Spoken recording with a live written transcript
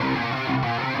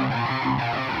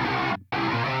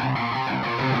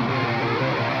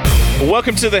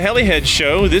Welcome to the Helihead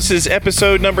Show. This is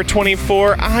episode number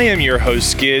 24. I am your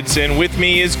host, Skids, and with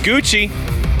me is Gucci.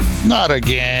 Not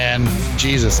again.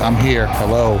 Jesus, I'm here.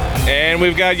 Hello. And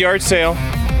we've got Yard Sale.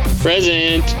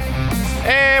 Present.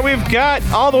 And we've got,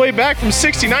 all the way back from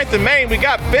 69th and Maine, we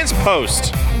got Fence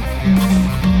Post.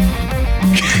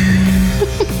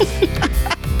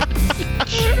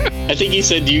 I think he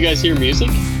said, do you guys hear music?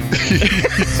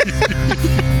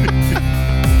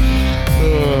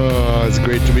 It's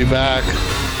great to be back.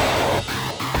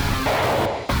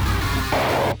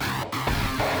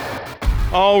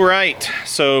 All right.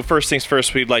 So first things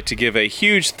first, we'd like to give a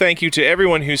huge thank you to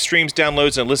everyone who streams,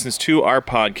 downloads, and listens to our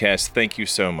podcast. Thank you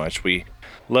so much. We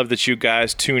love that you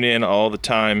guys tune in all the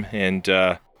time, and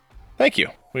thank you.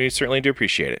 We certainly do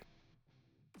appreciate it.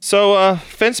 So,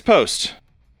 Fence Post,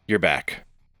 you're back.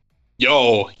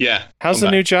 Yo, yeah. How's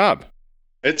the new job?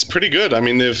 It's pretty good. I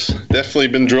mean, they've definitely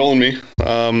been drilling me.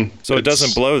 So it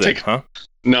doesn't blow then, huh?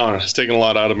 No, it's taking a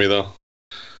lot out of me, though.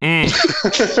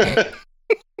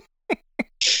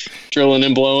 Drilling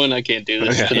and blowing, I can't do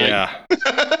this tonight.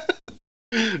 Yeah.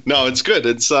 No, it's good.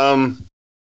 It's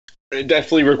it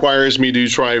definitely requires me to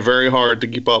try very hard to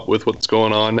keep up with what's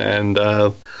going on and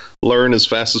learn as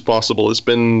fast as possible. It's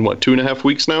been, 2.5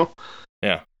 weeks now?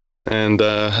 Yeah. And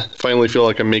finally feel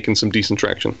like I'm making some decent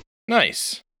traction.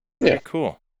 Nice. Yeah. Very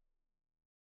cool.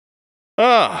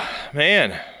 Oh,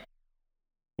 man.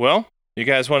 Well, you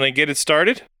guys want to get it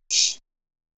started?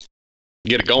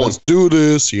 Get it going. Let's do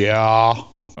this. Yeah.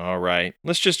 All right.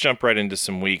 Let's just jump right into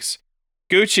some weeks.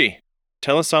 Gucci,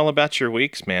 tell us all about your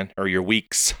weeks, man. Or your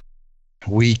weeks.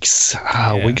 Weeks.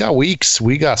 Yeah. We got weeks.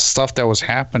 We got stuff that was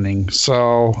happening.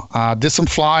 So, did some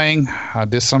flying.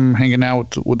 Did some hanging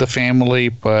out with the family.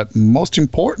 But most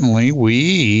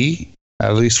importantly,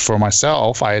 at least for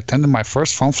myself, I attended my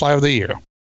first fun fly of the year.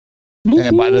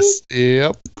 And by this,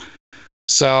 yep.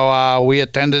 So we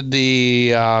attended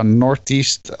the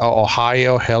Northeast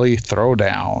Ohio Heli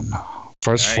Throwdown.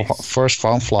 First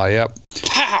fun fly. Yep.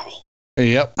 Wow.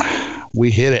 Yep. We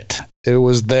hit it. It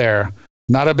was there.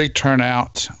 Not a big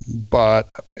turnout, but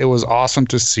it was awesome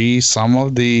to see some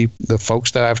of the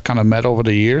folks that I've kind of met over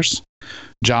the years.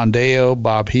 John Deo,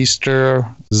 Bob Heaster,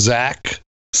 Zach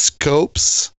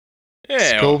Scopes.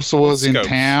 Yeah. Scopes was in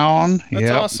town.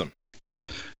 That's awesome.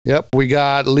 Yep, we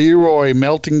got Leroy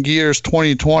Melting Gears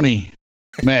 2020.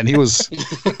 Man, he was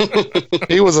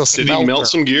a smelter. Did he melt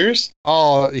some gears?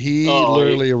 Oh, he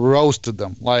literally roasted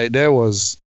them. Like, there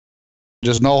was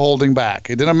just no holding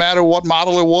back. It didn't matter what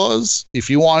model it was.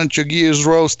 If you wanted your gears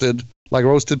roasted, like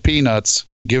roasted peanuts,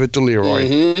 give it to Leroy.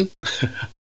 Mm-hmm.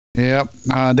 Yep.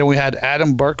 Then we had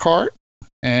Adam Burkhart.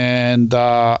 And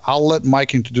I'll let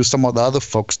Mike introduce some of the other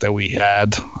folks that we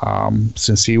had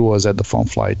since he was at the Fun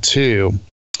Fly too.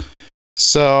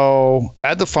 So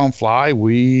at the Fun Fly, at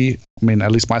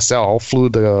least myself, flew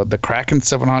the Kraken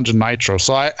 700 Nitro.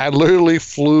 So I literally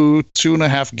flew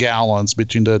 2.5 gallons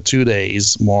between the 2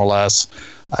 days, more or less.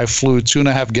 I flew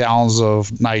 2.5 gallons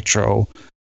of Nitro,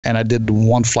 and I did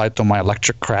one flight on my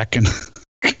electric Kraken.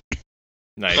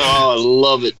 Nice. Oh, I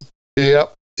love it.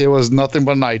 Yep. It was nothing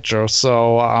but nitro.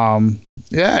 So,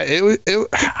 it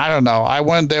I don't know. I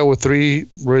went there with three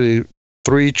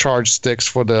charged sticks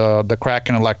for the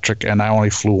Kraken Electric, and I only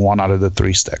flew one out of the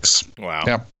 3 sticks. Wow.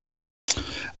 Yep.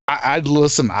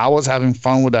 Listen, I was having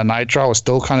fun with that nitro. I was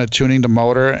still kind of tuning the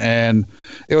motor, and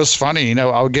it was funny.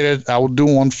 I would do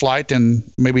one flight and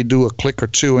maybe do a click or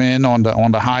two in on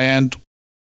the high end,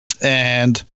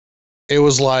 and it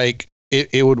was like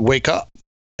it would wake up.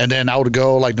 And then I would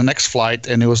go like the next flight,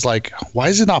 and it was like, why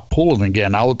is it not pulling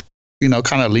again? I would,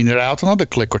 kind of lean it out another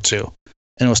click or two,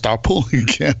 and it would start pulling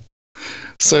again.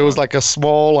 So it was like a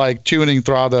small like tuning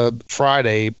throughout the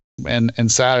Friday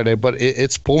and Saturday, but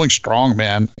it's pulling strong,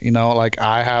 man. Like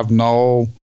I have no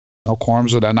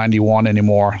qualms with that 91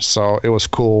 anymore, so it was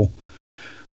cool.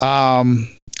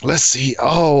 Let's see.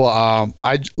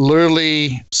 I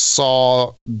literally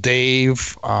saw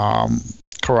Dave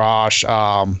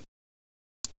Karash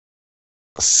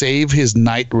save his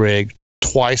night rig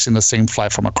twice in the same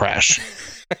flight from a crash.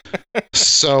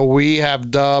 So we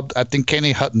have dubbed, I think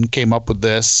Kenny Hutton came up with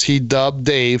this. He dubbed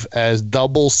Dave as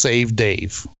Double Save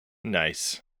Dave.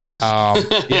 Nice.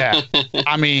 Yeah.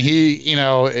 I mean,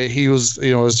 he was,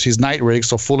 his night rig,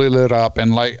 so fully lit up.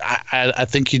 And like, I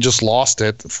think he just lost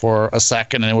it for a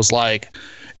second. And it was like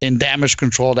in damage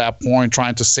control at that point,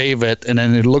 trying to save it. And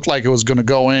then it looked like it was going to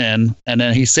go in. And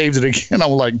then he saved it again.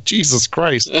 I'm like, Jesus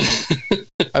Christ.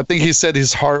 I think he said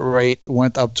his heart rate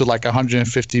went up to like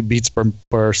 150 beats per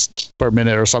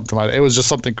minute or something like that. It was just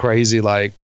something crazy.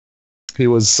 Like it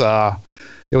was an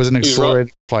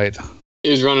accelerated flight. He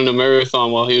was running a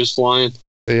marathon while he was flying.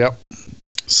 Yep.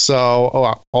 So,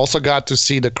 I also got to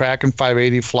see the Kraken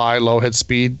 580 fly low head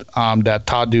speed that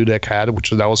Todd Dudek had,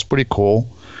 that was pretty cool.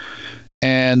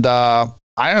 And I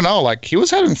don't know, like he was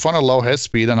having fun at low head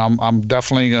speed, and I'm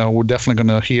definitely we're definitely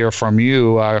gonna hear from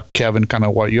you, Kevin, kind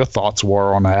of what your thoughts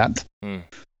were on that.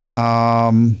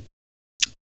 And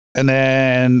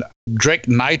then Drake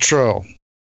Nitro.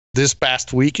 This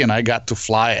past weekend, I got to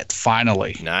fly it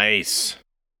finally. Nice.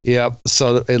 Yep.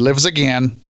 So it lives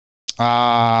again.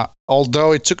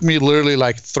 Although it took me literally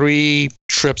like 3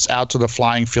 trips out to the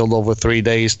flying field over 3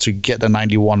 days to get the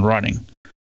 91 running.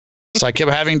 So I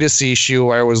kept having this issue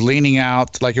where I was leaning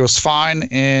out, like it was fine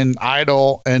in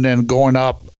idle, and then going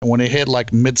up when it hit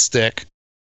like mid stick,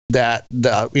 that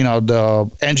the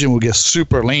engine would get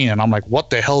super lean, and I'm like, what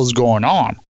the hell is going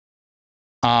on?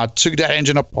 Took that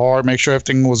engine apart, make sure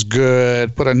everything was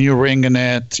good, put a new ring in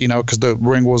it, because the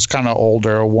ring was kind of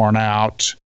older, worn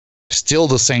out. Still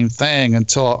the same thing,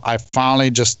 until I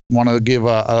finally just want to give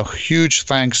a huge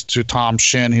thanks to Tom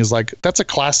Shin. He's like, that's a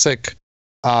classic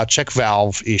check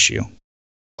valve issue.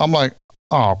 I'm like,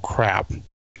 oh crap.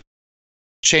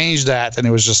 Changed that, and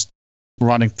it was just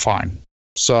running fine.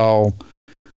 So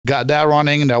got that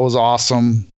running, and that was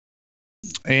awesome.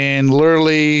 In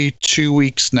literally 2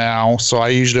 weeks now, so I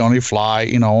usually only fly,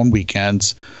 on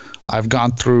weekends. I've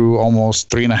gone through almost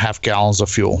 3.5 gallons of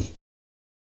fuel.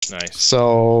 Nice.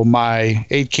 So my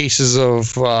 8 cases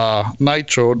of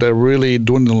nitro, they're really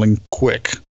dwindling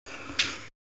quick.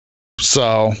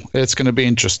 So it's going to be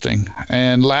interesting.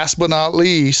 And last but not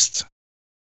least,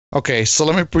 okay, so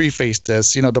let me preface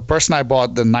this. The person I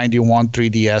bought the 91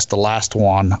 3DS, the last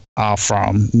one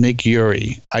from, Nick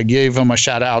Yuri, I gave him a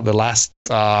shout out the last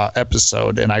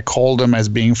episode, and I called him as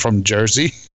being from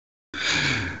Jersey.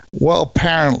 Well,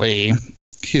 apparently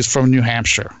he's from New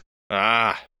Hampshire.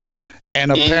 And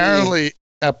apparently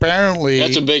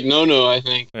that's a big no-no, I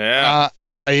think. Yeah.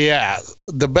 Yeah.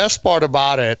 The best part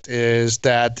about it is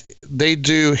that they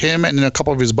do, him and a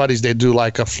couple of his buddies, they do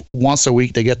like once a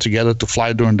week they get together to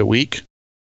fly during the week.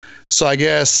 So I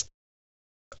guess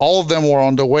all of them were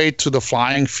on the way to the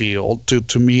flying field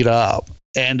to meet up,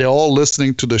 and they're all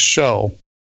listening to the show.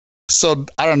 So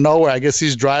out of nowhere, I guess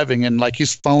he's driving, and like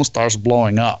his phone starts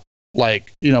blowing up,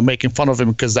 like, making fun of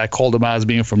him because I called him out as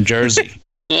being from Jersey.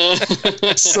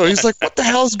 So he's like, what the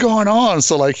hell's going on?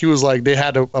 So like he was like, they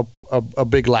had a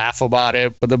big laugh about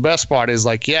it. But the best part is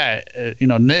like,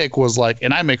 Nick was like,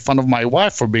 and I make fun of my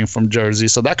wife for being from Jersey,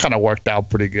 so that kind of worked out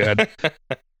pretty good.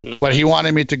 But he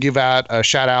wanted me to give out a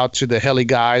shout out to the heli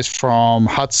guys from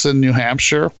Hudson, New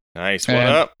Hampshire. Nice. What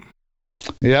up?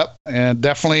 Yep. And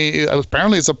definitely,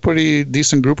 apparently it's a pretty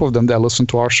decent group of them that listen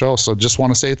to our show. So just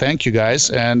want to say thank you guys.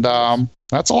 And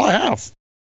that's all I have.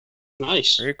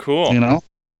 Nice. Very cool.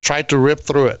 Tried to rip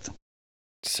through it.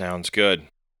 Sounds good.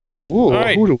 Ooh, all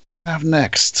right. Who do we have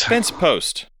next? Fence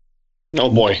post.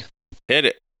 Oh boy. Hit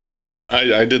it.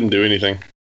 I didn't do anything.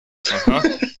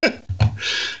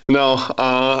 No,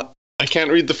 I can't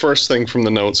read the first thing from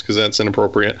the notes because that's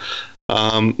inappropriate.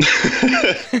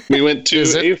 We went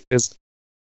to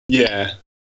yeah.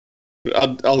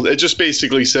 It just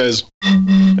basically says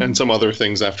and some other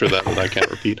things after that I can't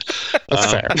repeat.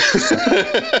 That's fair.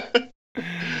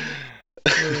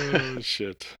 Oh,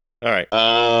 shit. All right.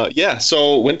 Yeah,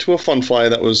 so went to a fun fly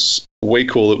that was way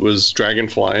cool. It was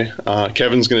Dragonfly.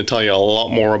 Kevin's going to tell you a lot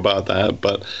more about that,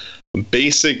 but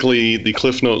basically the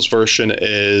Cliff Notes version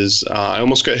is I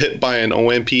almost got hit by an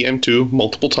OMP M2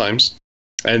 multiple times,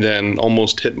 and then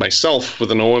almost hit myself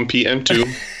with an OMP M2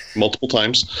 multiple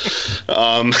times.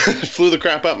 Flew the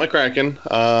crap out my Kraken.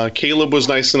 Caleb was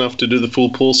nice enough to do the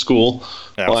full pool school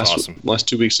awesome. Last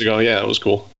 2 weeks ago. Yeah, it was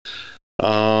cool.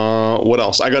 What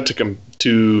else? I got to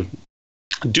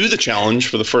do the challenge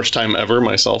for the first time ever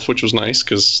myself, which was nice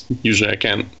because usually I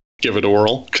can't give it a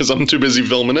whirl because I'm too busy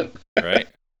filming it. Right.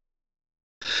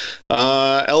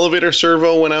 Elevator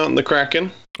servo went out in the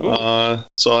Kraken,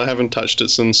 so I haven't touched it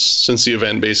since the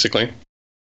event basically.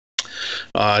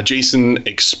 Jason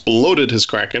exploded his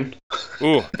Kraken.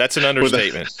 Ooh, that's an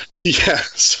understatement. Yeah,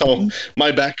 so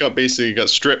my backup basically got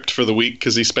stripped for the week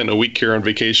because he spent a week here on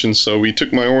vacation. So we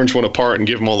took my orange one apart and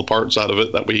gave him all the parts out of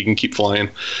it. That way he can keep flying.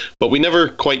 But we never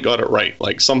quite got it right.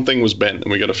 Like something was bent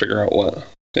and we got to figure out what.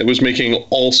 It was making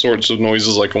all sorts of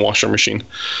noises like a washer machine.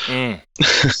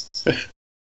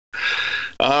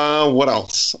 What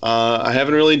else? I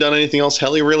haven't really done anything else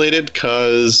heli related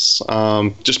because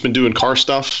just been doing car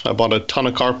stuff. I bought a ton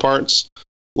of car parts,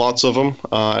 lots of them.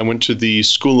 I went to the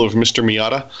school of Mr.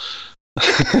 Miata.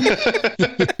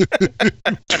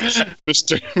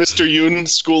 Mr. Yoon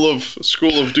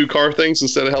school of do car things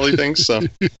instead of heli things. So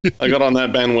I got on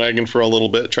that bandwagon for a little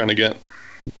bit, trying to get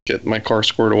get my car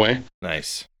squared away.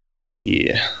 Nice.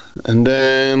 Yeah. And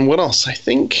then what else? I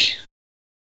think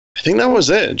that was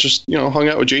it. Just, hung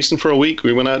out with Jason for a week.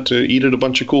 We went out to eat at a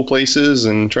bunch of cool places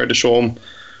and tried to show him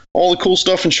all the cool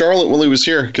stuff in Charlotte while he was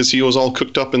here, because he was all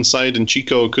cooked up inside in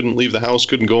Chico, couldn't leave the house,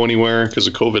 couldn't go anywhere because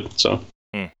of COVID. So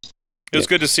it was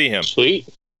good to see him. Sweet.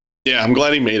 Yeah, I'm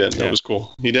glad he made it. Yeah. That was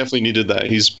cool. He definitely needed that.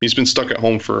 He's been stuck at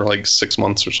home for like 6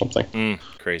 months or something.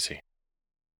 Crazy.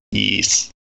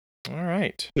 Yes. All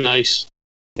right. Nice.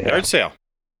 Yard sale.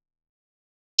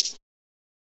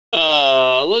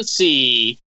 Let's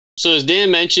see. So as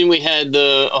Dan mentioned, we had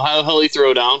the Ohio Heli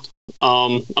Throwdown.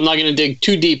 I'm not going to dig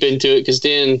too deep into it because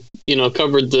Dan,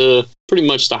 covered pretty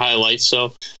much the highlights,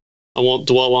 so I won't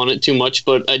dwell on it too much.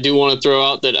 But I do want to throw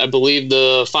out that I believe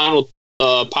the final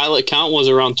pilot count was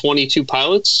around 22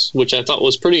 pilots, which I thought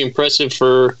was pretty impressive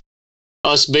for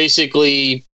us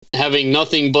basically having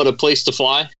nothing but a place to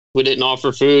fly. We didn't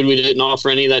offer food. We didn't offer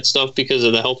any of that stuff because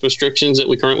of the health restrictions that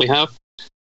we currently have.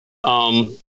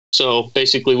 So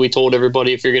basically we told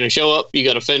everybody, if you're going to show up, you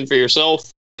got to fend for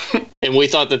yourself. And we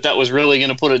thought that was really going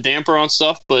to put a damper on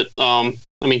stuff. But,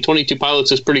 22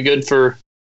 pilots is pretty good for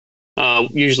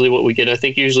usually what we get. I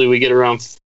think usually we get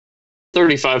around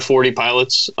 35, 40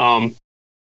 pilots. So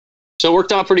it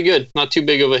worked out pretty good. Not too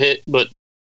big of a hit, but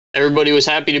everybody was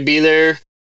happy to be there.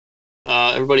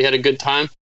 Everybody had a good time.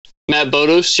 Matt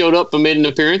Bodos showed up and made an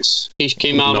appearance. He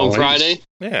came out on Friday.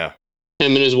 Yeah.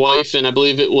 Him and his wife, and I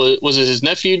believe it was it his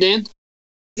nephew, Dan?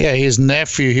 Yeah, his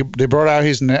nephew. They brought out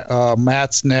his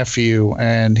Matt's nephew,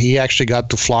 and he actually got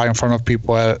to fly in front of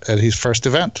people at his first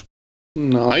event.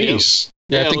 Nice.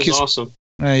 Yeah, I think it was awesome.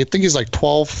 I think he's like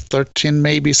 12, 13,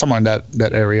 maybe, somewhere in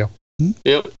that area.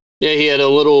 Yep. Yeah, he had a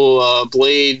little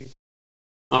Blade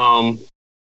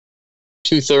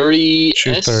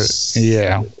 230S.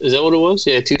 Yeah. Is that what it was?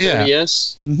 Yeah,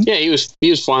 230S. Yeah. Mm-hmm. Yeah, he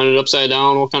was flying it upside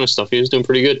down, all kind of stuff. He was doing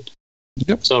pretty good.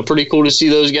 Yep. So pretty cool to see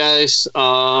those guys.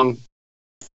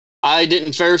 I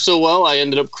didn't fare so well. I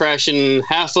ended up crashing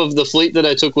half of the fleet that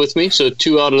I took with me. So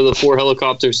 2 out of the 4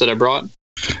 helicopters that I brought.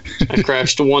 I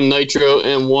crashed 1 nitro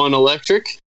and 1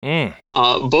 electric.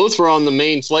 Both were on the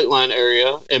main flight line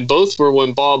area, and both were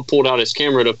when Bob pulled out his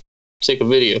camera to take a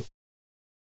video.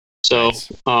 So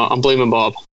Nice. I'm blaming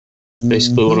Bob.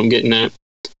 Basically what I'm getting at.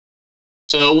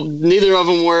 So neither of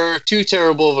them were too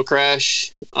terrible of a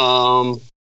crash.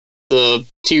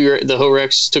 The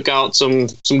Ho-Rex took out some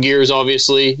gears,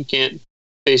 obviously. You can't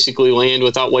basically land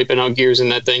without wiping out gears in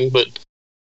that thing. But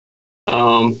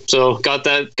so got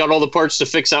all the parts to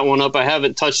fix that one up. I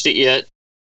haven't touched it yet.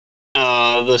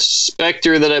 The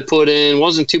Spectre that I put in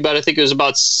wasn't too bad. I think it was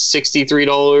about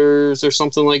 $63 or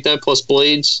something like that, plus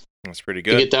blades. That's pretty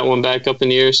good. To get that one back up in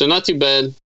the air, so not too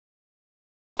bad.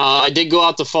 I did go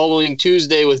out the following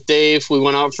Tuesday with Dave. We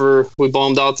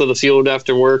bombed out to the field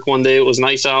after work one day. It was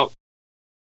nice out.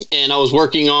 And I was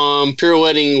working on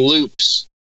pirouetting loops.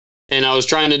 And I was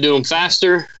trying to do them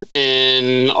faster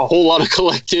and a whole lot of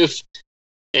collective.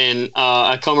 And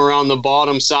I come around the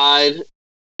bottom side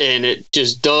and it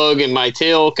just dug and my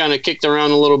tail kind of kicked around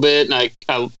a little bit. And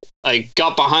I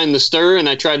got behind the stir and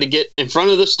I tried to get in front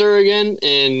of the stir again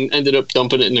and ended up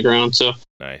dumping it in the ground. So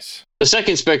Nice. the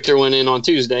second Spectre went in on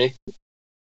Tuesday,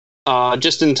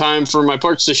 just in time for my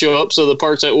parts to show up. So the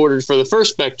parts I ordered for the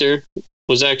first Spectre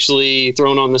was actually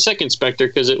thrown on the second Spectre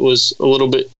because it was a little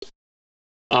bit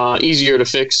easier to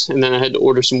fix. And then I had to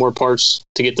order some more parts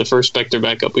to get the first Spectre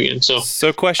back up again. So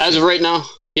question. As of right now,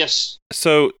 yes.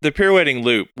 So the pirouetting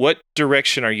loop, what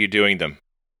direction are you doing them?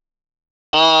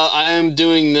 I am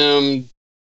doing them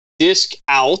disc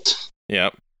out.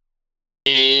 Yep.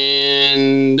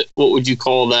 And what would you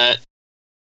call that?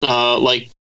 Like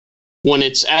when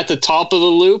it's at the top of the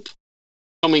loop,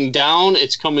 coming down,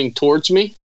 it's coming towards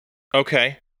me.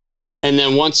 Okay. And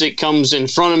then once it comes in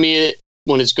front of me,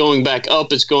 when it's going back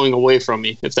up, it's going away from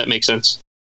me, if that makes sense.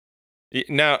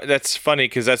 Now, that's funny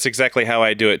because that's exactly how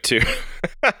I do it too.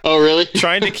 Oh, really?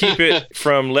 Trying to keep it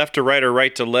from left to right or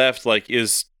right to left,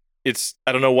 it's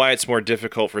I don't know why it's more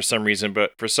difficult for some reason,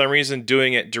 but for some reason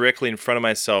doing it directly in front of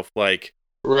myself, like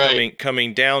right.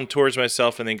 coming down towards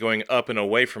myself and then going up and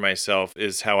away from myself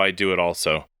is how I do it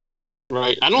also.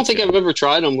 Right. I don't think I've ever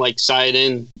tried them like side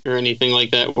in or anything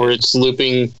like that where it's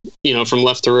looping, from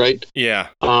left to right. Yeah.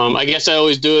 I guess I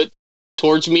always do it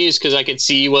towards me is because I can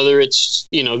see whether it's,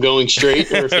 going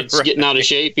straight or if it's right. getting out of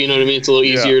shape. You know what I mean? It's a little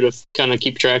easier to kind of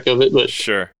keep track of it. But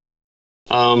sure.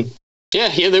 Yeah,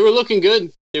 they were looking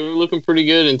good. They were looking pretty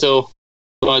good until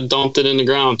I dumped it in the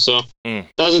ground. So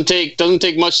doesn't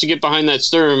take much to get behind that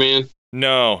stir, man.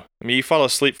 No, I mean you fall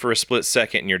asleep for a split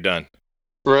second and you're done.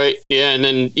 Right. Yeah, and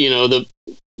then the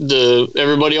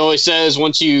everybody always says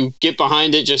once you get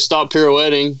behind it, just stop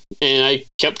pirouetting. And I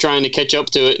kept trying to catch up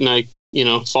to it, and I,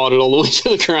 fought it all the way to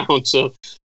the ground. So,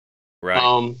 Right.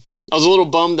 I was a little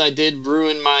bummed I did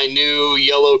ruin my new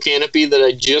yellow canopy that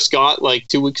I just got like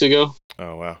 2 weeks ago.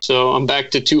 Oh, wow. So I'm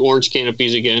back to 2 orange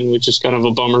canopies again, which is kind of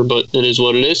a bummer, but it is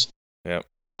what it is. Yep.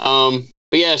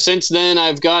 But yeah, since then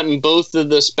I've gotten both of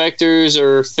the Spectres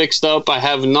are fixed up. I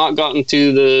have not gotten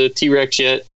to the T-Rex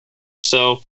yet.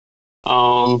 So,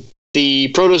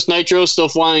 the Protos Nitro is still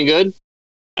flying good.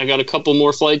 I got a couple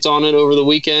more flights on it over the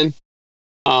weekend.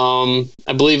 I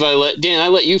believe I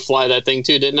let you fly that thing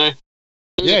too, didn't I?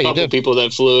 There's a couple people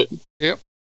that flew it. Yep.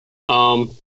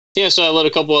 Yeah, so I let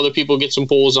a couple other people get some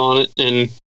pulls on it, and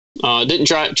didn't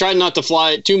tried not to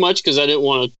fly it too much because I didn't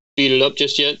want to beat it up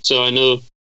just yet. So I know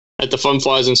at the fun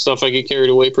flies and stuff I get carried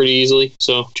away pretty easily.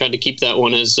 So tried to keep that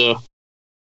one as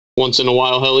once in a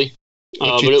while heli.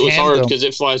 But it was hard because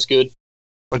it flies good.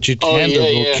 But you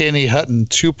tandem Kenny Hutton,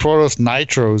 2 Protos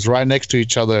Nitros right next to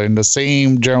each other in the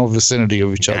same general vicinity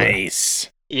of each other. Nice.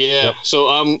 Yeah. Yep. So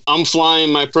I'm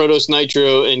flying my Protos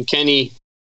Nitro, and Kenny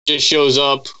just shows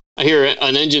up. I hear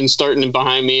an engine starting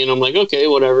behind me, and I'm like, okay,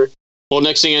 whatever. Well,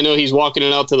 next thing I know, he's walking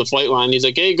it out to the flight line. He's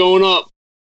like, hey, going up.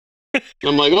 And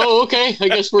I'm like, oh, okay, I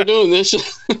guess we're doing this.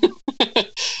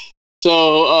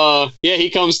 So, he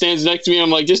comes, stands next to me. I'm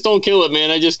like, just don't kill it,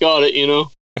 man. I just got it,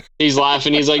 He's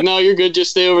laughing. He's like, no, you're good.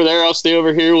 Just stay over there. I'll stay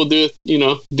over here. We'll do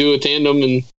a tandem.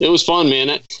 And it was fun,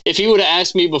 man. If he would have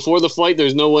asked me before the flight,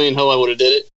 there's no way in hell I would have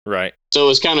did it. Right. So it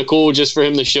was kind of cool just for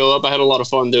him to show up. I had a lot of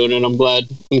fun doing it.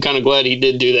 I'm kind of glad he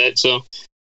did do that. So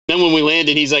then when we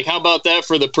landed, he's like, how about that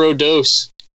for the pro dose?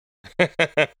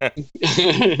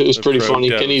 It was pretty funny.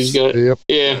 Dose. Kenny's got,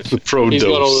 The pro he's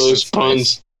dose. got all those That's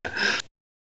puns.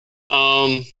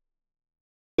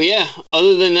 But yeah,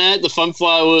 other than that, the fun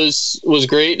fly was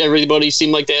great. Everybody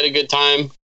seemed like they had a good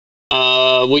time.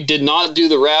 We did not do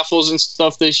the raffles and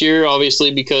stuff this year,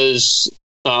 obviously, because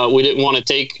we didn't want to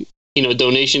take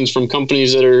donations from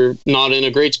companies that are not in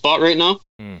a great spot right now.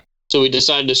 So we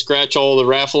decided to scratch all the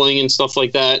raffling and stuff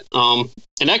like that.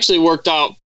 And actually worked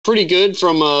out pretty good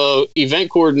from a event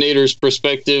coordinator's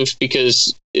perspective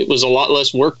because it was a lot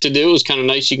less work to do. It was kind of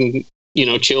nice. You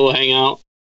can chill, hang out.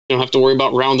 You don't have to worry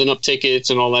about rounding up tickets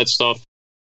and all that stuff.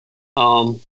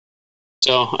 So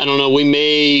I don't know. We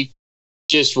may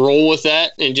just roll with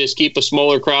that and just keep a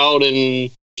smaller crowd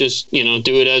and just do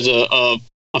it as a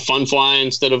fun fly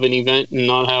instead of an event and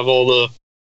not have all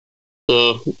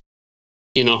the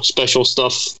special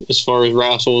stuff as far as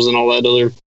raffles and all that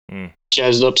other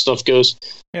jazzed up stuff goes.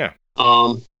 Yeah.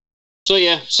 So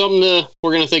yeah, something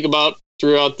we're gonna think about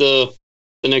throughout the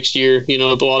next year. A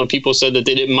lot of people said that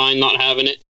they didn't mind not having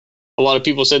it. A lot of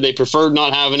people said they preferred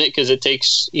not having it because it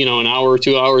takes, an hour or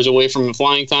 2 hours away from the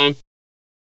flying time,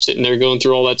 sitting there going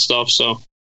through all that stuff. So,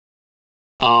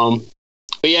 but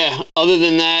yeah, other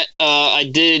than that, I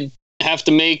did have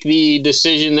to make the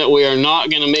decision that we are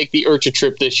not going to make the Urcha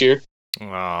trip this year.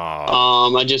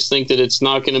 Oh. I just think that it's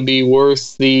not going to be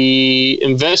worth the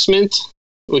investment,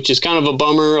 which is kind of a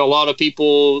bummer. A lot of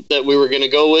people that we were going to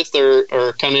go with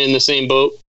are kind of in the same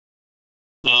boat.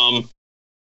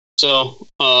 So,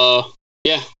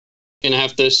 gonna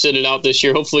have to sit it out this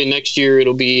year. Hopefully next year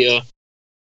it'll be,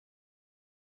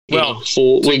 we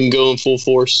can go in full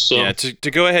force. So. Yeah,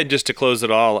 to go ahead just to close it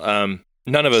all,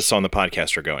 none of us on the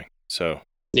podcast are going. So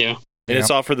yeah, and it's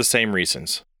all for the same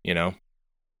reasons, Yeah.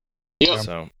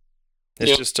 So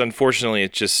it's just unfortunately,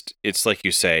 it's like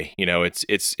you say,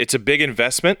 it's a big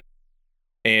investment,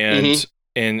 and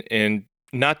and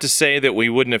not to say that we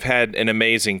wouldn't have had an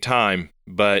amazing time,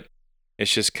 but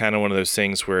it's just kind of one of those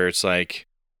things where it's like,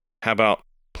 how about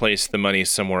place the money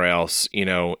somewhere else,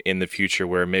 in the future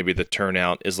where maybe the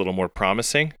turnout is a little more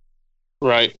promising.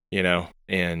 Right.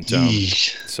 And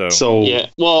so yeah.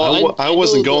 Well, I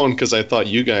wasn't going because I thought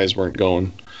you guys weren't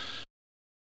going.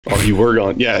 Or you were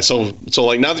going. Yeah, so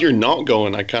like now that you're not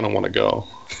going, I kind of want to go.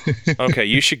 Okay,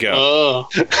 you should go.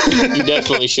 You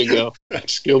definitely should go.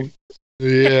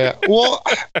 Yeah. Well,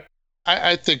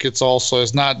 I think it's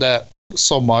not that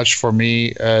so much for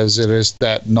me as it is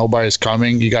that nobody's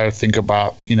coming. You got to think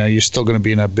about, you're still going to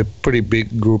be in a pretty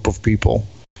big group of people.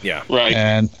 Yeah. Right.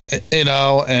 And,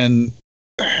 and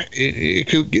it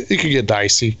could get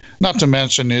dicey. Not to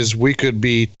mention is we could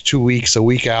be 2 weeks, a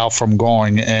week out from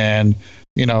going, and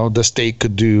the state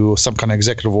could do some kind of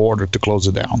executive order to close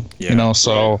it down. Yeah.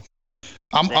 So right.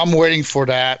 I'm waiting for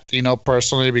that,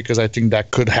 personally, because I think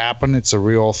that could happen. It's a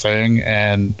real thing,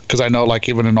 and because I know, like,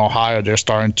 even in Ohio, they're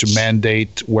starting to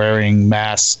mandate wearing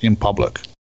masks in public.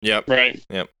 Yep. Right.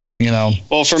 Yep.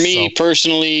 Well, for me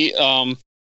personally, I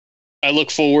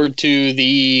look forward to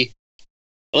the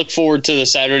look forward to the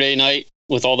Saturday night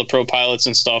with all the pro pilots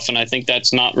and stuff. And I think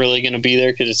that's not really going to be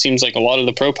there because it seems like a lot of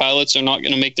the pro pilots are not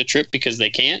going to make the trip because they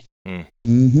can't.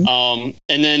 Mm-hmm.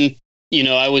 And then,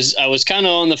 I was kind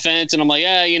of on the fence, and I'm like,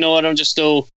 yeah, you know what? I'm just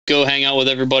still go hang out with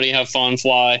everybody, have fun,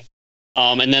 fly.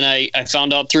 And then I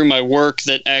found out through my work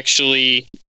that actually,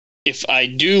 if I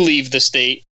do leave the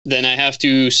state, then I have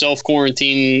to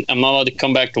self-quarantine. I'm not allowed to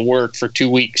come back to work for 2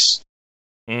 weeks.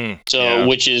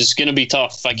 Which is going to be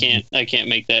tough. I can't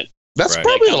make that. That's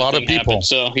probably a lot of people. Happen.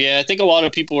 So, yeah, I think a lot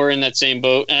of people are in that same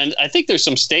boat. And I think there's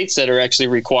some states that are actually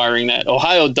requiring that.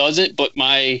 Ohio doesn't, but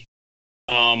my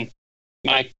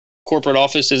corporate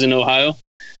office is in Ohio.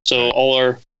 So all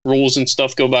our rules and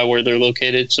stuff go by where they're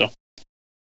located. So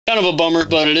kind of a bummer,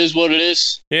 but it is what it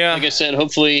is. Yeah. Like I said,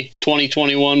 hopefully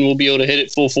 2021 we'll be able to hit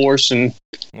it full force and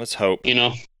let's hope.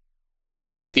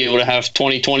 Be able to have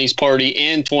 2020's party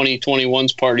and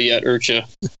 2021's party at IRCHA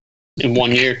in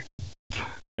 1 year.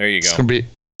 There you go. It's gonna be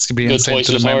insane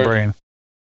to the membrane.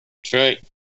 That's right.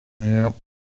 Yeah.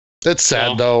 It's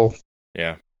sad though.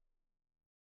 Yeah.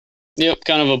 Yep,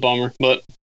 kind of a bummer, but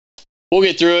we'll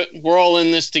get through it. We're all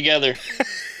in this together.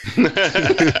 But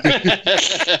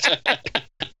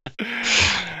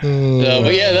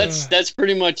yeah, that's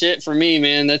pretty much it for me,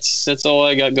 man. That's all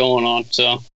I got going on.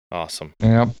 So awesome.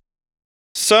 Yep.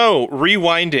 So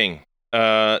rewinding,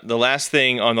 the last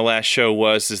thing on the last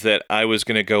show is that I was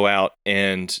going to go out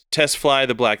and test fly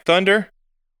the Black Thunder,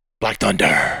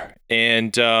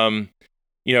 and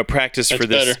practice for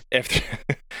this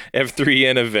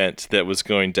F3N event that was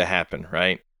going to happen,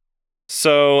 right?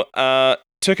 So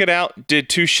took it out, did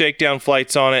 2 shakedown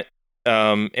flights on it.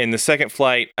 In the second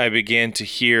flight, I began to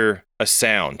hear a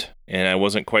sound, and I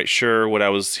wasn't quite sure what I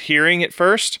was hearing at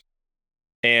first.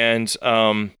 And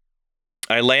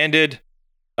I landed.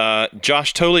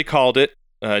 Josh totally called it.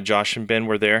 Josh and Ben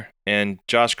were there, and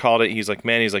Josh called it. He's like,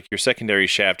 man, your secondary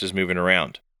shaft is moving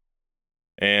around.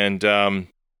 And so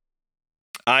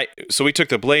we took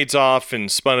the blades off and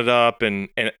spun it up, and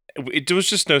there was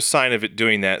just no sign of it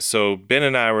doing that. So Ben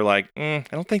and I were like, I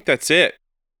don't think that's it.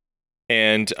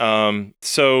 And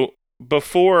so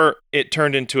before it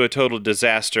turned into a total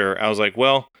disaster, I was like,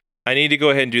 well, I need to go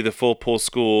ahead and do the full pull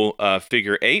school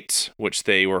figure 8s, which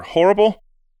they were horrible,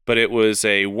 but it was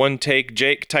a one-take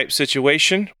Jake type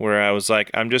situation where I was like,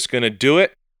 I'm just going to do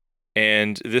it,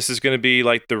 and this is going to be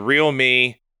like the real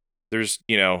me. There's,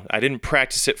 I didn't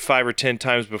practice it 5 or 10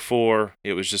 times before.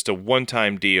 It was just a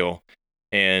one-time deal,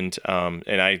 and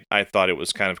I thought it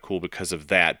was kind of cool because of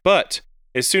that. But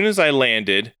as soon as I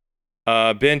landed,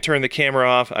 Ben turned the camera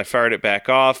off. I fired it back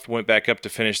off, went back up to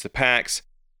finish the packs,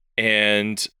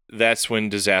 and that's when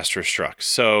disaster struck.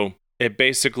 So it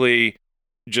basically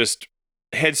just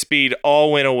head speed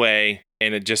all went away,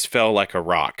 and it just fell like a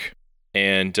rock.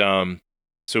 And so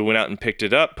we went out and picked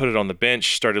it up, put it on the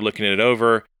bench, started looking it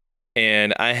over,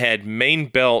 and I had main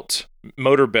belt,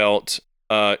 motor belt,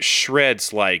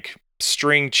 shreds like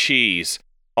string cheese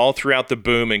all throughout the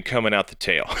boom and coming out the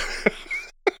tail.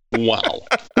 Wow.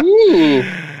 Ooh.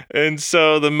 And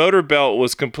so the motor belt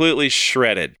was completely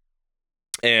shredded.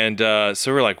 And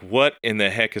so we're like, what in the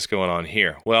heck is going on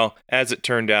here? Well, as it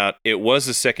turned out, it was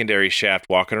a secondary shaft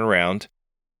walking around,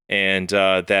 and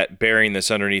that bearing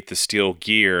that's underneath the steel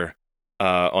gear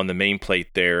on the main plate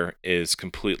there is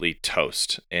completely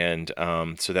toast. And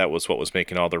so that was what was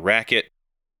making all the racket.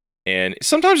 And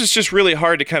sometimes it's just really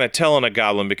hard to kind of tell on a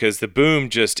Goblin because the boom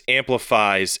just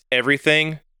amplifies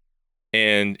everything.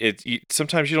 And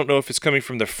sometimes you don't know if it's coming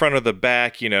from the front or the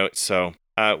back, so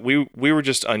we were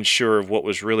just unsure of what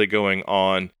was really going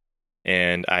on,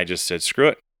 and I just said, screw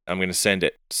it, I'm going to send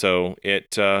it. So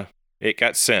it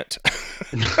got sent.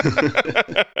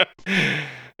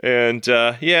 And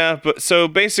but so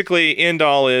basically end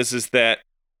all is that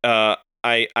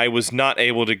I was not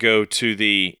able to go to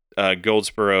the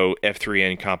Goldsboro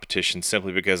F3N competition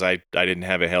simply because I didn't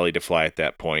have a heli to fly at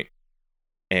that point.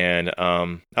 And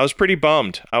I was pretty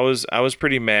bummed. I was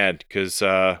pretty mad because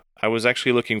I was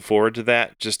actually looking forward to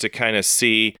that just to kind of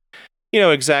see,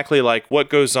 exactly like what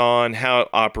goes on, how it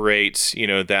operates,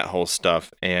 that whole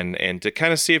stuff, and to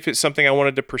kind of see if it's something I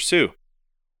wanted to pursue.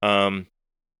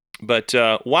 But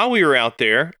while we were out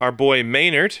there, our boy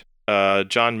Maynard,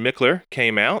 John Mickler,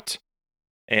 came out,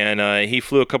 and he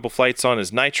flew a couple flights on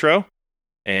his Nitro,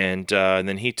 and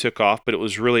then he took off. But it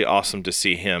was really awesome to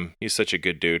see him. He's such a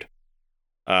good dude.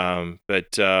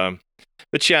 But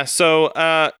yeah,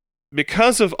 so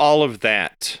because of all of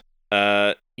that,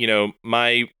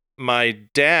 my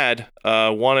dad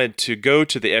wanted to go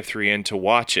to the F3N to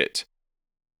watch it,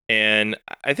 and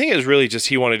I think it was really just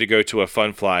he wanted to go to a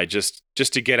fun fly, just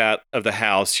just to get out of the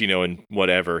house, and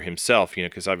whatever himself,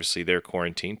 because obviously they're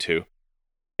quarantined too.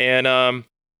 And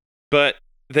but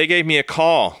they gave me a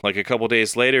call like a couple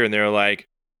days later, and they're like,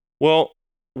 "Well,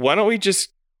 why don't we just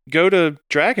go to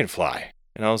Dragonfly?"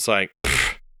 And I was like,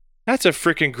 "That's a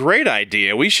freaking great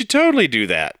idea. We should totally do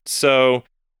that." So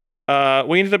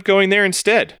we ended up going there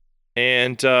instead,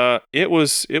 and it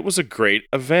was a great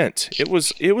event. It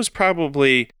was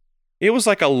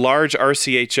like a large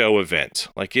RCHO event.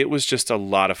 Like, it was just a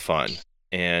lot of fun.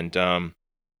 And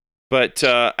but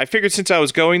I figured since I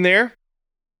was going there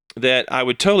that I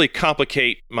would totally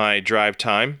complicate my drive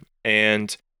time,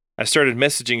 and I started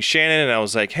messaging Shannon, and I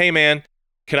was like, "Hey man,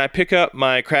 can I pick up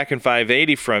my Kraken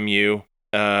 580 from you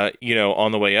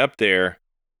on the way up there?"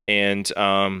 And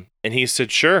he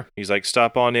said, "Sure." He's like,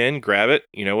 "Stop on in, grab it,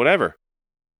 whatever."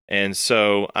 And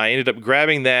so I ended up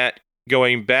grabbing that,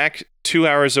 going back 2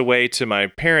 hours away to my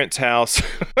parents' house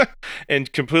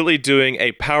and completely doing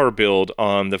a power build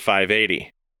on the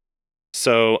 580.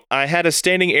 So I had a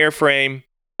standing airframe,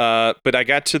 but I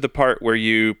got to the part where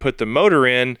you put the motor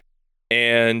in,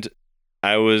 and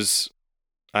I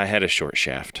had a short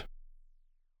shaft.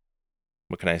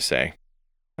 What can I say?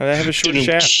 I have a short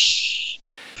shaft.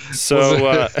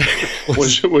 So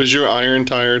was your iron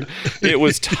tired? It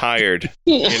was tired,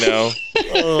 Oh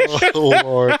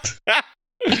Lord!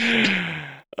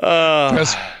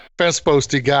 Fence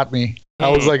post, he got me. I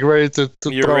was like ready to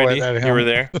throw it at him. You were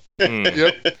there.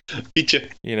 Yep. Beat you.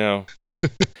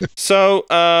 So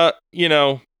I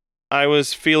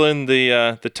was feeling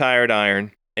the tired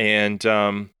iron, and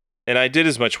I did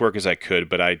as much work as I could,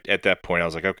 but at that point I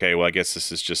was like, okay, well, I guess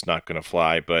this is just not going to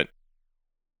fly. But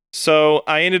so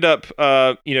I ended up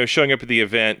showing up at the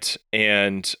event,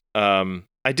 and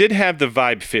I did have the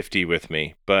Vibe 50 with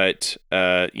me, but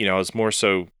I was more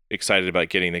so excited about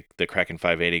getting the Kraken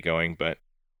 580 going. But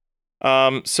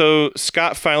so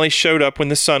Scott finally showed up when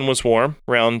the sun was warm,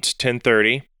 around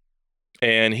 10:30,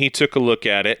 and he took a look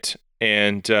at it,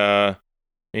 and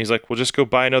he's like, "Well, just go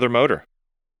buy another motor."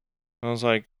 I was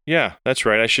like, "Yeah, that's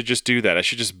right. I should just do that. I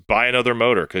should just buy another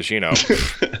motor because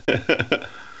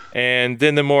And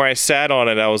then the more I sat on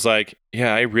it, I was like,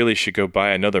 "Yeah, I really should go buy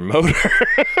another motor."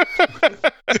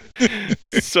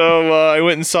 So I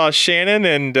went and saw Shannon,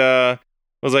 and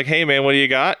was like, "Hey man, what do you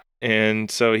got?"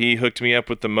 And so he hooked me up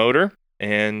with the motor,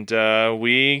 and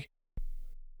we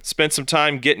spent some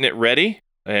time getting it ready.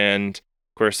 And of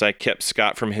course, I kept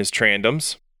Scott from his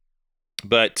trandoms.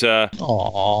 But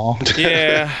aww,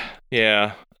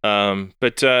 yeah.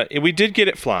 But we did get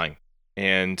it flying,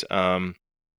 and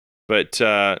but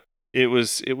it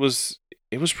was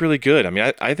really good. I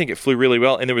mean, I think it flew really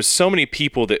well, and there was so many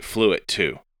people that flew it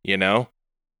too,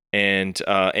 and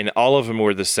all of them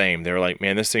were the same. They were like,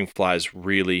 "Man, this thing flies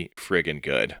really friggin'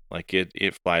 good. Like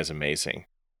it flies amazing."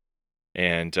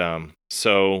 And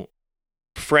so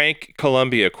Frank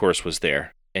Columbia, of course, was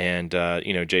there, and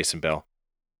Jason Bell.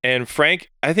 And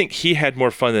Frank, I think he had more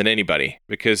fun than anybody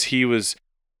because he was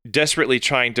desperately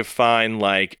trying to find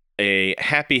like a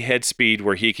happy head speed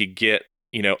where he could get,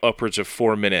 upwards of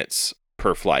 4 minutes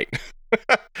per flight.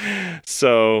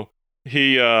 So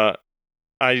he, I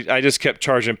just kept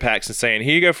charging packs and saying,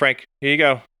 "Here you go, Frank. Here you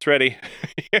go. It's ready."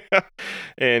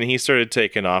 And he started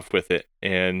taking off with it.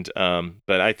 And,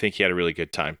 but I think he had a really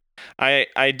good time.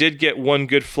 I did get one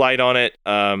good flight on it.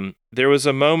 There was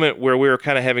a moment where we were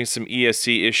kind of having some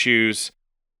ESC issues,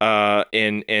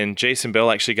 and Jason Bell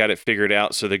actually got it figured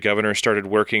out, so the governor started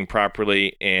working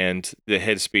properly, and the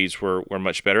head speeds were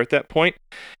much better at that point.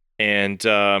 And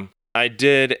I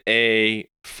did a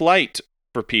flight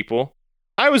for people.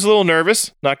 I was a little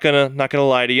nervous, not gonna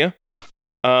lie to you,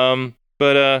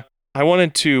 but I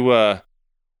wanted to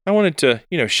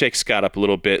shake Scott up a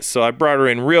little bit, so I brought her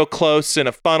in real close in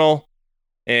a funnel,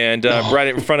 and brought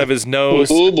it in front of his nose.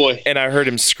 Oh boy! And I heard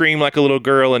him scream like a little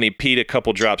girl, and he peed a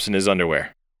couple drops in his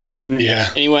underwear. Yeah.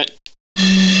 And he went.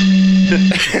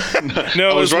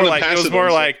 No, it was more like.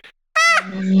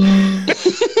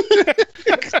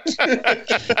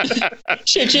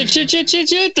 Shit.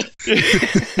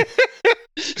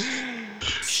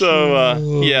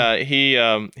 So yeah,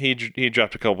 he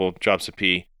dropped a couple drops of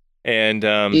pee, and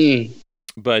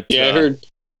but yeah,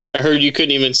 I heard you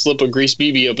couldn't even slip a grease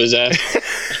BB up his ass.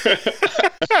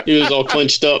 He was all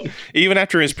clenched up. Even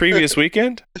after his previous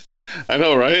weekend? I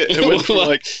know, right? It went from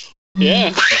like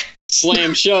yeah,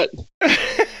 slam shut.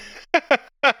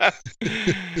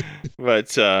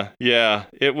 But yeah,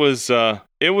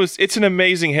 it's an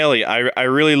amazing heli. I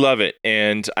really love it,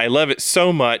 and I love it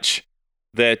so much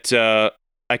that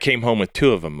I came home with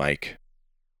two of them, Mike.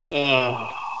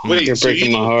 Wait, you're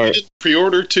breaking my heart. You did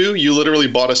pre-order two? You literally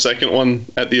bought a second one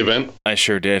at the event? I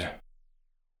sure did.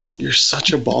 You're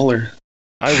such a baller.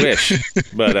 I wish,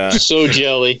 but So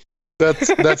jelly. That's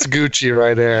Gucci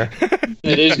right there.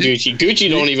 It is Gucci. Gucci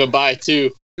don't even buy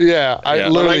too. Yeah, I Yeah.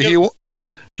 literally When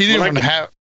he didn't when I even get- have.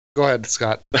 Go ahead,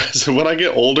 Scott. So when I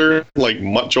get older, like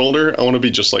much older, I want to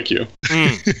be just like you.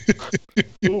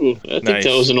 Ooh, I think Nice.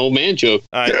 that was an old man joke.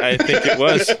 I think it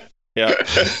was. Yeah,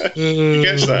 You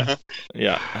catch that, huh?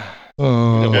 yeah.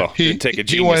 Well, he take a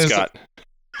he went genius, and- Scott.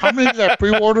 How many did I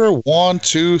pre-order? 1,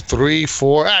 2, 3,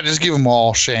 4. Just give them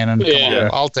all, Shannon. Come Yeah. on,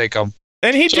 I'll take them.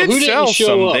 And he So did who didn't sell show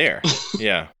some up? there.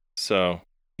 Yeah, so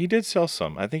he did sell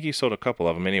some. I think he sold a couple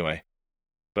of them anyway.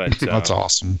 But That's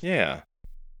awesome. yeah.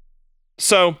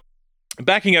 So,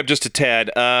 backing up just a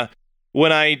tad,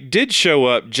 when I did show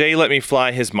up, Jay let me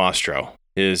fly his Mastro,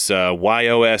 his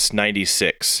YOS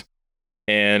 96.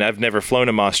 And I've never flown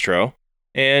a Mastro.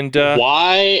 And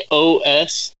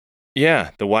YOS.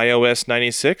 yeah, the YOS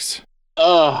 96.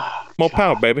 More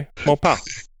power, baby. More power.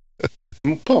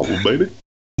 Oh, baby.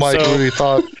 Mike So- really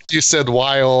thought you said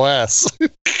YOS.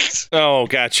 Oh,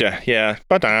 gotcha. Yeah.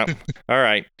 All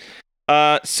right.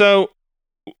 So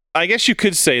I guess you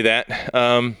could say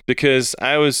that because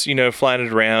I was, flying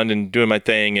it around and doing my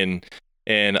thing,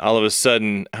 and all of a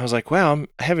sudden I was like, wow, I'm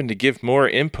having to give more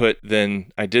input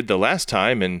than I did the last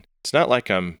time, and it's not like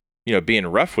I'm, being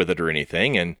rough with it or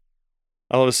anything. And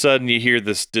all of a sudden you hear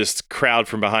this crowd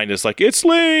from behind us like, it's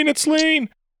lean, it's lean.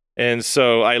 And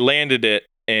so I landed it,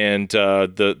 and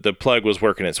the plug was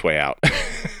working its way out.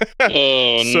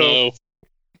 Oh no.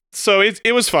 So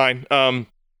it was fine.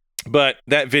 But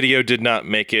that video did not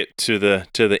make it to the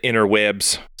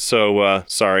interwebs. So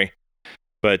sorry.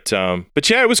 But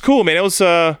yeah, it was cool, man. It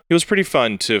was pretty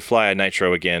fun to fly a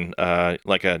Nitro again,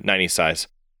 like a 90 size.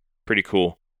 Pretty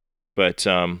cool. But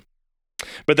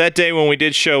that day when we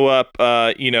did show up,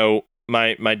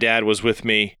 my dad was with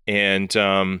me, and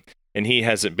he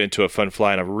hasn't been to a fun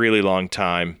fly in a really long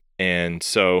time, and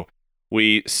so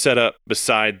we set up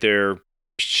beside their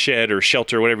shed or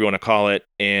shelter, whatever you want to call it,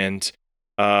 and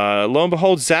lo and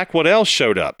behold, Zach Waddell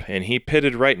showed up, and he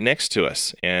pitted right next to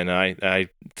us, and I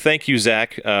thank you,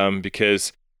 Zach,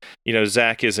 because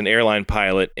Zach is an airline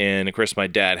pilot, and of course my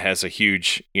dad has a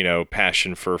huge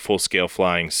passion for full scale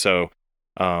flying, so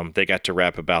they got to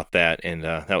rap about that, and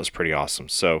that was pretty awesome.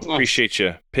 So appreciate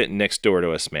you pitting next door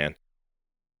to us, man.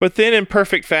 But then, in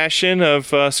perfect fashion of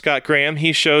Scott Graham,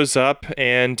 he shows up,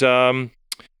 and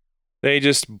they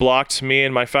just blocked me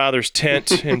and my father's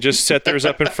tent and just set theirs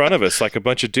up in front of us like a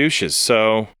bunch of douches.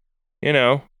 So, I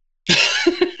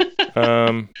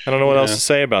don't know what else to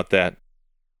say about that.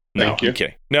 No, Thank you. I'm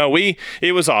kidding. No,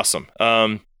 it was awesome.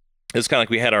 It's kind of like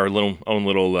we had our own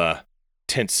little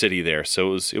tent city there,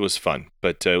 so it was fun.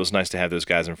 But it was nice to have those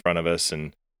guys in front of us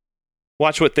and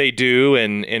watch what they do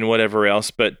and whatever else.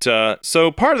 But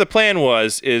so part of the plan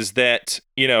is that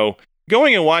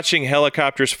going and watching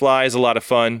helicopters fly is a lot of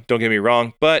fun. Don't get me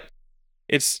wrong, but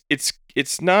it's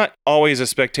not always a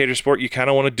spectator sport. You kind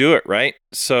of want to do it right.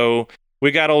 So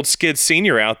we got old Skid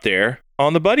Senior out there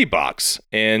on the buddy box,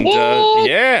 and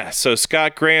yeah. So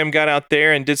Scott Graham got out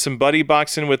there and did some buddy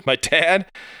boxing with my dad.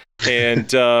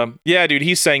 And yeah, dude,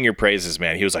 he sang your praises,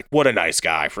 man. He was like, "What a nice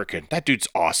guy! Freaking that dude's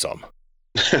awesome."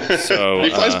 So He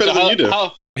flies better than you do.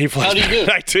 He flies How'd he better do?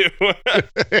 than I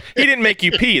do. He didn't make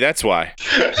you pee. That's why.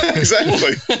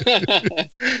 Exactly.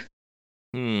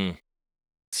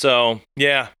 So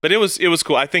yeah, but it was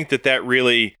cool. I think that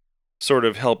really sort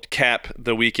of helped cap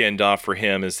the weekend off for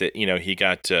him. Is that he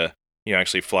got to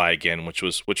actually fly again, which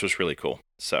was really cool.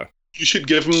 So You should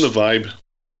give him the vibe.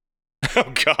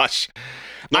 oh gosh,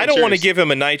 No, I don't want to serious. give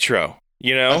him a Nitro.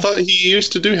 I thought he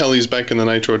used to do helis back in the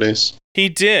Nitro days. He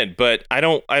did, but I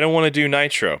don't want to do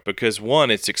Nitro because one,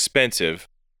 it's expensive,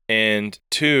 and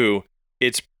two,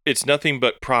 it's nothing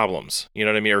but problems. You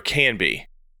know what I mean, or can be.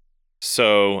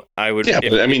 So I would. Yeah,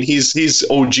 but I mean, he's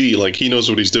OG. Like he knows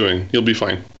what he's doing. He'll be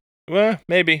fine. Well,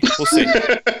 maybe we'll see.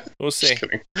 We'll see. Just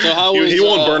kidding. So how He was,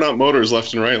 won't burn out motors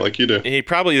left and right like you do. They'd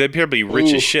probably be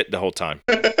rich Ooh. as shit the whole time.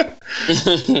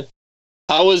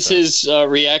 How was his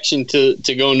reaction to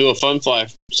going to a fun fly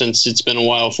since it's been a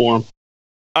while for him?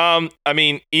 I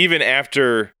mean, even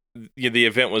after the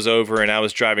event was over and I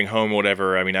was driving home, or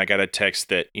whatever. I mean, I got a text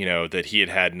that that he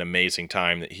had an amazing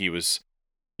time. That he was,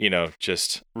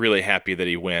 just really happy that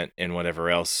he went and whatever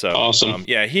else. So Awesome.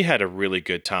 Yeah, he had a really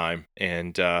good time,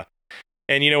 and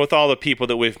with all the people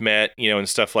that we've met, and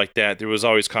stuff like that, there was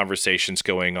always conversations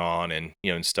going on and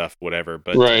and stuff, whatever.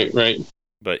 But Right.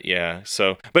 But yeah,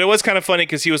 but it was kind of funny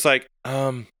because he was like,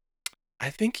 I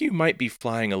think you might be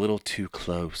flying a little too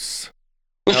close.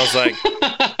 And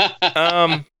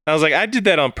I was like, I did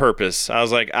that on purpose. I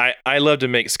was like, I love to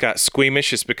make Scott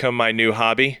squeamish. It's become my new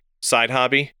hobby, side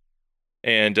hobby.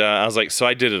 And I was like, so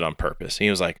I did it on purpose. And he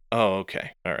was like, oh,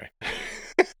 okay. All right.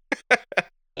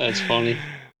 That's funny.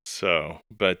 So,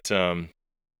 but,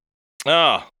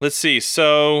 let's see.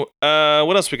 So,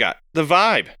 what else we got? The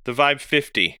Vibe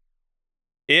 50.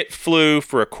 It flew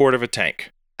for a quarter of a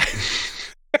tank.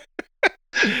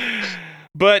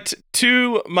 But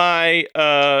to my,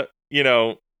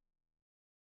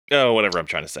 whatever I'm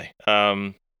trying to say.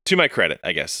 To my credit,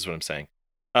 I guess is what I'm saying.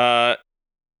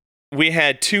 We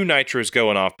had 2 nitros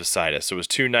going off beside us. So it was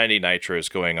 290 nitros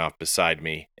going off beside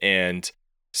me. And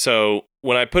so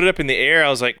when I put it up in the air, I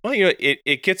was like, well,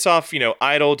 it gets off,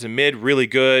 idle to mid really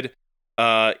good.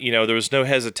 There was no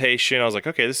hesitation. I was like,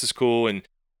 okay, this is cool. And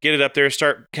get it up there,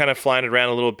 start kind of flying it around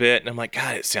a little bit. And I'm like,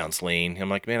 God, it sounds lean. I'm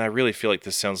like, man, I really feel like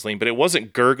this sounds lean. But it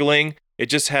wasn't gurgling. It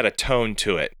just had a tone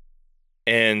to it.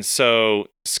 And so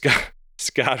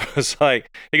Scott was like,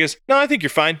 he goes, no, I think you're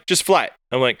fine. Just fly it.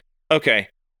 I'm like, okay.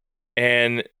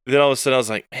 And then all of a sudden I was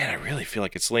like, man, I really feel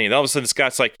like it's lean. All of a sudden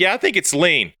Scott's like, yeah, I think it's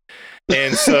lean.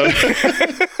 And so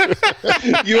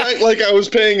you act like I was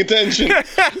paying attention.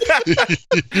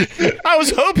 I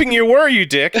was hoping you were, you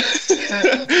dick.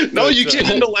 No, you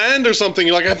get into land or something.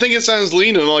 You're like, I think it sounds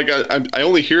lean. And like, I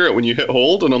only hear it when you hit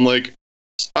hold. And I'm like,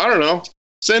 I don't know.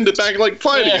 Send it back, like,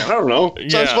 fly it again. I don't know.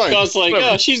 Sounds fine. Scott's like,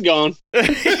 whatever. oh, she's gone.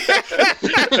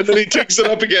 And then he takes it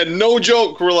up again. No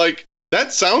joke. We're like,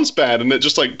 that sounds bad. And it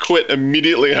just like quit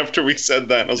immediately after we said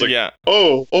that. And I was like,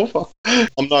 oh, fuck.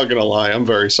 I'm not going to lie. I'm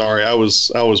very sorry. I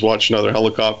was watching other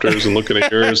helicopters and looking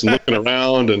at yours and looking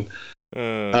around. And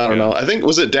I don't know. I think,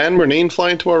 was it Dan Murnane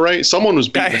flying to our right? Someone was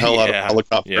beating the hell out of a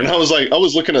helicopter. And I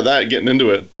was looking at that, getting into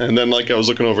it. And then like I was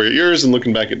looking over at yours and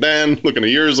looking back at Dan, looking at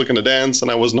yours, looking at Dan's,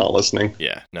 and I was not listening.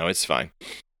 Yeah, no, it's fine.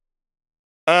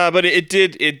 But it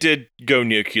did go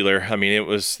nuclear. I mean, it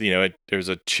was, there's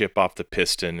a chip off the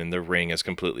piston and the ring is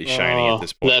completely shiny at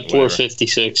this point. That poor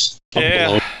 56.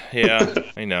 Yeah,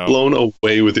 I know. Blown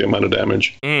away with the amount of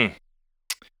damage. I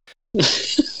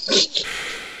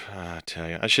tell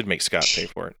you, I should make Scott pay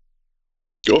for it.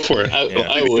 Go for it.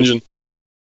 I would.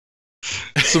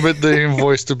 Submit the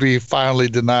invoice to be finally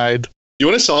denied. You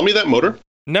want to sell me that motor?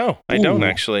 No, I don't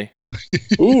actually.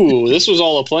 Ooh, this was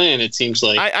all a plan, it seems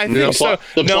like. I think so.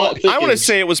 No, I want to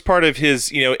say it was part of his,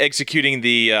 executing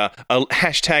the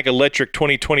hashtag electric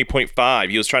 2020.5.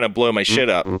 He was trying to blow my shit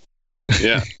up.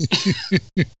 Yeah.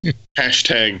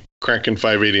 Hashtag Kraken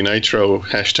 580 Nitro.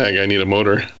 Hashtag I need a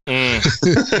motor.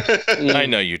 I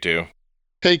know you do.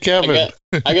 Hey, Kevin.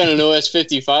 I got an OS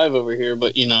 55 over here,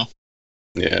 but Yeah.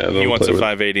 He wants a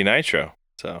 580 Nitro.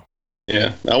 So.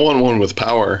 Yeah. I want one with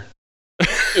power.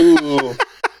 Ooh.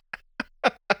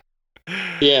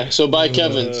 Yeah, so buy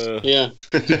Kevin's. Yeah.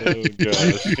 Oh,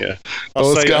 gosh. Yeah.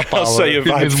 I'll sell you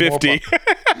 550.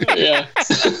 Yeah.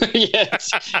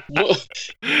 Yes.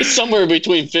 Somewhere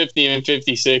between 50 and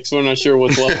 56. We're not sure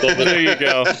what's left of it. There you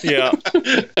go. Yeah.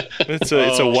 It's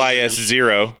a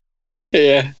YS0.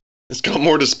 Yeah. It's got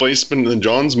more displacement than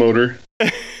John's motor.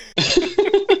 You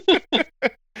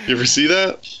ever see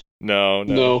that?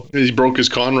 No. He broke his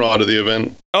con rod at the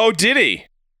event. Oh, did he?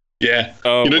 Yeah.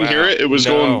 Oh, you didn't hear it? It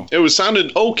was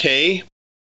sounded okay,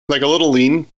 like a little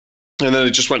lean, and then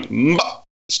it just went,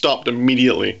 stopped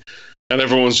immediately. And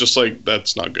everyone's just like,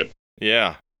 that's not good.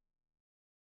 Yeah.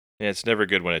 Yeah, it's never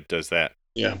good when it does that.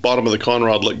 Yeah, bottom of the con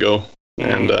rod let go.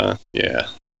 And,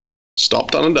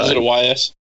 stopped on a dime. Is it a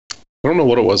YS? I don't know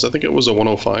what it was. I think it was a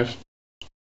 105.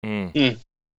 That's right.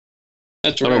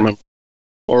 I don't remember.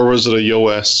 Or was it a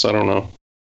YOS? I don't know.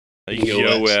 A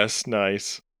YOS,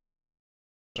 nice.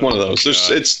 It's one of those.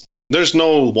 There's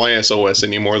no YSOS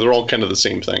anymore. They're all kind of the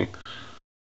same thing.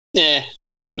 Yeah,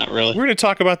 not really. We're going to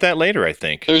talk about that later, I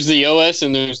think. There's the OS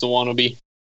and there's the wannabe.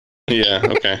 Yeah,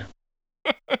 okay.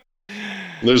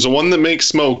 There's the one that makes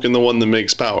smoke and the one that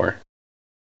makes power.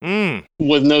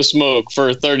 With no smoke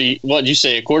for 30, what'd you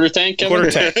say, a quarter tank, Kevin?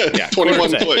 Quarter tank, yeah.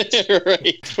 21 foot.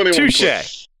 Right. 21 Touche.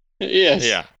 foot. Yes.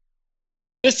 Yeah.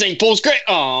 This thing pulls great.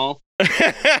 Oh.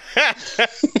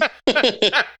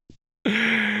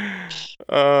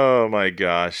 Oh my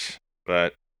gosh.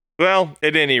 But, well,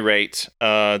 at any rate,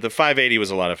 the 580 was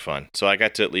a lot of fun. So I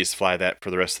got to at least fly that for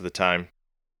the rest of the time.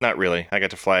 Not really. I got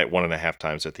to fly it 1.5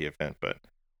 times at the event, but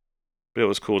it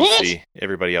was cool to see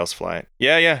everybody else fly it.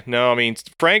 Yeah. No, I mean,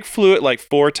 Frank flew it like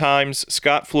 4 times.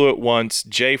 Scott flew it once.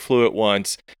 Jay flew it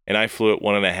once. And I flew it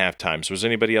 1.5 times. Was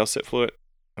anybody else that flew it?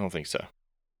 I don't think so.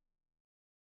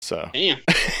 Damn.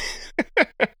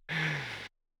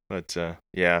 But,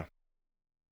 yeah.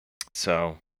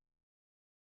 So,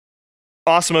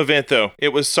 awesome event though. It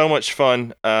was so much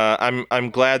fun.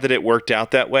 I'm glad that it worked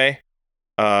out that way.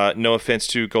 No offense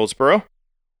to Goldsboro,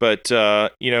 But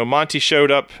Monty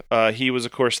showed up. He was,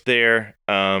 of course, there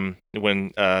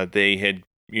when they had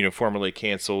formally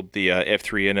canceled the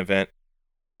F3N event,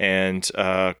 and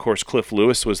of course Cliff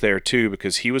Lewis was there too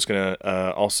because he was going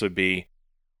to also be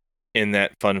in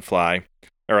that fun fly,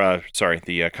 or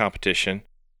the competition.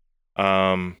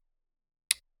 Of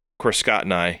course, Scott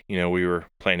and I, we were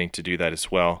planning to do that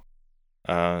as well.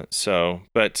 So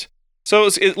it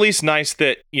was at least nice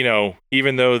that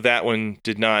even though that one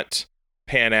did not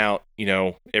pan out,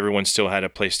 everyone still had a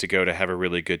place to go to have a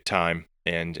really good time,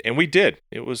 and we did.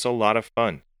 It was a lot of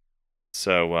fun.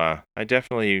 So I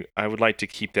would like to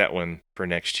keep that one for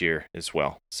next year as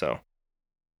well. So,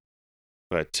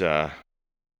 but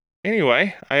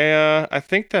anyway, I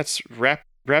think that's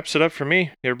wraps it up for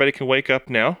me. Everybody can wake up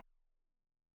now.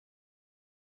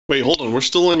 Wait, hold on. We're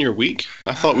still in your week?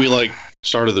 I thought we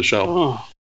started the show.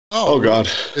 Oh, God.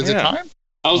 Is it time?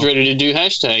 I was ready to do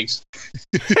hashtags.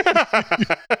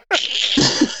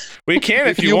 We can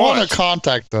if you want. want to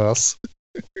contact us.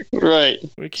 Right.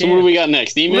 We can. So what do we got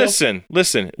next? Email?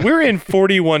 Listen. We're in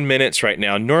 41 minutes right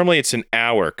now. Normally it's an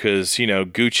hour because,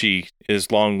 Gucci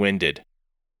is long-winded.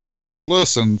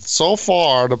 Listen, so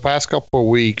far, the past couple of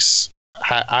weeks,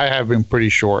 I have been pretty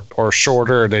short, or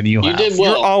shorter than you have. Did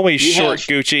well. You're always short,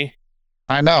 Gucci.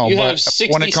 I know, You but have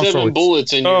 67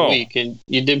 bullets in your week, and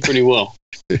you did pretty well.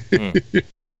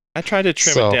 I tried to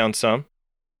trim it down some.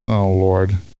 Oh,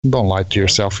 Lord. Don't lie to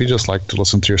yourself. You just like to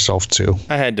listen to yourself, too.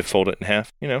 I had to fold it in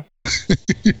half,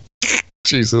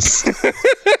 Jesus.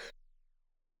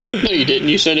 No, you didn't.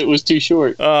 You said it was too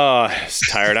short. It's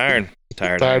tired iron.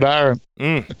 Tired iron.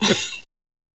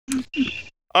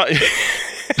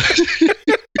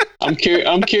 I'm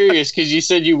curious because you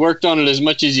said you worked on it as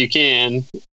much as you can,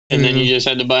 and then you just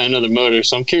had to buy another motor.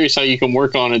 So I'm curious how you can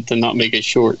work on it to not make it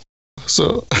short.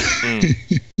 So,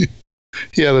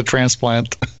 he had a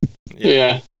transplant.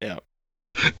 Yeah.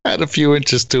 Had a few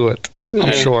inches to it.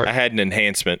 I'm short. I had an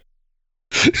enhancement.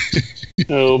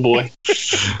 Oh boy.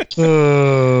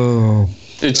 Oh.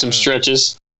 Did some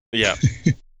stretches. Yeah.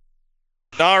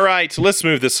 All right, let's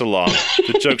move this along.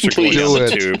 The jokes are going down the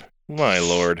tube. My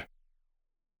Lord.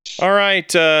 All right,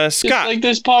 Scott. Just like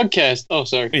this podcast. Oh,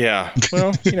 sorry. Yeah.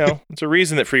 Well, it's a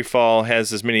reason that Free Fall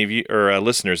has as many of you or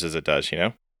listeners as it does.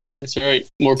 That's right.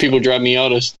 More people drive me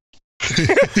autos.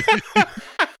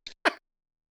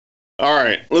 All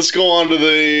right, let's go on to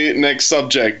the next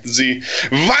subject.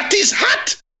 What is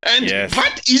hot and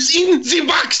what is in the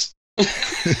box?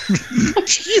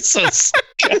 Jesus.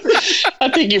 I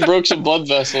think you broke some blood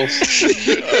vessels.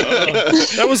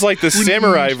 That was like the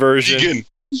samurai version.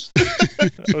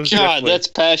 God, that's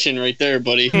passion right there,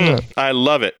 buddy. I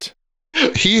love it.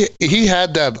 He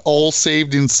had that all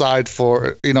saved inside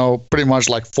for, pretty much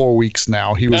like 4 weeks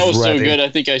now. That was ready. So good, I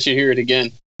think I should hear it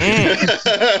again.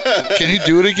 Can you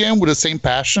do it again with the same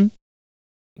passion?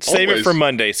 Save it for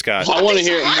Monday, Scott. I want to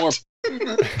hear it more.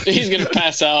 He's going to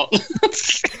pass out.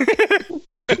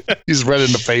 He's red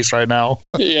in the face right now.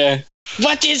 Yeah.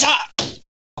 What is hot?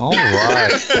 All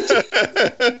right.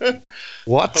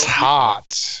 What's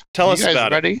hot? Tell us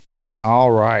about ready? it. All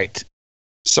right.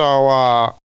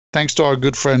 So, thanks to our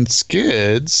good friend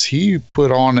Skids, he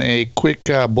put on a quick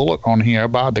bullet on here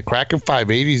about the Kraken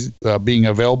 580 being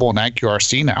available in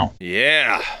AccuRC now.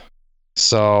 Yeah.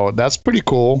 So that's pretty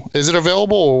cool. Is it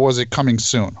available or was it coming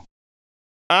soon?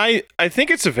 I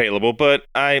think it's available, but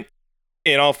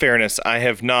in all fairness, I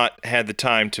have not had the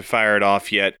time to fire it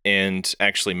off yet and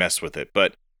actually mess with it.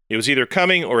 But it was either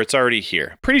coming or it's already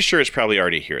here. Pretty sure it's probably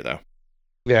already here, though.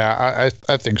 Yeah,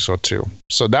 I think so too.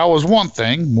 So that was one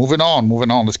thing. Moving on.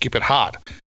 Let's keep it hot.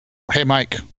 Hey,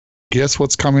 Mike, guess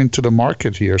what's coming to the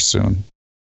market here soon?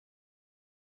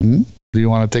 Do you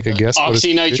want to take a guess?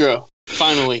 Oxy Nitro,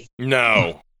 finally.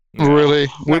 No. Really?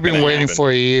 We've been waiting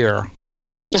for a year.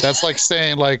 That's like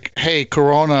saying, hey,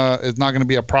 Corona is not going to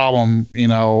be a problem,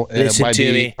 Listen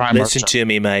to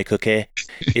me, Mike, okay?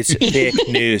 It's fake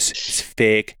news. It's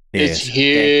fake news. It's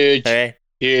huge. Okay?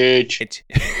 Huge.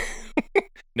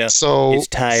 No, so it's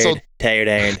tired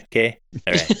iron, okay?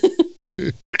 All right.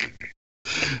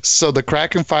 So the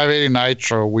Kraken 580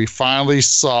 Nitro, we finally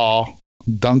saw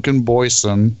Duncan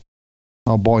Boyson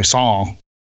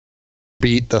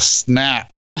beat the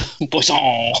snap.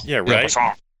 Boyson. Yeah, right. Boyson.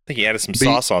 I think he added some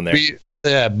sauce on there.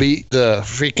 Beat the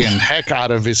freaking heck out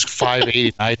of his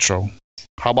 580 Nitro.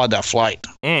 How about that flight?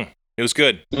 It was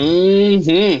good.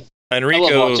 Mm-hmm.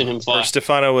 Enrico or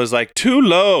Stefano was like, too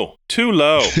low.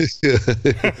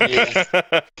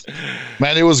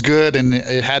 Man, it was good, and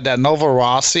it had that Nova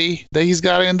Rossi that he's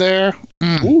got in there.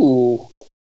 Ooh.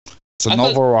 It's a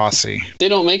Nova Rossi. They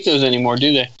don't make those anymore,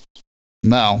 do they?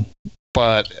 No.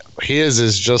 but his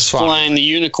is just fine. Flying the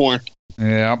unicorn.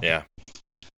 Yeah. Yeah.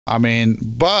 I mean,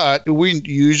 but we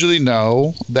usually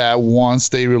know that once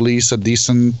they release a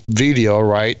decent video,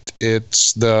 right?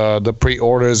 It's the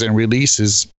pre-orders and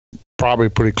releases probably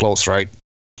pretty close, right?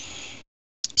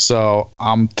 So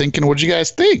I'm thinking, what do you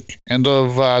guys think? End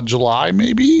of July,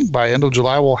 maybe? By end of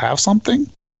July, we'll have something?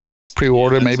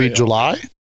 Pre-order, I'd maybe say, July?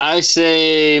 I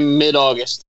say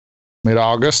mid-August.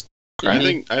 Mid-August? I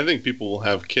think people will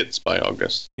have kits by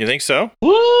August. You think so?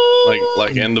 What?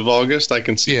 Like end of August, I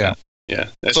can see Yeah. that. Yeah.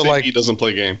 So, SAP like- doesn't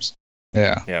play games.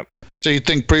 Yeah. Yep. So you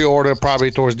think pre-order probably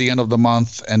towards the end of the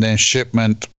month and then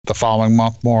shipment the following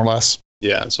month, more or less?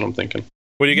 Yeah, that's what I'm thinking.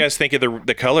 What do you guys think of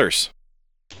the colors?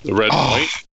 The red and Oh,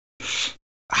 white.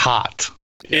 hot.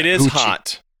 It is Gucci.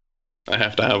 hot. I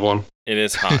have to have one. It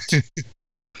is hot.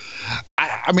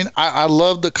 I mean, I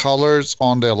love the colors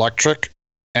on the electric,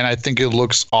 and I think it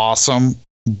looks awesome.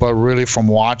 But really, from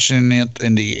watching it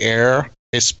in the air,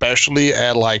 especially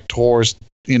at like towards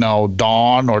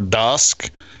dawn or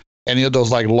dusk, any of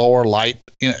those like lower light,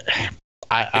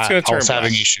 I gonna turn was having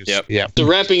black. issues. Yep. Yeah. So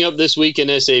wrapping up this week in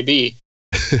SAB.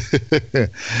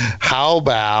 How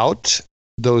about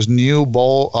those new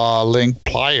bowl link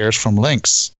pliers from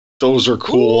Lynx? Those are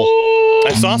cool.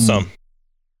 I saw some.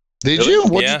 Did Really? you?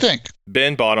 What'd Yeah. you think?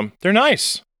 Ben bought them. They're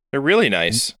nice. They're really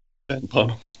nice.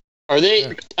 Are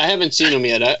they? I haven't seen them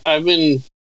yet. I've been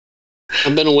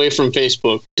away from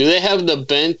Facebook. Do they have the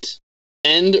bent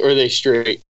end or are they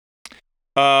straight?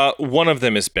 One of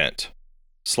them is bent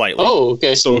slightly. Oh,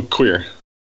 okay. So queer.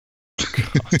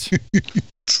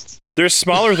 They're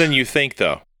smaller than you think,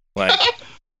 though. Like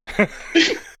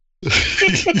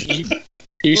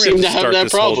You we're gonna seem to start have that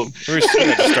this whole- problem. we're just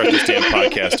going to start this damn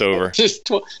podcast over. Just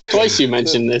twice you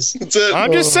mentioned this. That's it.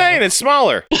 I'm just saying it's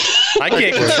smaller. I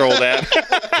can't control that.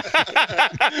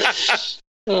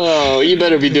 Oh, you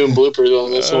better be doing bloopers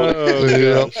on this one.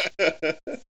 Oh,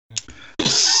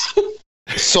 Yeah.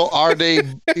 So are they,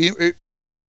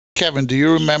 Kevin? Do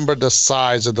you remember the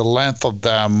size or the length of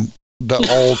them? The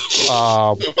old,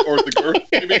 Or the girl,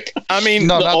 maybe. I mean,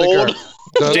 no, The not old- the girl.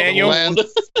 The Daniel?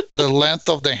 the length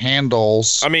of the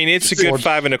handles. I mean, it's a good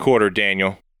 5 1/4,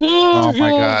 Daniel. Oh my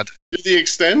God! To the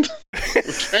extent.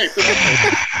 Okay.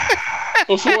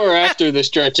 Before or after the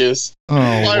stretches? Oh,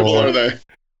 Why are Lord. they?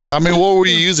 I mean, what were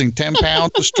you using? 10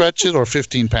 pounds to stretch it, or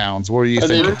 15 pounds? What were you Are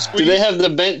they, thinking? do they have the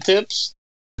bent tips?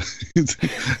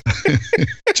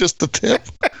 Just the tip.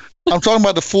 I'm talking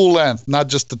about the full length, not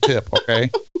just the tip. Okay,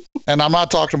 and I'm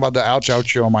not talking about the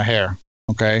ouchie on my hair.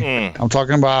 Okay, Mm. I'm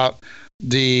talking about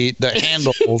the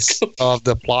handles of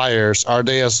the pliers. Are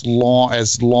they as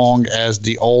long as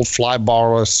the old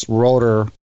Flybarless rotor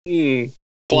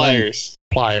Pliers.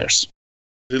 pliers?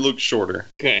 They look shorter.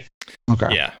 Okay.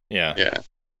 Okay. Yeah, yeah. Yeah.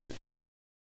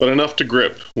 But enough to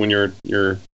grip when you're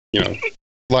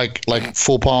Like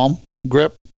full palm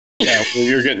grip. yeah, when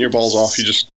you're getting your balls off,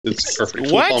 it's perfect.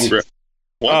 Full What? palm grip.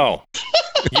 What? Oh,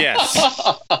 yes.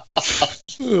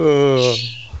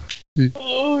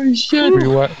 Oh,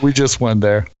 shit. We just went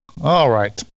there. All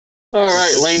right. All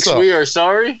right, Lynx, So- we are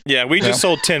sorry. Yeah, we just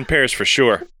sold 10 pairs for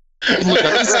sure. Look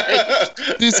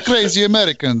at these crazy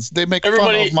Americans. They make fun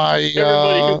Everybody- of my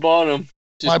Everybody who bought them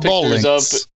my just ball picked theirs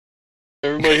links. up.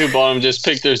 Everybody who bought them just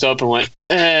picked theirs up and went,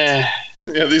 Yeah,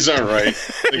 these aren't right.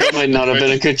 They that might not have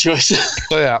been a good choice.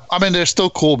 So yeah, I mean they're still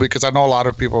cool because I know a lot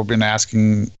of people have been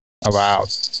asking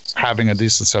about having a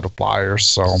decent set of pliers.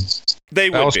 So They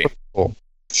that would was be. pretty cool.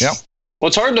 Yep. Well,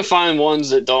 it's hard to find ones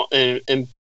that don't, and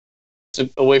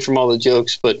away from all the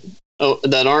jokes, but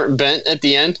that aren't bent at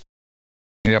the end.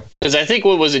 Yep. Because I think,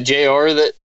 what was it, JR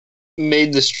that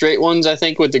made the straight ones, I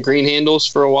think, with the green handles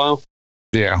for a while?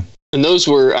 Yeah. And those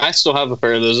were, I still have a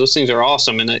pair of those. Those things are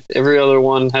awesome. And every other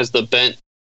one has the bent.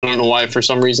 I don't know why, for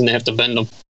some reason, they have to bend them.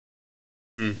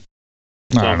 I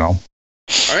don't know.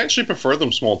 I actually prefer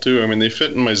them small too. I mean, they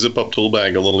fit in my zip-up tool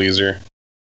bag a little easier.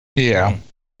 Yeah.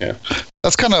 Yeah.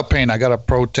 That's kind of a pain. I got a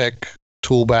ProTech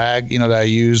tool bag, that I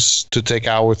use to take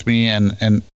out with me, and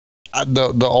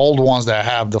the old ones that I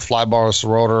have, the Flybarless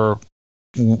rotor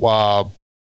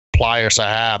pliers I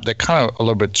have, they're kind of a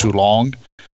little bit too long,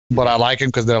 but I like them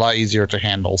because they're a lot easier to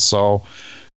handle. So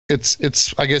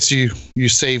it's I guess you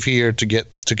save here to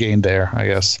gain there, I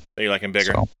guess. They like them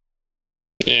bigger. So,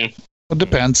 Yeah. it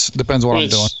depends what I'm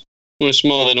doing. When it's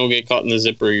small, they don't get caught in the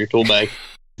zipper of your tool bag.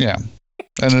 Yeah.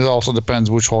 And it also depends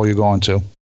which hole you're going to.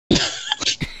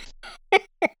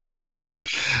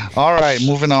 All right,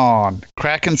 moving on.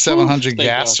 Kraken 700 thank God.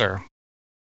 gasser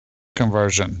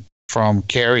conversion from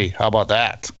Carrie. How about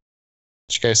that?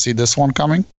 Did you guys see this one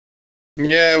coming?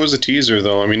 Yeah, it was a teaser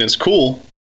though. I mean, it's cool,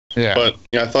 Yeah. but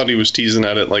yeah, I thought he was teasing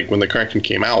at it like when the Kraken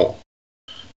came out.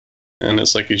 and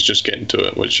it's like he's just getting to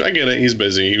it, which I get it. He's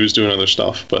busy. He was doing other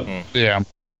stuff, but yeah,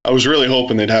 I was really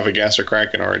hoping they'd have a gasser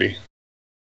cracking already.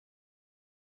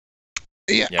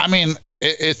 Yeah, I mean,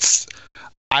 it's.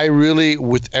 I really,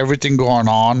 with everything going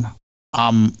on,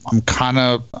 I'm kind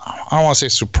of. I don't want to say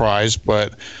surprised,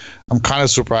 but I'm kind of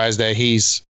surprised that he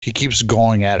keeps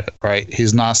going at it. Right?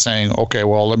 He's not saying, okay,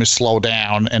 well, let me slow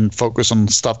down and focus on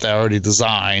stuff that I already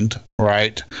designed.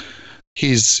 Right?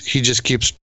 He just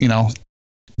keeps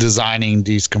designing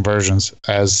these conversions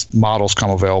as models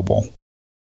come available.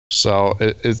 So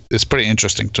it's pretty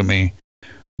interesting to me.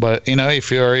 But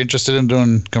if you're interested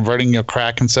in converting your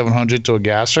Kraken 700 to a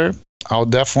gasser, I'll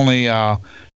definitely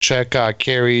check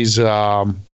Kerry's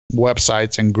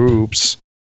websites and groups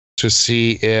to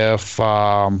see if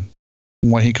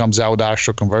when he comes out with the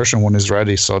actual conversion when he's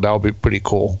ready. So that'll be pretty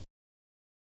cool.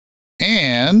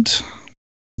 And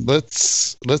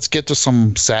let's get to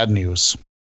some sad news.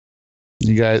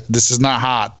 You guys, this is not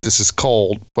hot. This is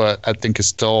cold, but I think it's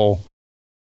still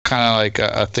kind of like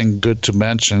a thing good to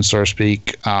mention, so to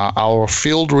speak. Our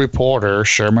field reporter,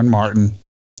 Sherman Martin,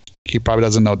 he probably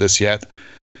doesn't know this yet,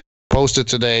 posted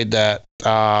today that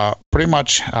pretty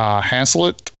much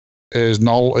Hanselit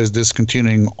is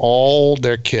discontinuing all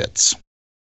their kits.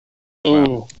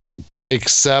 Ooh.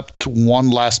 Except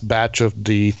one last batch of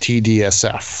the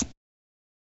TDSF.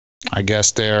 I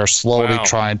guess they're slowly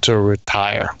trying to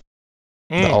retire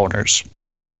the owners.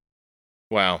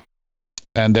 Wow.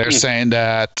 And they're saying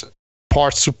that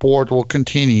part support will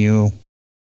continue.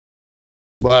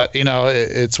 But,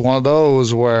 it's one of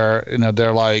those where,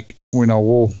 they're like,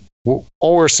 all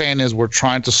we're saying is we're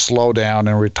trying to slow down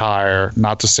and retire.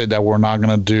 Not to say that we're not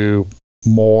going to do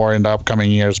more in the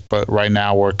upcoming years, but right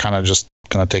now we're kind of just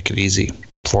going to take it easy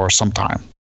for some time.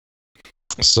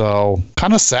 So,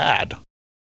 kind of sad.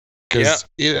 Because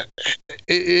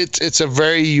it's a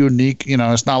very unique,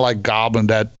 it's not like Goblin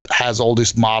that has all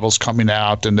these models coming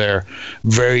out and they're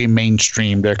very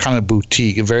mainstream. They're kind of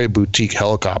very boutique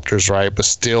helicopters, right? But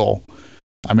still,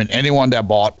 I mean, anyone that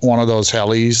bought one of those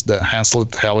helis, the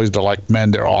Hanselit helis, they're like,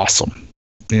 man, they're awesome.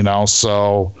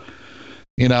 So,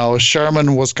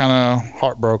 Sherman was kind of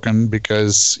heartbroken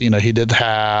because, he did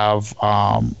have,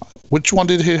 which one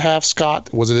did he have,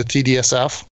 Scott? Was it a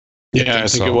TDSF? Yeah, I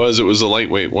think it was. It was a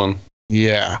lightweight one.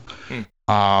 Yeah.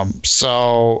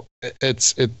 So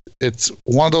it's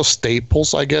one of those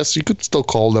staples, I guess. You could still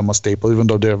call them a staple, even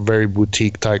though they're a very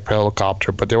boutique type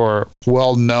helicopter. But they were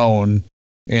well known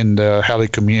in the heli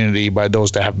community by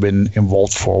those that have been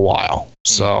involved for a while.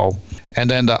 So, and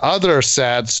then the other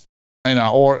sad,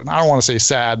 or I don't want to say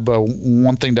sad, but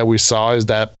one thing that we saw is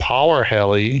that Power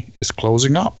Heli is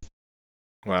closing up.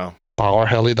 Wow.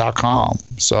 PowerHeli.com.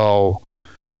 So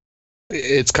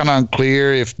it's kind of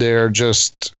unclear if they're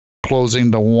just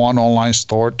closing the one online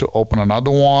store to open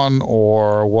another one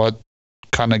or what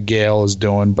kind of Gale is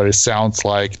doing, but it sounds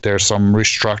like there's some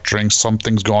restructuring,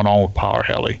 something's going on with Power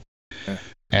Heli. Yeah.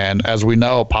 And as we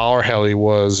know, Power Heli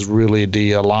was really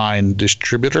the Align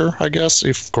distributor, I guess,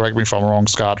 correct me if I'm wrong,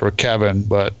 Scott or Kevin,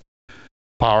 but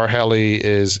Power Heli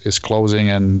is closing,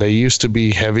 and they used to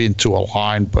be heavy into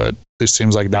Align, but it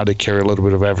seems like now they carry a little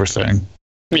bit of everything.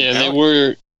 Yeah, they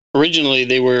were originally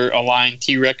Align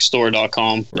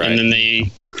TRexStore.com, right. And then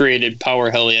they created Power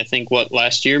Heli, I think,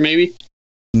 last year maybe,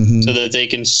 so that they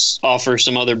can offer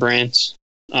some other brands,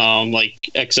 like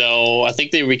XL. I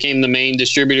think they became the main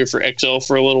distributor for XL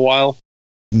for a little while.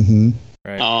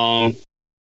 Right.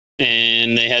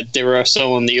 And they were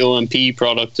selling the OMP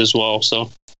product as well.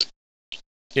 So,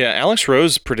 yeah, Alex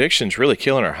Rose's predictions really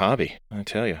killing our hobby, I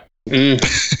tell you.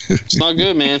 It's not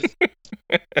good, man.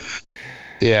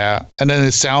 Yeah, and then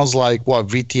it sounds like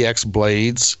VTX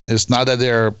blades. It's not that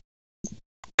they're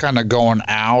kind of going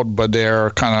out, but they're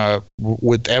kind of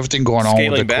with everything going on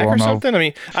with the back corona. Or something. I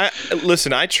mean,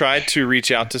 I tried to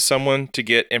reach out to someone to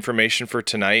get information for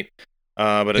tonight,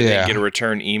 but I didn't get a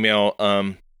return email.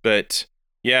 But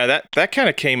yeah, that kind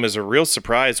of came as a real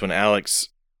surprise when Alex,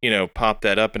 popped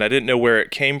that up, and I didn't know where it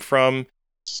came from.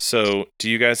 So, do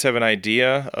you guys have an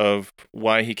idea of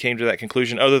why he came to that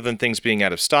conclusion, other than things being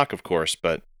out of stock, of course?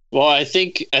 But well, I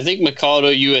think Mikado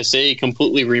USA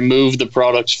completely removed the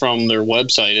products from their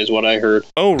website, is what I heard.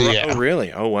 Oh,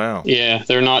 really? Oh, wow. Yeah,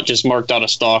 they're not just marked out of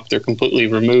stock; they're completely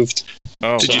removed.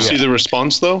 Oh, did you see the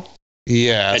response though?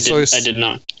 Yeah, I did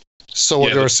not. So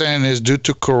what they're saying is due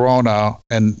to Corona,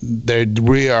 and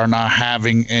we are not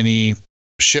having any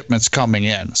shipments coming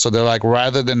in. So they're like,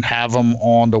 rather than have them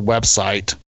on the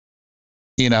website,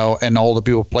 and all the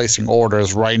people placing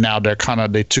orders right now,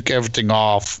 they took everything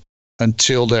off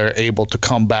until they're able to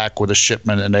come back with a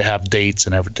shipment and they have dates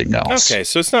and everything else. Okay,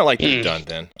 so it's not like they're done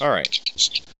then. All right.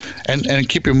 And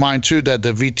keep in mind too that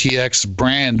the VTX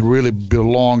brand really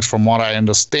belongs, from what I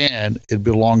understand, it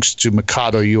belongs to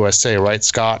Mikado USA, right,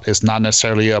 Scott? It's not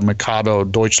necessarily a Mikado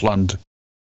Deutschland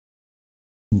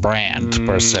brand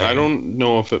per se. I don't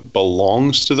know if it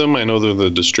belongs to them. I know they're the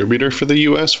distributor for the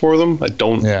US for them. I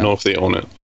don't know if they own it.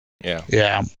 Yeah.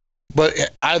 Yeah. But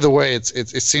either way, it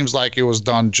seems like it was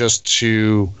done just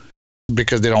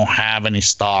because they don't have any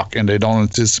stock and they don't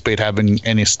anticipate having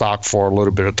any stock for a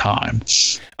little bit of time.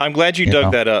 I'm glad you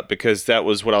dug that up, because that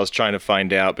was what I was trying to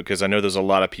find out, because I know there's a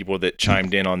lot of people that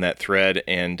chimed in on that thread,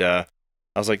 and I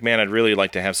was like, man, I'd really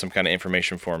like to have some kind of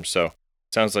information for them. So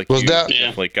sounds like you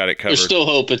definitely got it covered. There's still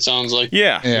hope, it sounds like.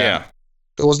 Yeah.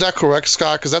 Was that correct,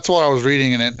 Scott? Because that's what I was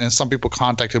reading, and some people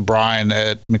contacted Brian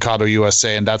at Mikado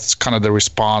USA, and that's kind of the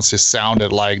response it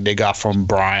sounded like they got from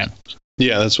Brian.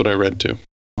 Yeah, that's what I read too.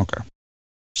 Okay.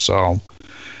 So,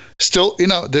 still,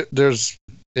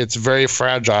 it's very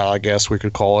fragile, I guess we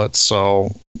could call it.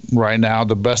 So, right now,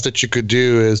 the best that you could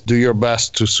do is do your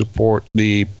best to support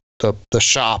the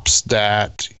shops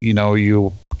that,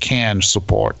 you can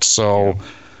support. So,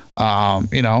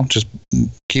 just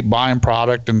keep buying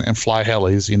product and fly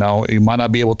helis. You might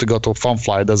not be able to go to a fun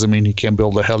fly. It doesn't mean you can't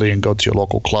build a heli and go to your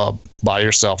local club by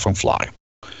yourself and fly.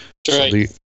 Right.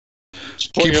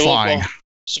 So keep flying.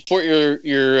 Support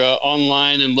your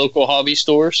online and local hobby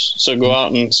stores. So go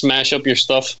out and smash up your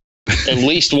stuff at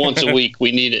least once a week.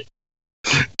 We need it.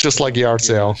 Just like yard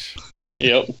sale.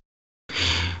 Yep.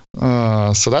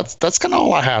 So that's kind of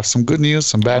all I have. Some good news,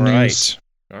 some bad news.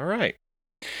 All right.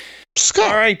 Scott.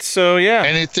 All right. So yeah.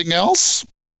 Anything else?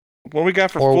 What we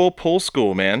got for full pull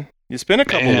school, man? It's been a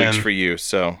couple weeks for you,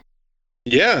 so.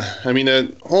 Yeah, I mean,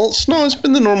 it's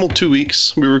been the normal 2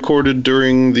 weeks. We recorded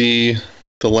during the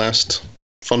last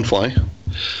Fun Fly,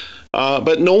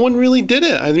 but no one really did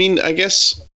it. I mean, I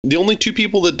guess the only two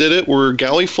people that did it were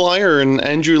Galley Flyer and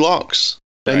Andrew Locks,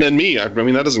 and then me. I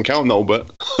mean, that doesn't count though, but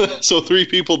so 3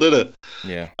 people did it.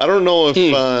 Yeah. I don't know if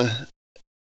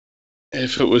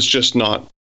it was just not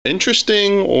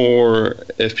interesting or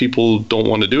if people don't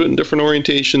want to do it in different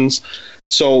orientations.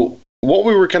 So what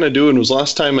we were kind of doing was,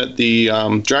 last time at the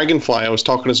Dragonfly, I was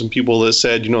talking to some people that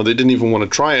said, they didn't even want to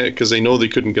try it because they know they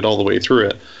couldn't get all the way through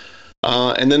it.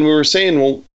 And then we were saying,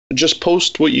 well, just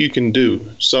post what you can do.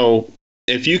 So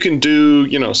if you can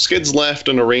do, skids left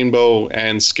and a rainbow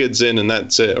and skids in and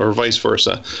that's it, or vice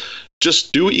versa,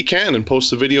 just do what you can and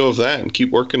post a video of that and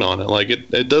keep working on it. Like,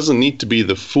 it doesn't need to be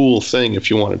the full thing if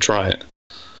you want to try it.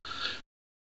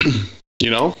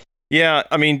 Yeah,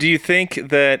 I mean, do you think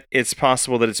that it's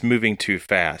possible that it's moving too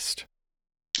fast?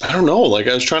 I don't know. Like,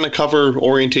 I was trying to cover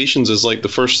orientations as like the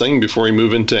first thing before we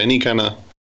move into any kind of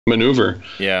maneuver.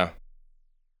 Yeah.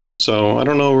 So I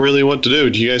don't know really what to do.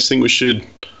 Do you guys think we should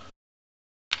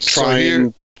try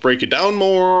and break it down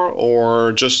more,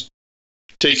 or just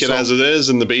take it as it is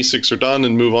and the basics are done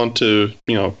and move on to,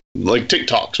 like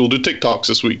TikToks? We'll do TikToks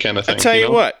this week kind of thing. I'll tell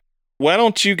you what. Why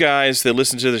don't you guys that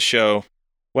listen to the show,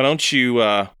 why don't you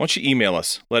email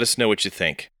us? Let us know what you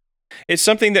think. It's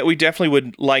something that we definitely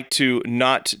would like to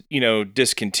not,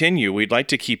 discontinue. We'd like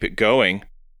to keep it going,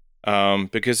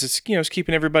 because it's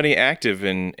keeping everybody active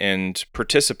and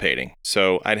participating.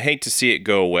 So I'd hate to see it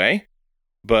go away.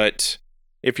 But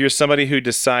if you're somebody who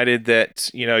decided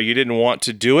that you didn't want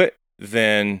to do it,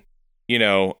 then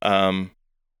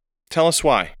tell us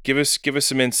why. Give us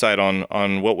some insight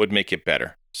on what would make it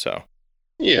better. So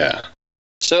yeah.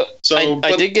 So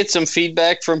I did get some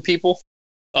feedback from people.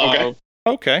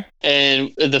 Okay.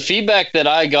 And the feedback that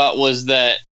I got was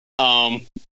that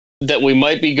that we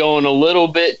might be going a little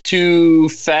bit too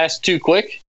fast, too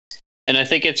quick. And I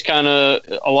think it's kind of,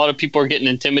 a lot of people are getting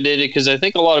intimidated, because I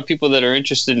think a lot of people that are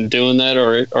interested in doing that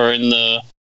are in the,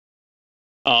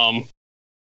 I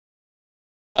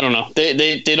don't know,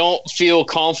 they don't feel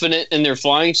confident in their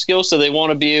flying skills, so they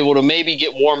want to be able to maybe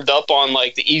get warmed up on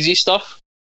like the easy stuff.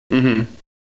 Mm-hmm.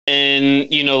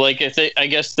 And like I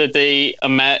guess that the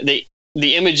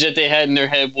image that they had in their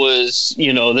head was,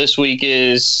 this week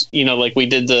is, like we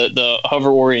did the hover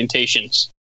orientations,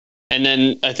 and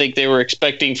then I think they were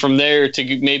expecting from there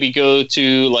to maybe go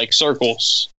to like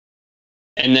circles,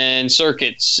 and then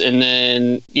circuits, and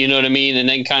then what I mean, and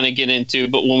then kind of get into.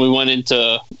 But when we went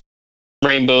into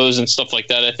rainbows and stuff like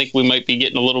that, I think we might be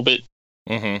getting a little bit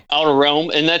out of realm,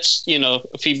 and that's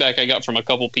feedback I got from a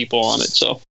couple people on it.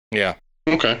 So yeah.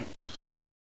 Okay.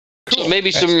 Cool. So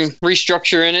maybe some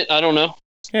restructure in it. I don't know.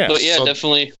 Yeah. But yeah,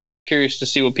 definitely curious to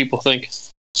see what people think.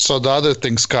 So the other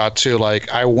thing, Scott, too,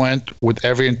 like I went with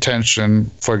every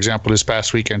intention, for example, this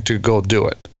past weekend to go do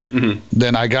it.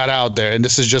 Then I got out there, and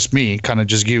this is just me kind of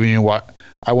just giving you what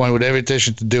I went with every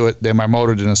intention to do it. Then my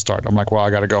motor didn't start. I'm like, well, I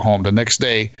got to go home. The next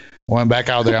day, went back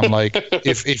out there. I'm like,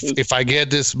 if I get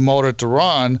this motor to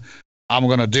run, I'm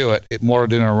going to do it. If motor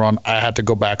didn't run, I had to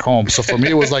go back home. So for me,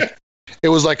 it was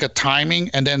like a timing.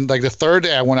 And then like the third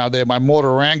day I went out there, my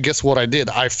motor ran. Guess what I did?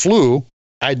 I flew.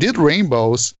 I did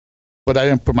rainbows, but I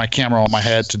didn't put my camera on my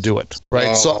head to do it. Right.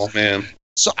 Oh, man.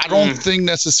 So I don't think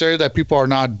necessarily that people are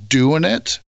not doing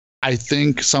it. I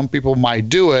think some people might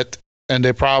do it, and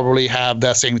they probably have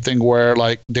that same thing where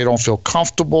like they don't feel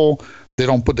comfortable. They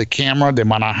don't put the camera. They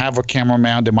might not have a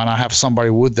cameraman. They might not have somebody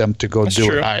with them to go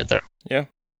do it either. Yeah.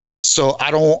 So I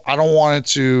don't want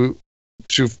it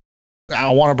to I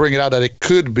want to bring it out that it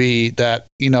could be that,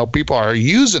 people are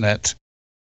using it.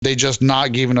 They just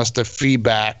not giving us the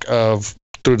feedback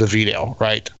through the video,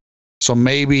 right? So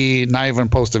maybe not even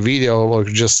post a video or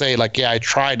just say like, yeah, I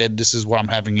tried it. This is what I'm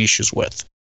having issues with.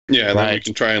 Yeah, and then we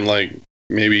can try and like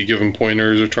maybe give them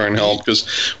pointers or try and help,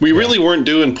 because we really weren't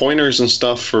doing pointers and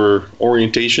stuff for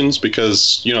orientations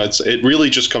because, it really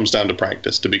just comes down to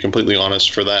practice, to be completely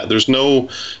honest for that. There's no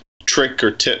trick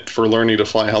or tip for learning to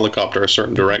fly a helicopter a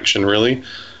certain direction, really.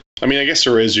 I mean, I guess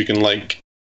there is. You can like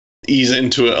ease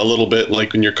into it a little bit,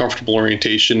 like when you're comfortable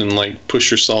orientation and like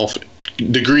push yourself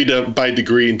degree by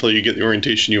degree until you get the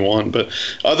orientation you want. But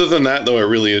other than that, though, it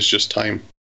really is just time.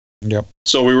 Yep.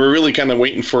 So we were really kind of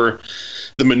waiting for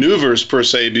the maneuvers per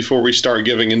se before we start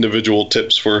giving individual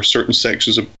tips for certain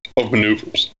sections of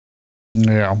maneuvers.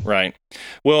 Yeah. Right.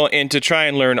 Well, and to try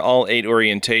and learn all 8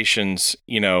 orientations,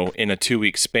 in a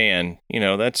 2-week span,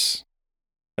 that's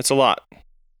a lot.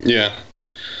 Yeah.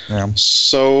 Yeah.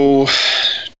 So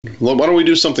why don't we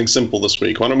do something simple this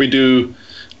week? Why don't we do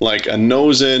like a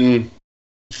nose-in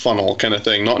funnel kind of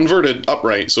thing, not inverted,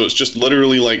 upright. So it's just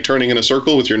literally like turning in a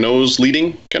circle with your nose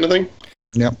leading kind of thing.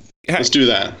 Yep. Let's do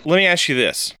that. Let me ask you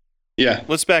this. Yeah.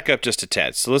 Let's back up just a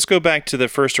tad. So let's go back to the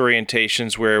first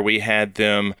orientations where we had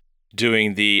them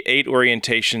doing the 8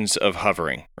 orientations of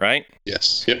hovering, right?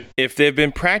 Yes. Yep. If they've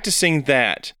been practicing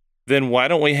that, then why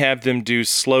don't we have them do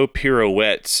slow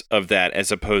pirouettes of that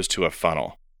as opposed to a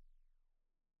funnel?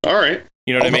 All right.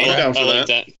 You know what I mean? Down for I like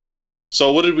that.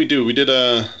 So what did we do?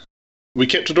 We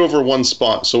kept it over one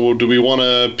spot. So do we want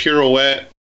to pirouette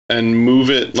and move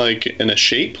it like in a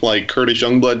shape, like Curtis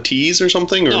Youngblood tees or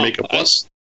something, or make a plus?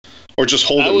 Or just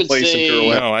hold it in place and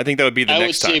pirouette? No, I think that would be the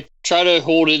next time. I would say try to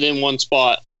hold it in one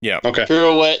spot. Yeah. Okay.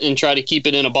 Pirouette and try to keep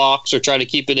it in a box or try to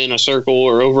keep it in a circle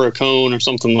or over a cone or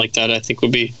something like that, I think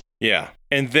would be... Yeah.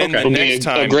 And then the would next be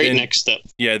time... a great next step.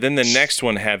 Yeah, then the next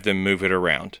one, have them move it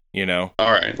around, All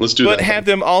right, let's do that. But have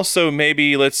them also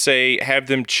maybe, let's say, have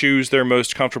them choose their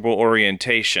most comfortable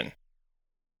orientation.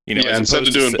 Instead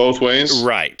of doing both ways?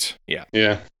 Right. Yeah.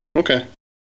 Yeah. Okay.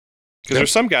 Because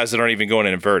there's some guys that aren't even going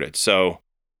inverted, so,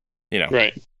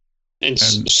 Right. And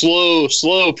slow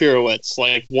pirouettes,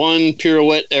 like one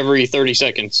pirouette every 30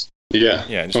 seconds. Yeah.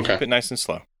 Yeah, just keep it nice and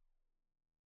slow.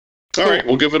 All right,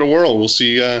 we'll give it a whirl. We'll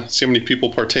see how many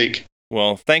people partake.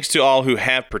 Well, thanks to all who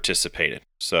have participated.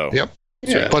 So, yep.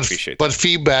 Yeah, but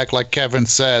feedback, like Kevin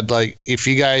said, like if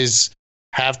you guys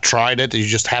have tried it, you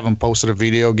just haven't posted a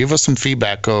video, give us some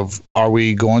feedback of are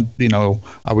we going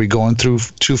through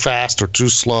too fast or too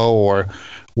slow, or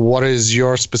what is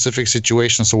your specific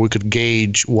situation so we could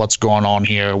gauge what's going on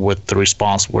here with the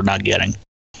response we're not getting.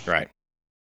 Right.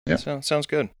 Yeah. So, sounds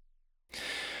good.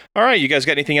 All right, you guys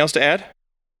got anything else to add?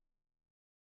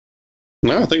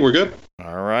 No, I think we're good.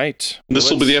 All right. This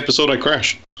will be the episode I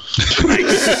crash.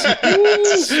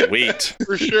 Sweet.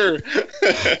 For sure.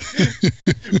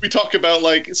 We talk about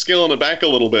like scaling it back a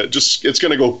little bit. Just it's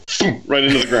going to go right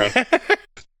into the ground.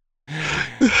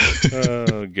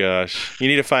 Oh, gosh. You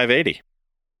need a 580.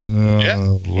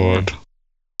 Oh, Lord.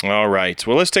 All right.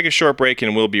 Well, let's take a short break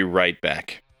and we'll be right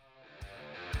back.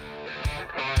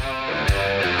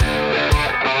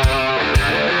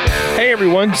 Hey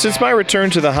everyone, since my return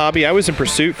to the hobby, I was in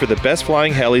pursuit for the best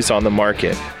flying helis on the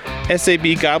market.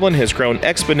 SAB Goblin has grown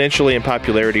exponentially in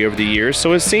popularity over the years,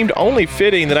 so it seemed only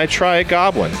fitting that I try a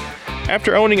Goblin.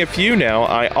 After owning a few now,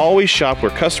 I always shop where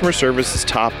customer service is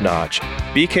top-notch,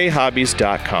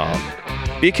 bkhobbies.com.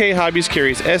 BK Hobbies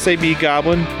carries SAB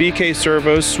Goblin, BK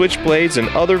servos, switchblades, and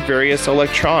other various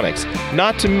electronics.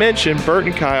 Not to mention, Bert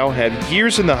and Kyle have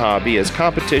years in the hobby as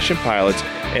competition pilots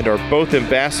and are both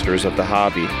ambassadors of the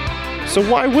hobby. So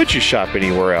why would you shop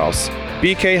anywhere else?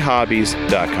 bkhobbies.com.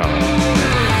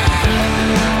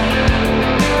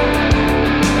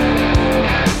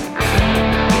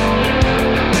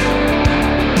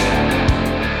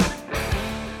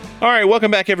 All right, right,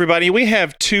 welcome back, everybody. We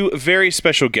have two very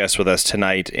special guests with us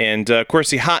tonight, and of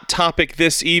course, the hot topic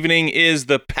this evening is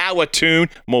the PowaTune.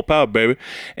 More power, baby.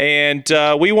 And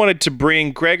we wanted to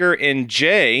bring Greggor and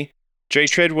Jay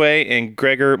Treadway and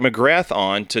Greggor McGrath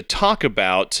on to talk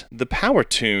about the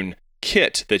PowaTune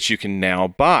kit that you can now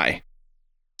buy.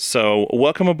 So,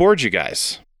 welcome aboard, you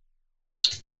guys.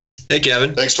 Hey,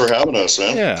 Kevin. Thanks for having us,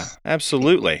 man. Yeah,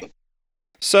 absolutely.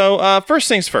 So, first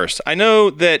things first. I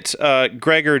know that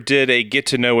Greggor did a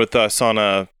get-to-know with us on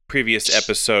a previous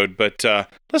episode, but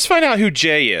let's find out who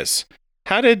Jay is.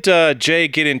 How did Jay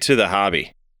get into the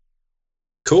hobby?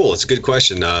 Cool. It's a good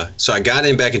question. So I got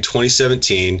in back in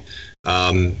 2017,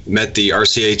 met the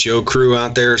RCHO crew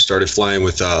out there, started flying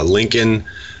with Lincoln,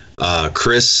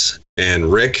 Chris,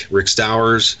 and Rick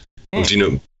Stowers. You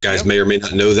know, guys may or may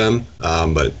not know them,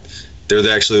 but they're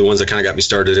actually the ones that kind of got me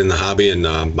started in the hobby. And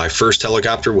my first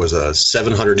helicopter was a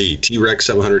 700E, T-Rex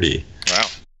 700E. Wow.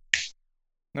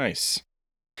 Nice.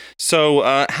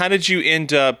 So how did you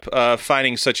end up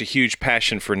finding such a huge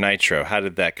passion for nitro? How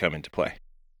did that come into play?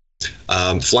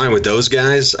 Flying with those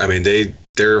guys, I mean,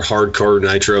 they're hardcore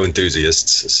nitro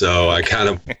enthusiasts. So I kind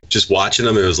of just watching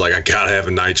them, it was like, I gotta have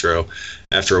a nitro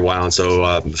after a while. And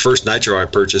so the first nitro I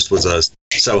purchased was a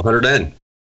 700N.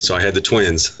 So I had the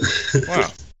twins. Wow.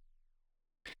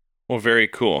 Well, very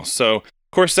cool. So, of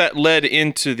course, that led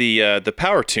into the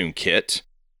PowaTune kit,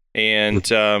 and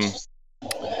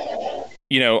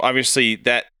you know, obviously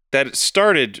that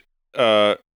started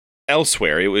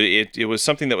elsewhere. It was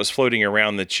something that was floating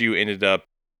around that you ended up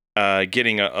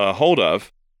getting a hold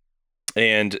of,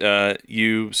 and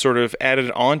you sort of added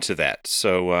on to that.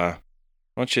 So, why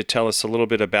don't you tell us a little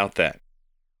bit about that?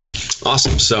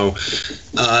 Awesome. So,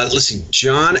 let's see.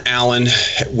 John Allen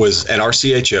was at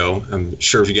RCHO. I'm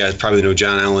sure if you guys probably know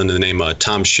John Allen, the name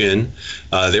Tom Shin.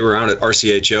 They were out at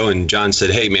RCHO, and John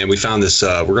said, "Hey, man, we found this.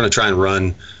 We're going to try and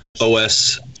run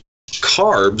OS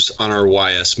carbs on our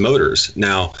YS motors."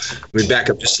 Now, let me back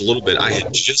up just a little bit. I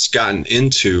had just gotten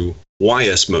into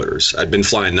YS motors. I'd been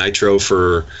flying nitro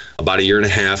for about a year and a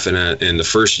half, and in the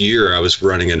first year I was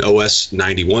running an OS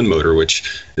 91 motor,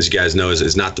 which, as you guys know,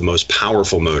 is not the most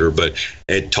powerful motor, but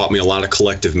it taught me a lot of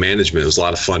collective management. It was a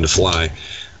lot of fun to fly,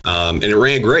 and it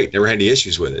ran great. Never had any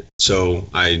issues with it. So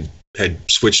I had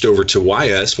switched over to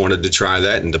YS, wanted to try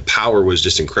that, and the power was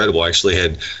just incredible. I actually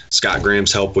had Scott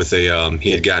Graham's help with he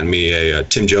had gotten me a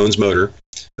Tim Jones motor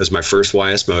as my first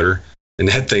YS motor, and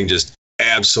that thing just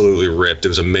absolutely ripped. It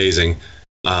was amazing.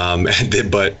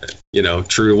 But you know,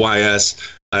 true YS,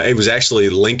 it was actually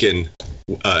Lincoln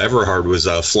Everhard was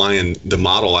flying the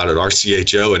model out at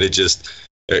RCHO, and it just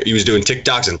he was doing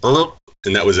TikToks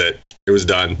and that was it. It was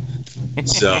done.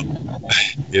 So,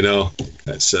 you know,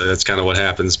 that's kind of what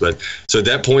happens. But so at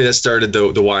that point, that started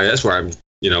the YS, where I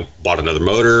bought another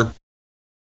motor,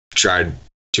 tried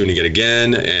tuning it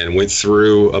again, and went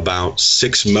through about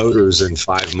 6 motors in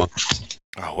 5 months.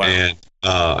 Oh wow! And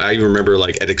I even remember,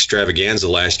 like, at Extravaganza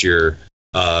last year,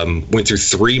 went through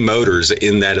 3 motors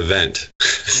in that event.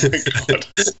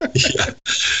 Yeah.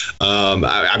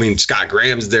 I mean, Scott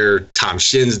Graham's there, Tom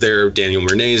Shin's there, Daniel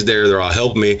Murnay's there. They're all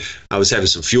helping me. I was having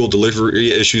some fuel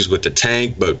delivery issues with the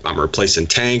tank, but I'm replacing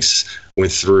tanks.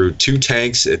 Went through 2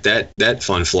 tanks at that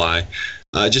fun fly.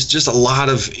 Just a lot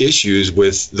of issues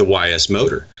with the YS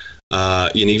motor.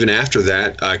 And even after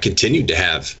that, I continued to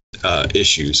have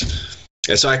issues.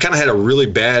 And so I kind of had a really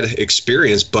bad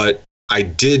experience, but I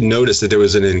did notice that there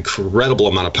was an incredible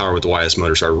amount of power with the YS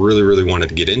motor, so I really, really wanted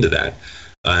to get into that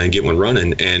and get one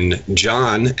running. And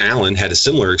John Allen had a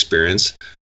similar experience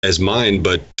as mine,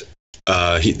 but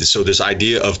so this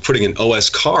idea of putting an OS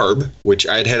carb, which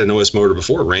I had an OS motor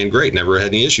before, ran great, never had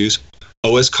any issues.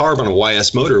 OS carb on a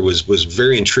YS motor was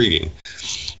very intriguing.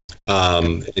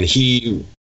 And he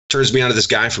turns me on to this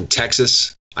guy from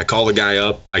Texas. I call the guy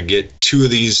up. I get 2 of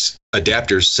these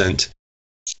adapters sent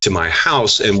to my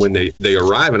house, and when they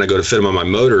arrive and I go to fit them on my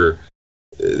motor,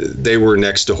 they were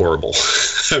next to horrible.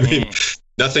 I mean,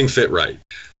 nothing fit right.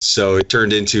 So it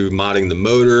turned into modding the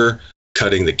motor,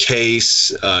 cutting the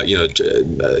case.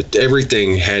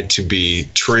 Everything had to be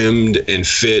trimmed and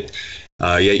fit.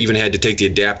 Even had to take the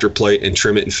adapter plate and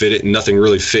trim it and fit it, and nothing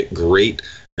really fit great.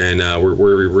 And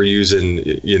we're using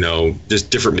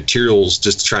just different materials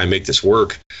just to try and make this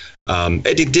work.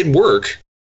 It did work,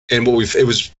 and it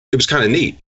was kind of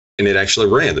neat, and it actually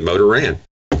ran. The motor ran,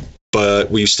 but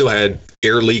we still had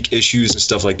air leak issues and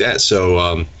stuff like that.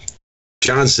 So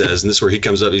John says, and this is where he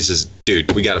comes up. He says,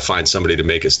 "Dude, we got to find somebody to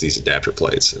make us these adapter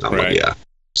plates." And I'm like, "Yeah."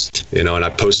 And I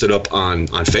posted up on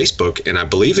Facebook, and I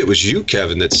believe it was you,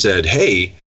 Kevin, that said,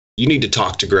 "Hey, you need to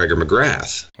talk to Greggor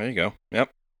McGrath." There you go.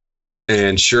 Yep.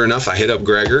 And sure enough, I hit up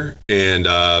Greggor, and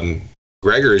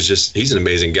Greggor he's an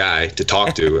amazing guy to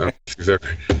talk to.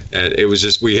 And it was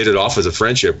just, we hit it off as a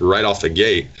friendship right off the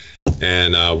gate.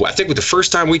 And I think with the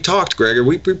first time we talked, Greggor,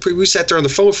 we sat there on the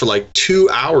phone for like 2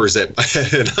 hours and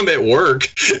I'm at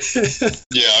work.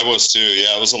 Yeah, I was too.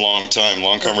 Yeah, it was a long time,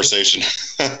 long conversation.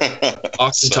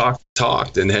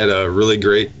 Talked and had a really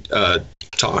great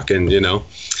talk, and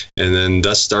then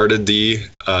thus started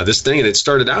this thing. And it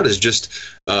started out as just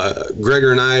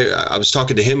Greggor and I was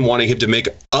talking to him, wanting him to make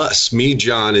me,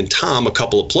 John, and Tom a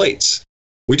couple of plates.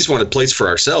 We just wanted plates for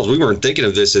ourselves. We weren't thinking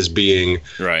of this as being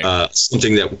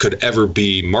something that could ever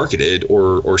be marketed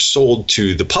or sold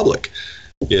to the public,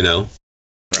 And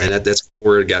that's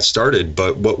where it got started.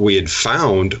 But what we had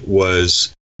found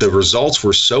was the results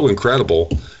were so incredible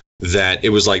that it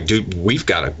was like, dude, we've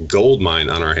got a gold mine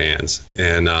on our hands.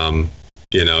 And,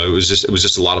 it was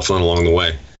just a lot of fun along the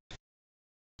way.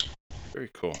 Very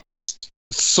cool.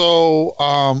 So,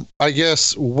 I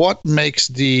guess what makes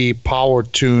the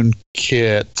PowaTune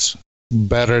kit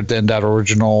better than that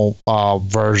original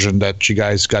version that you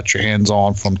guys got your hands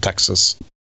on from Texas?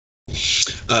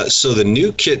 So the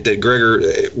new kit that Greggor,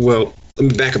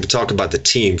 let me back up and talk about the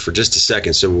team for just a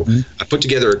second. So I put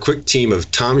together a quick team of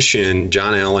Tom Shin,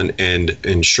 John Allen,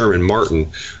 and Sherman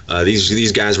Martin.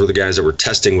 These guys were the guys that were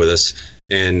testing with us,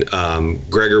 and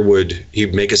Greggor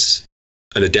he'd make us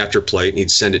an adapter plate, and he'd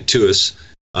send it to us,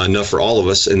 enough for all of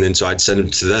us, and then so I'd send them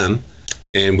to them,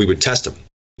 and we would test them,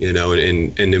 and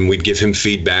then we'd give him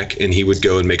feedback, and he would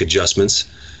go and make adjustments,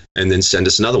 and then send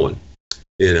us another one,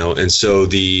 and so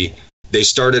they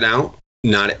started out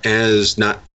not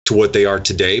to what they are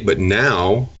today, but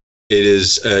now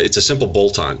it's a simple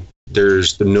bolt-on.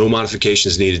 There's no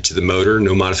modifications needed to the motor,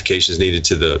 no modifications needed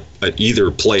to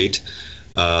either plate.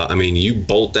 You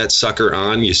bolt that sucker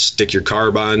on, you stick your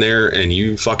carb on there, and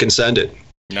you fucking send it.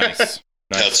 Nice.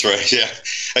 That's right. Yeah.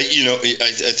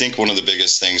 I think one of the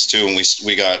biggest things too, and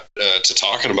we got to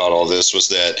talking about all this, was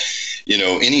that,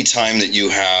 any time that you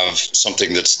have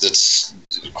something that's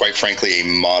quite frankly a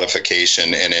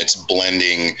modification, and it's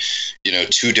blending,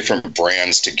 two different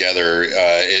brands together,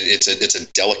 it's a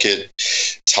delicate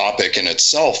topic in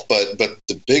itself. But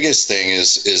the biggest thing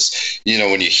is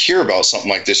when you hear about something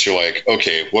like this, you're like,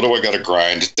 okay, what do I got to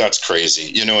grind? That's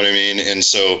crazy. You know what I mean? And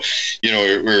so,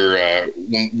 we're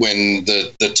when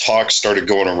the talk started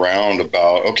going around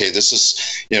about, okay, this is,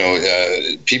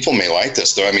 people may like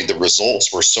this, though. I mean, the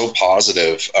results were so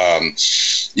positive,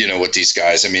 with these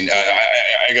guys. I mean,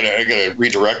 I gotta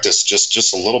redirect this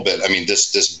just a little bit. I mean,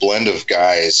 this blend of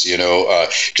guys,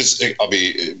 because I'll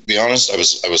be honest, I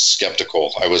was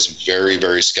skeptical. I was very,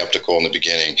 very skeptical in the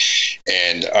beginning,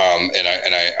 and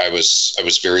I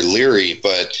was very leery.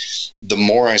 But the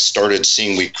more I started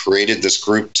seeing, we created this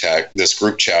group chat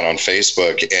on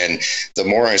Facebook, and the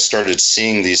more I started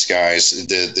seeing these guys,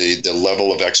 the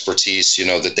level of expertise,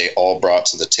 that they all brought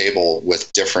to the table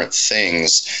with different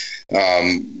things,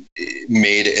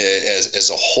 made as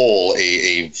a whole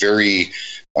a very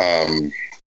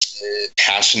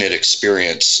passionate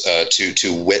experience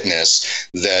to witness,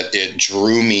 that it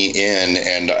drew me in.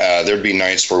 And there'd be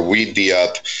nights where we'd be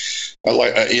up,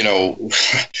 I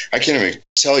can't even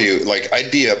tell you, like,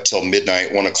 I'd be up till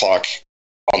midnight, 1 o'clock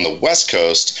on the West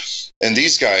Coast, and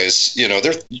these guys,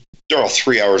 they're all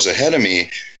 3 hours ahead of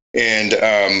me, and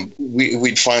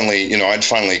we'd finally, I'd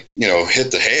finally,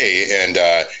 hit the hay, and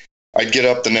I'd get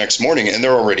up the next morning, and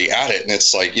they're already at it, and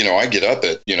it's like, I get up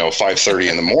at 5:30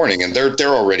 in the morning, and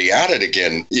they're already at it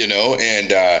again,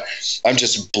 and I'm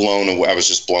just blown away. I was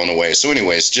just blown away. So,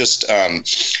 anyways, just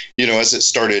as it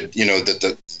started,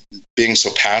 the being so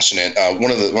passionate,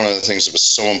 one of the things that was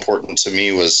so important to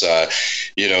me was,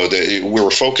 we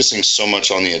were focusing so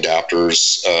much on the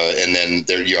adapters, and then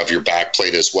there you have your back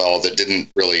plate as well. That didn't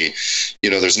really,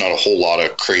 there's not a whole lot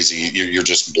of crazy. You're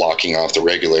just blocking off the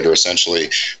regulator essentially.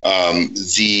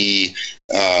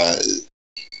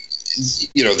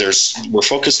 We're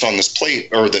focused on this plate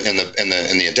or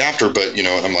the adapter, but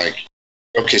I'm like,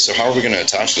 okay, so how are we going to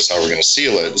attach this? How are we going to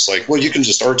seal it? It's like, well, you can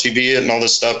just RTV it and all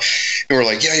this stuff. And we're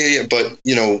like, yeah. But,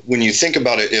 when you think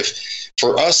about it, if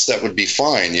for us, that would be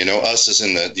fine, us as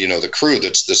in the crew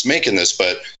that's making this,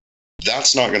 but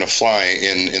that's not going to fly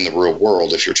in the real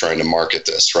world if you're trying to market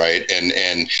this, right? And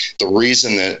the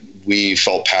reason that we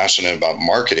felt passionate about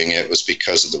marketing it was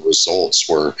because of the results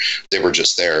they were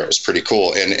just there. It was pretty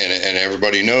cool. And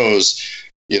everybody knows,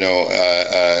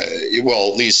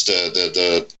 well, at least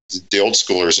the old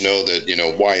schoolers know that,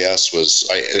 YS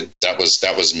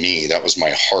that was me. That was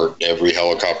my heart. Every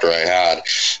helicopter I had,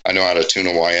 I know how to tune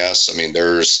a YS. I mean,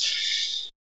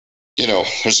 there's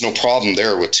there's no problem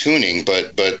there with tuning,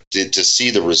 but to see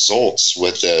the results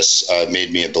with this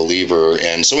made me a believer.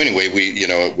 And so anyway,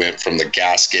 it went from the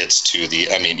gaskets to the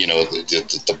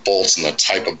bolts and the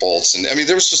type of bolts. And I mean,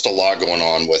 there was just a lot going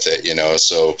on with it,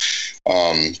 so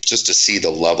just to see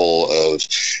the level of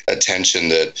attention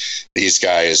that these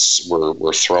guys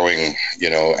were throwing,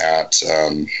 at,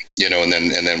 and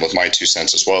then with my 2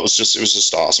 cents as well, it was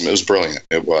just awesome. It was brilliant.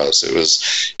 It was,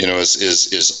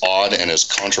 as odd and as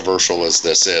controversial as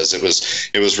this is, it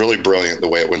was really brilliant the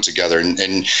way it went together.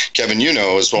 And Kevin,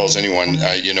 as well as anyone,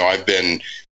 I've been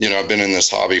in this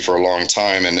hobby for a long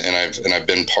time, and I've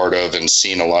been part of and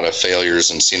seen a lot of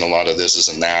failures and seen a lot of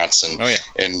thises and that's, and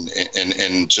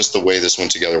and just the way this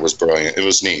went together was brilliant. It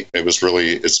was neat. It was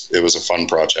really it was a fun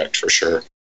project for sure.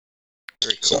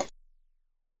 Very cool. So,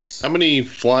 how many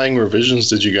flying revisions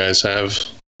did you guys have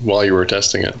while you were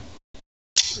testing it?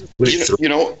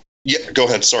 Yeah, go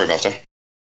ahead. Sorry about that.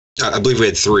 I believe we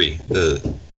had 3.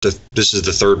 This is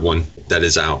the third one that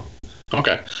is out.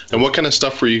 Okay. And what kind of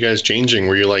stuff were you guys changing?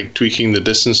 Were you like tweaking the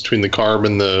distance between the carb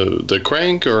and the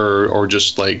crank, or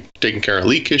just like taking care of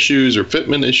leak issues or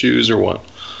fitment issues, or what?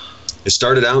 It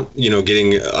started out,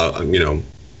 getting,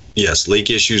 yes, leak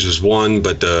issues was one,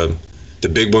 but the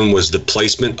big one was the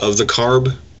placement of the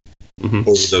carb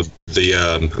over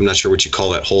the I'm not sure what you call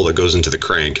that hole that goes into the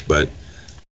crank, but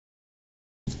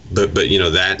that.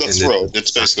 The throat.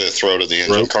 It's basically the throat of the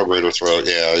engine, carburetor throat.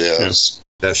 Yeah.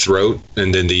 That throat,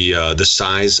 and then the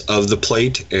size of the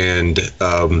plate, and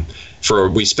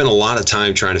we spent a lot of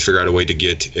time trying to figure out a way to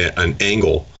get an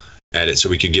angle at it, so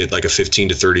we could get like a 15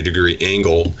 to 30 degree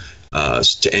angle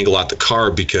to angle out the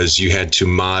carb, because you had to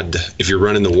mod, if you're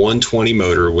running the 120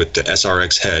 motor with the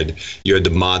SRX head, you had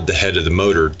to mod the head of the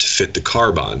motor to fit the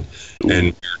carb on. And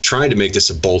we were trying to make this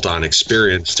a bolt-on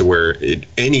experience to where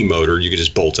any motor you could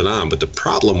just bolt it on. But the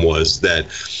problem was that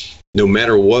no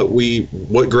matter what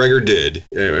Greggor did,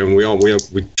 and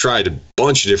we tried a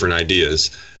bunch of different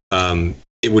ideas,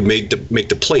 it would make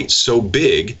the plate so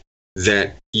big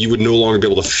that you would no longer be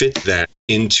able to fit that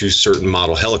into certain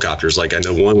model helicopters. Like I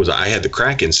know one was, I had the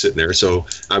Kraken sitting there, so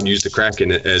I would use the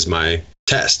Kraken as my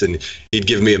test, and he'd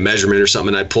give me a measurement or something,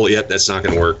 and I'd pull it. Yep, that's not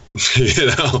going to work.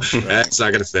 That's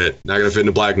not going to fit. Not going to fit in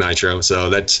the black nitro. So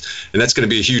that's going to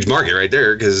be a huge market right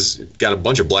there, because got a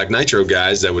bunch of black nitro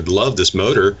guys that would love this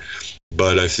motor,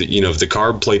 but if the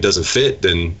carb plate doesn't fit,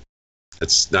 then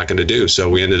that's not going to do. So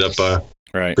we ended up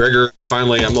right. Greggor,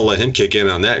 finally, I'm going to let him kick in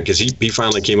on that, because he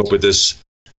finally came up with this.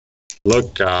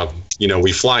 Look,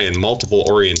 we fly in multiple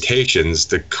orientations.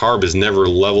 The carb is never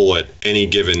level at any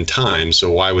given time,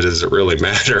 so why does it really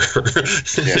matter?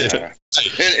 Yeah.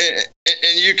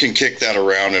 And you can kick that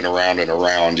around and around and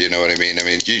around, you know what I mean? I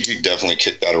mean, you can definitely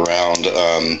kick that around.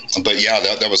 But yeah,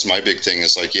 that was my big thing,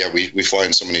 is like, yeah, we fly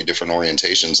in so many different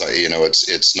orientations.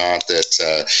 It's not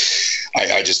that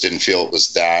I just didn't feel it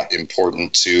was that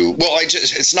important to, well,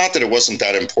 it's not that it wasn't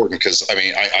that important, because I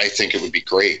mean, I think it would be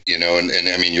great, and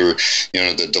I mean,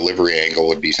 the delivery angle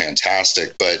would be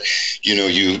fantastic, but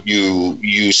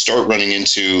you start running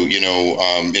into,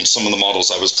 in some of the models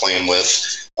I was playing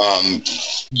with,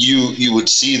 you would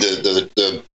see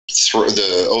the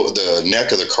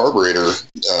neck of the carburetor,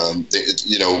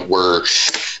 where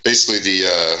basically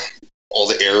all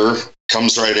the air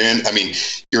comes right in. I mean,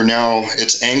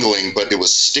 it's angling, but it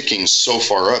was sticking so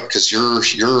far up, because you're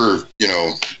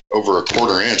over a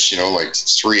quarter inch, like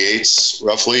 3/8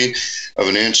 roughly of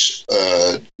an inch,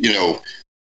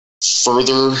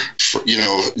 further,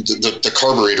 the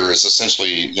carburetor is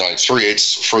essentially like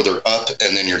 3/8 further up,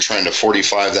 and then you're trying to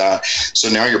 45 that. So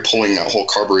now you're pulling that whole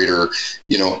carburetor,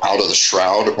 out of the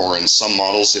shroud, or in some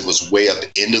models it was way up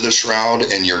into the shroud,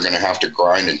 and you're going to have to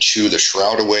grind and chew the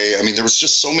shroud away. I mean, there was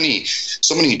just so many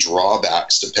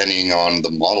drawbacks depending on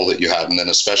the model that you had, and then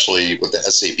especially with the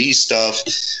SAB stuff,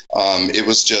 it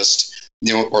was just,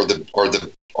 are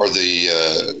the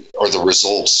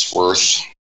results worth?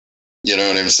 You know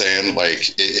what I'm saying?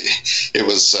 Like it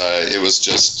was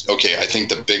just, okay. I think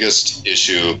the biggest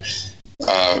issue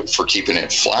for keeping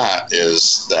it flat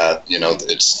is that,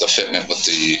 it's the fitment with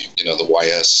the, the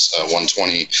YS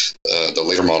 120, the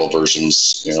later model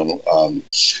versions,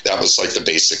 that was like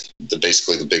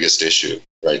basically the biggest issue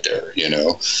right there,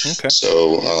 Okay.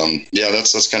 So, yeah,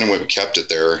 that's kind of what kept it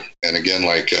there. And again,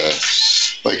 like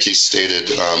he stated,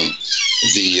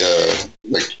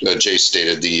 Jay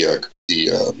stated,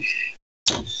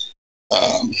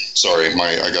 sorry,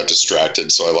 I got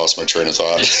distracted, so I lost my train of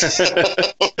thought.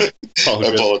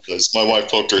 I apologize. My wife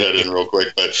poked her head in real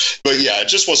quick, but yeah, it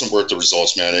just wasn't worth the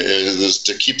results, man. It was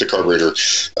to keep the carburetor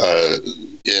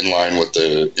in line with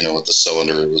the with the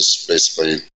cylinder. It was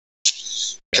basically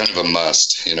kind of a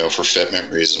must, for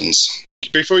fitment reasons.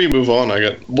 Before you move on,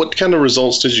 what kind of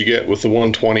results did you get with the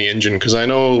 120 engine? Because I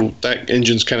know that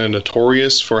engine's kind of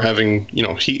notorious for having,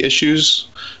 heat issues.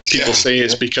 People say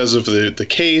it's because of the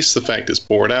case, the fact it's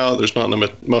bored out, there's not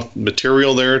enough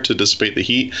material there to dissipate the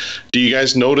heat. Do you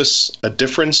guys notice a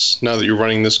difference now that you're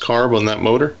running this carb on that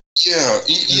motor? Yeah,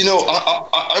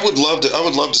 I would love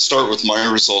to start with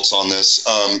my results on this,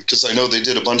 because I know they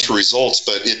did a bunch of results,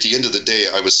 but at the end of the day,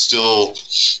 I was still,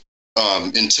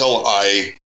 until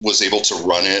I was able to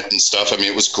run it and stuff. I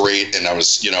mean, it was great. And I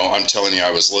was, I'm telling you, I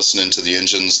was listening to the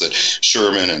engines that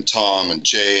Sherman and Tom and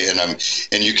Jay,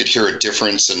 and you could hear a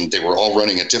difference, and they were all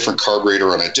running a different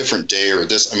carburetor on a different day or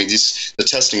this. I mean, the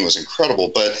testing was incredible,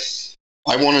 but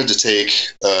I wanted to take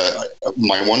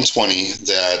my 120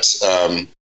 that,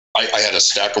 I had a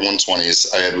stack of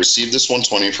 120s. I had received this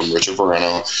 120 from Richard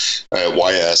Verano,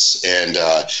 YS, and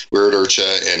we were at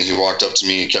IRCHA, and he walked up to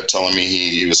me, kept telling me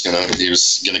he was gonna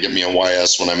get me a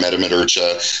YS when I met him at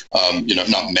IRCHA.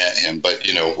 Not met him, but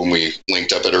when we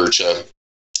linked up at IRCHA,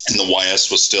 and the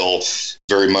YS was still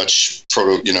very much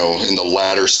in the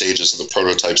latter stages of the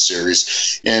prototype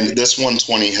series. And this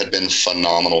 120 had been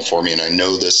phenomenal for me. And I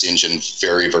know this engine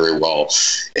very, very well.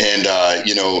 And,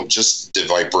 just the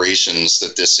vibrations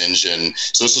that this engine,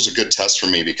 so this was a good test for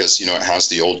me because, it has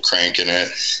the old crank in it,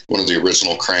 one of the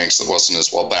original cranks that wasn't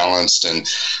as well balanced. And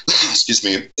excuse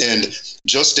me. And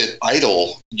just at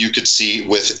idle, you could see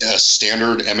with a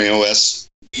standard MAOS,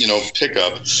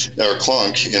 pickup or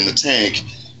clunk in the tank,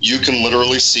 you can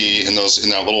literally see in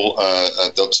that little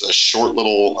a short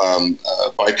little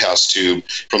bypass tube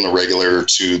from the regulator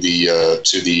to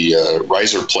the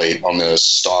riser plate on the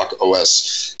stock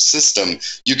OS system.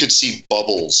 You could see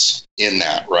bubbles in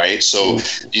that, right? So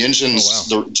the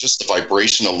engines, just the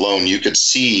vibration alone, you could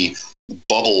see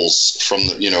bubbles from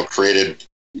the created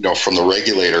from the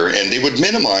regulator, and they would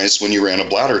minimize when you ran a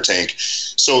bladder tank.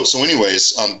 So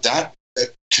anyways, that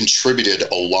contributed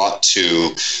a lot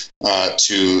to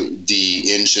the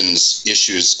engine's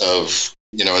issues of,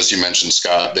 as you mentioned,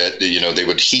 Scott, that, they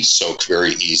would heat soak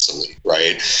very easily,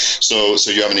 right? So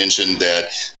you have an engine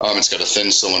that, it's got a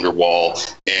thin cylinder wall,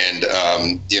 and,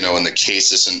 and the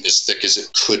case isn't as thick as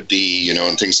it could be,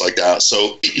 and things like that.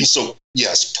 So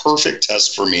yes, perfect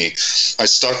test for me. I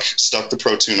stuck the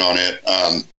PowaTune on it.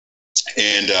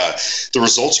 And the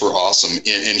results were awesome.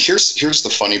 And here's the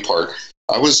funny part.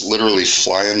 I was literally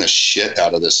flying the shit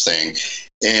out of this thing,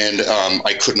 and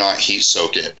I could not heat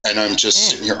soak it. And I'm just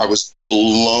sitting here. I was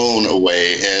blown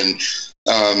away, and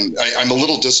I'm a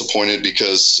little disappointed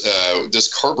because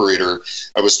this carburetor,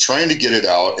 I was trying to get it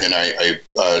out, and I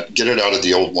get it out of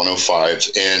the old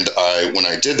 105, and when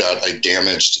I did that, I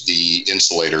damaged the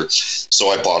insulator, so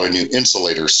I bought a new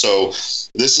insulator. So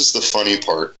this is the funny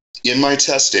part. In my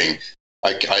testing,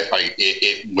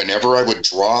 whenever I would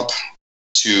drop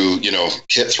to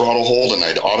hit throttle hold, and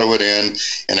I'd auto it in,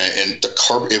 and the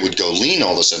carb, it would go lean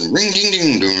all of a sudden, ring ding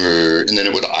ding ding, and then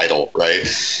it would idle, right?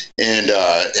 And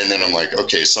then I'm like,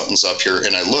 okay, something's up here,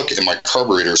 and I look, and my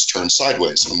carburetor's turned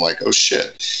sideways, and I'm like, oh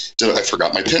shit, I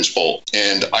forgot my pinch bolt.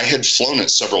 And I had flown it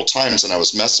several times, and I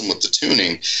was messing with the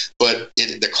tuning, but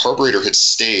the carburetor had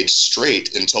stayed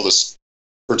straight until this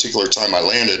particular time I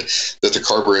landed, that the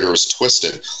carburetor was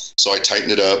twisted. So I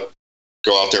tightened it up,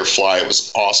 go out there, fly. It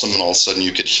was awesome, and all of a sudden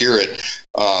you could hear it.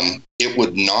 It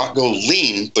would not go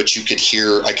lean, but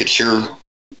I could hear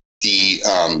the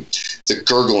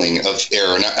gurgling of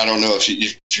air. And I don't know if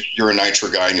you're a nitro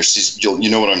guy and you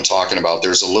know what I'm talking about.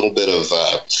 There's a little bit of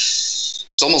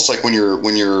it's almost like when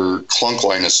your clunk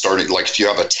line is starting, like if you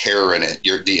have a tear in it,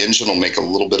 the engine will make a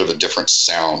little bit of a different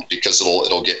sound because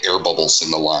it'll get air bubbles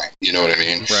in the line. You know what I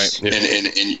mean? Right. Yeah.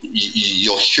 And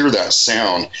you'll hear that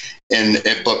sound.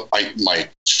 But my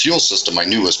fuel system I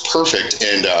knew was perfect.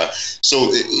 And so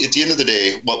at the end of the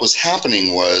day, what was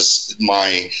happening was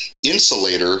my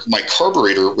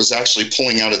carburetor was actually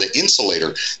pulling out of the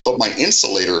insulator, but my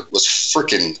insulator was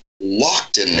freaking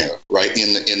locked in there, right?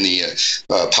 In the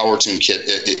PowaTune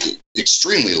kit,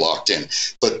 extremely locked in.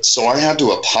 But so I had to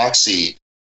epoxy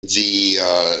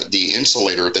the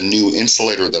insulator, the new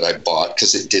insulator that I bought,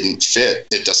 because it didn't fit.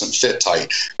 It doesn't fit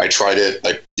tight. I tried it.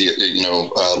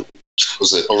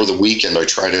 Was it over the weekend? I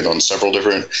tried it on several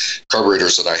different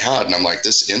carburetors that I had, and I'm like,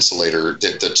 this insulator,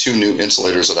 the two new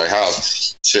insulators that I have,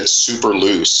 fit super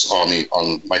loose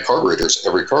on my carburetors,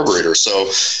 every carburetor. So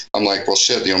I'm like, well,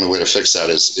 shit. The only way to fix that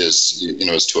is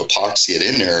to epoxy it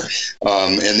in there,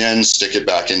 and then stick it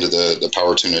back into the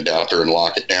PowaTune adapter and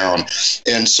lock it down.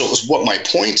 And so what my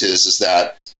point is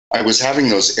that I was having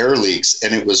those air leaks,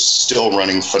 and it was still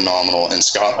running phenomenal. And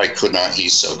Scott, I could not heat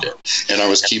soak it, and I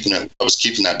was keeping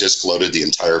that disc loaded the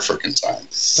entire freaking time.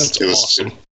 That's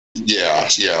awesome. Yeah.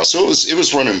 So it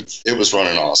was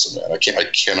running awesome, man. I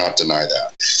cannot deny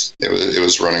that. It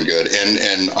was running good,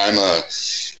 and I'm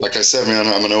like I said, man,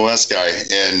 I'm an OS guy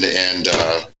and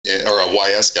or a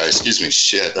YS guy. Excuse me.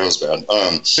 Shit, that was bad.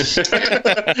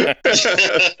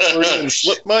 Didn't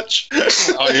slip much.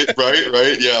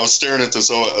 Right. Yeah, I was staring at this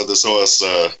OS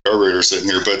carburetor sitting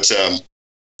here, but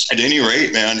at any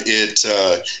rate, man,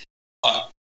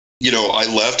 I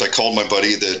left. I called my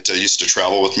buddy that used to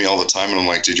travel with me all the time, and I'm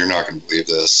like, dude, you're not going to believe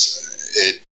this.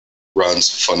 It runs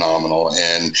phenomenal.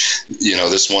 And,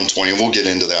 this 120, we'll get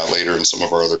into that later in some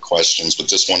of our other questions, but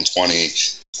this 120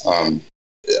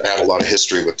 had a lot of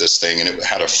history with this thing, and it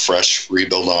had a fresh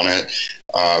rebuild on it.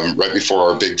 Right before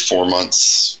our big 4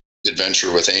 months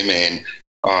adventure with A-Main,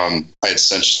 I had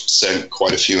sent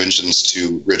quite a few engines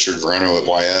to Richard Verano at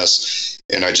YS,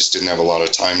 and I just didn't have a lot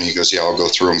of time. And he goes, yeah, I'll go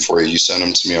through them for you. You send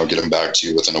them to me, I'll get them back to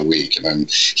you within a week. And then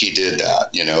he did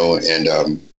that,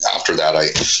 and after that, I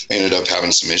ended up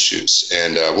having some issues.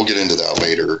 And we'll get into that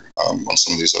later on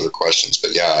some of these other questions.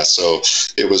 But yeah, so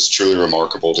it was truly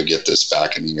remarkable to get this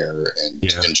back in the air and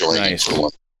enjoying it for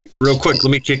one. Real quick, let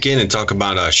me kick in and talk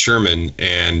about Sherman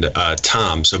and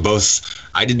Tom. So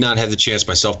I did not have the chance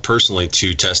myself personally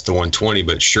to test the 120,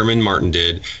 but Sherman Martin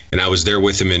did, and I was there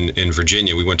with him in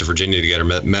Virginia. We went to Virginia together,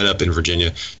 met up in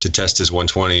Virginia to test his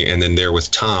 120, and then there with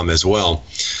Tom as well.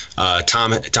 Tom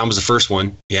was the first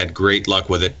one. He had great luck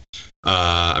with it.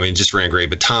 Just ran great.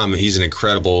 But Tom, he's an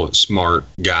incredible, smart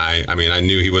guy. I mean, I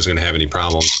knew he wasn't going to have any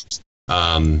problems.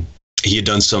 He had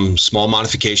done some small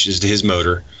modifications to his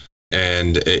motor,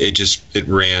 and it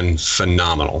ran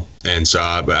phenomenal. And so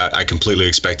I completely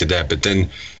expected that. But then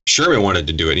Sherman wanted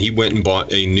to do it. He went and bought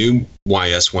a new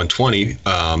YS 120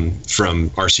 from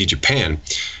RC Japan.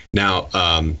 Now,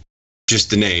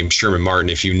 just the name, Sherman Martin,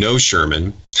 if you know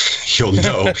Sherman, you'll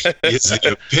know he is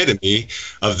the epitome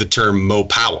of the term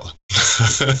Mopowa.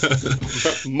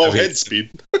 Head speed.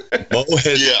 Mo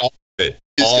head. Yeah.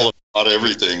 All about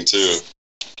everything, too.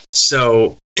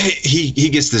 So he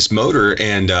gets this motor,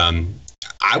 and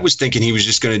I was thinking he was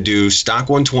just going to do stock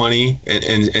 120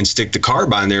 and stick the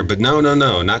carb on there, but no,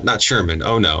 not Sherman.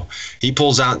 Oh no, he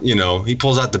pulls out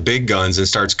the big guns and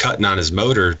starts cutting on his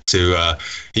motor to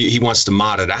he wants to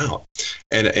mod it out,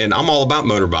 and I'm all about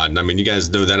motor modding. I mean, you guys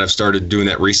know that I've started doing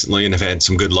that recently and have had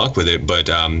some good luck with it, but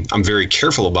I'm very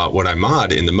careful about what I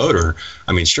mod in the motor.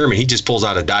 I mean, Sherman, he just pulls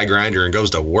out a die grinder and goes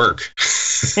to work.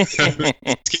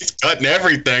 He's cutting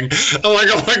everything. I'm like,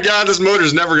 oh my God, this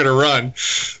motor's never going to run.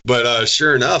 But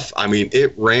sure enough, I mean,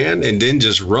 it ran and didn't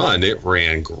just run. It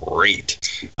ran great.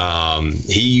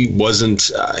 He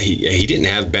wasn't, he didn't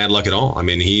have bad luck at all. I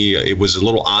mean, it was a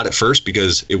little odd at first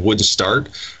because it wouldn't start,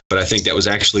 but I think that was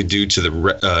actually due to the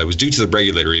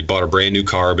regulator. He bought a brand new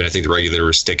carb, and I think the regulator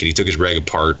was sticking. He took his reg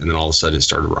apart, and then all of a sudden it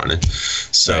started running.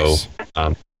 So,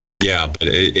 nice. Yeah, but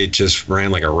it just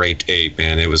ran like a raped ape,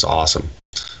 man. It was awesome.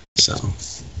 So,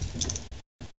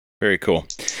 very cool.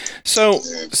 So,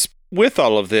 with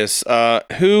all of this,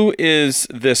 who is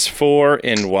this for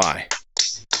and why?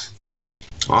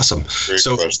 Awesome. Great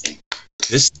question.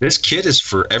 This kit is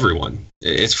for everyone.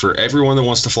 It's for everyone that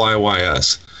wants to fly a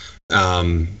YS.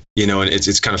 And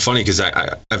it's kind of funny because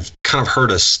I've kind of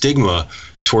heard a stigma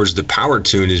towards the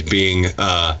PowaTune as being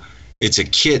it's a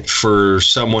kit for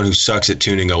someone who sucks at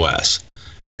tuning OS.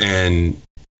 And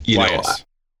yes.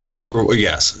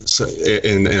 So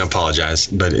and apologize,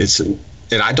 but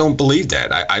and I don't believe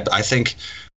that. I think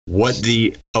what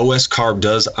the OS carb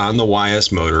does on the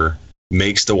YS motor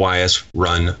makes the YS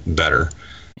run better.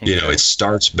 Okay. It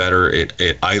starts better,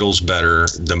 it idles better,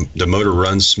 the motor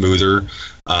runs smoother.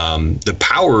 The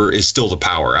power is still the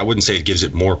power. I wouldn't say it gives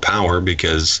it more power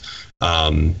because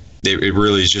it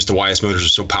really is just the YS motors are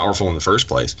so powerful in the first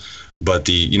place. But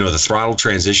the throttle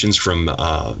transitions from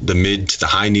the mid to the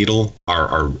high needle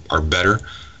are better.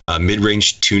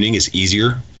 Mid-range tuning is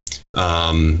easier.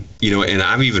 And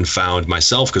I've even found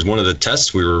myself, because one of the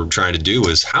tests we were trying to do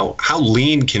was how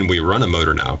lean can we run a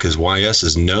motor now? Because YS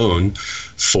is known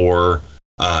for,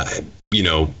 if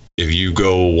you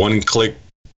go one click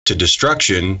to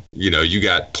destruction, you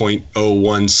got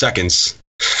 0.01 seconds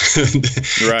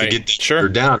right. to get the motor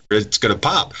down. It's going to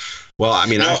pop. Well, I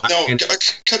mean, I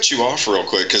cut you off real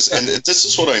quick and this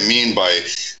is what I mean by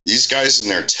these guys in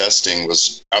their testing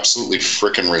was absolutely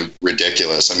freaking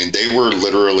ridiculous. I mean, they were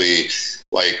literally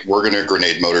like, we're going to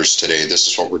grenade motors today. This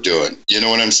is what we're doing. You know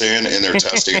what I'm saying? In their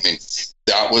testing, I mean,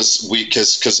 that was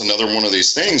because another one of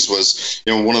these things was,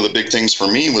 one of the big things for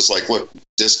me was like, look,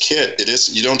 this kit,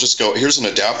 you don't just go, here's an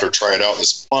adapter, try it out,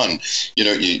 it's fun.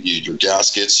 Your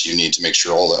gaskets, you need to make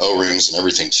sure all the O-rings and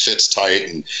everything fits tight,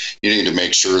 and you need to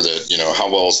make sure that,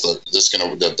 how well is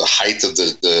the height of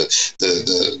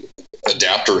the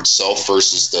adapter itself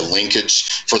versus the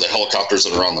linkage for the helicopters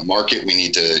that are on the market. We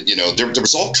need to, there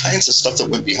was all kinds of stuff that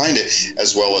went behind it,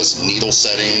 as well as needle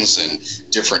settings and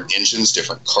different engines,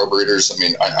 different carburetors. I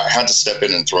mean, I had to step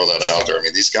in and throw that out there. I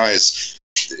mean, these guys,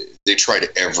 they tried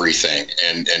everything,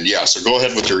 and yeah. So go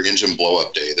ahead with your engine blow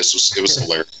up day. It was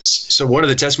hilarious. So one of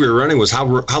the tests we were running was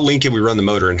how lean can we run the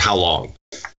motor and how long,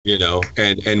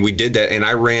 and we did that, and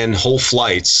I ran whole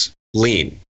flights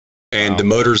lean, and the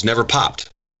motors never popped.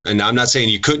 And I'm not saying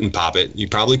you couldn't pop it. You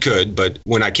probably could. But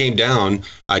when I came down,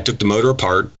 I took the motor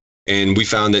apart, and we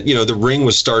found that, the ring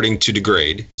was starting to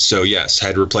degrade. So, yes,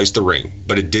 had to replace the ring.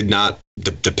 But it did not.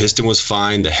 The piston was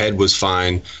fine. The head was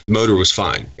fine. The motor was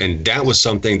fine. And that was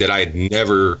something that I had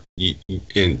never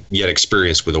yet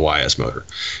experienced with a YS motor.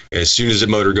 As soon as the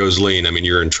motor goes lean,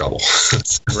 you're in trouble.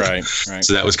 Right.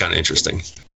 So that was kind of interesting.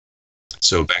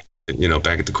 So back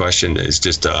at the question is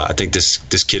just, I think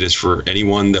this kit is for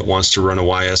anyone that wants to run a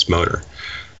YS motor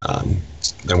and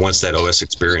wants that OS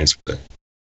experience with it.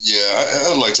 Yeah,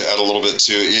 I'd like to add a little bit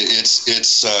too.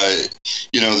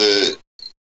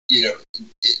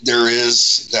 There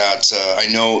is that, I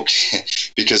know,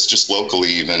 because just locally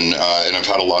even, and I've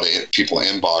had a lot of people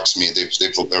inbox me,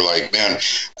 they're like, man,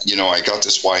 I got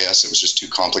this YS, it was just too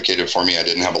complicated for me. I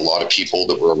didn't have a lot of people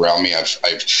that were around me. I've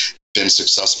been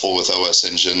successful with OS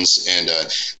engines, and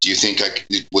do you think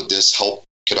would this help?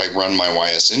 Could I run my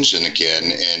YS engine again?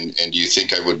 And do you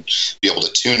think I would be able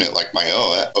to tune it like my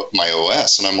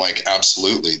OS? And I'm like,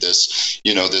 absolutely. This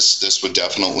would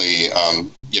definitely,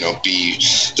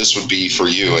 this would be for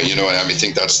you. And, I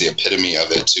think that's the epitome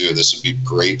of it too. This would be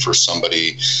great for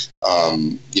somebody,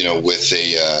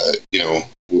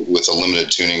 with a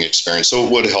limited tuning experience. So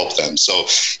it would help them. So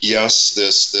yes,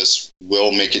 this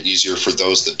will make it easier for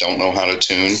those that don't know how to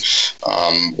tune,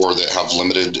 or that have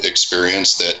limited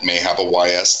experience, that may have a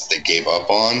YS that they gave up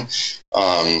on.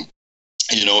 And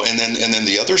then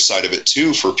the other side of it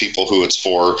too, for people who it's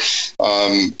for,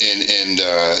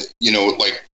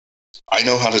 like, I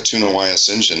know how to tune a YS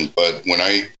engine, but when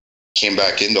I came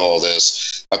back into all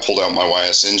this, I pulled out my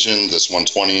YS engine, this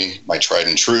 120, my tried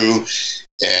and true,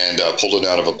 and pulled it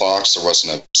out of a box. There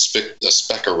wasn't a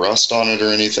speck of rust on it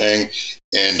or anything.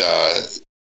 And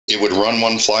it would run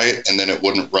one flight, and then it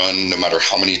wouldn't run no matter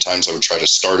how many times I would try to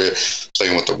start it,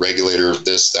 playing with the regulator,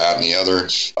 this, that, and the other.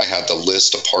 I had the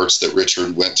list of parts that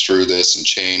Richard went through this and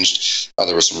changed.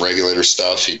 There was some regulator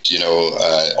stuff,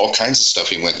 all kinds of stuff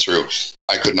he went through.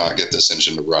 I could not get this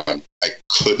engine to run. I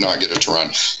could not get it to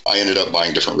run. I ended up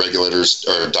buying different regulators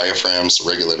or diaphragms,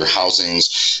 regulator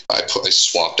housings. I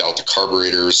swapped out the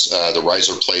carburetors, the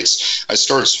riser plates. I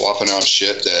started swapping out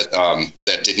shit that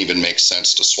didn't even make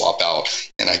sense to swap out,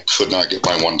 and I could not get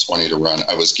my 120 to run.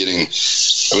 I was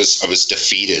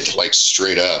defeated, like,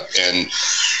 straight up. And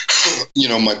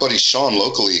my buddy Sean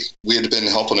locally, we had been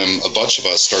helping him. A bunch of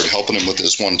us started helping him with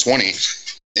his 120.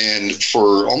 And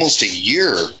for almost a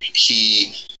year,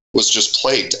 he was just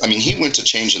plagued. He went to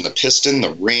changing the piston,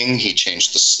 the ring, he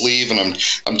changed the sleeve, and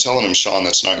I'm telling him, Sean,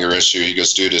 that's not your issue. He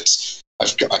goes, dude,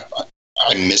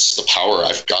 I miss the power.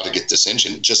 I've got to get this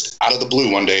engine. Just out of the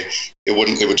blue one day, it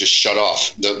would just shut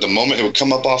off. The moment it would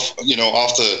come up off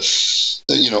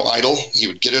the idle, he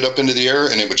would get it up into the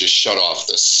air and it would just shut off.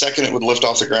 The second it would lift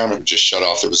off the ground, it would just shut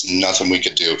off. There was nothing we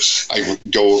could do. I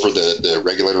go over the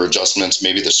regulator adjustments.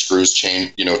 Maybe the screws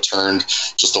turned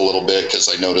just a little bit, because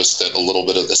I noticed that a little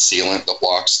bit of the sealant that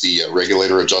locks the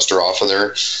regulator adjuster off of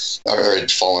there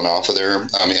had fallen off of there.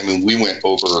 We went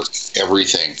over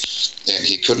everything, and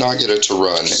he could not get it to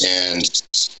run. And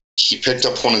he picked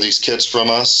up one of these kits from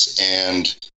us,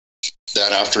 and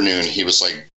that afternoon he was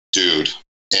like, dude,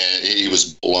 and he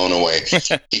was blown away.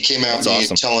 He came out to me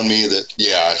telling me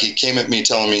that, he came at me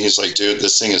telling me, he's like, dude,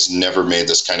 this thing has never made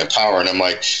this kind of power. And I'm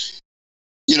like,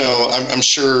 I'm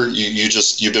sure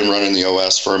you've been running the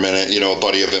OS for a minute. A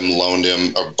buddy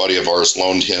of ours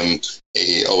loaned him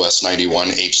a OS 91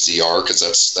 HZR, because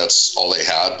that's all they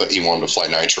had, but he wanted to fly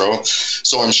nitro.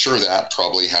 So I'm sure that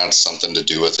probably had something to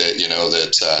do with it,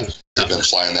 that They've been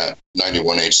flying that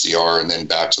 91 HDR and then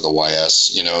back to the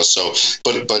YS, so,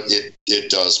 but it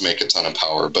does make a ton of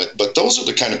power, but those are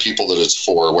the kind of people that it's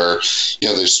for, where,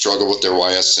 they struggle with their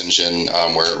YS engine,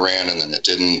 where it ran and then it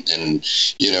didn't. And,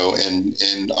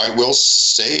 and I will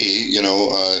say,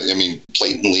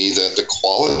 blatantly, that the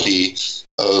quality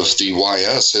of the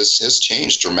YS has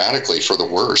changed dramatically for the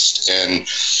worst. And,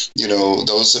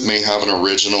 those that may have an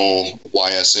original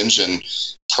YS engine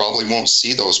probably won't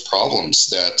see those problems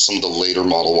that some of the later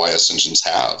model YS engines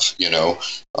have.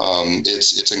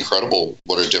 It's incredible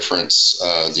what a difference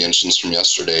the engines from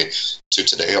yesterday to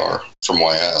today are from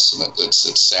YS, and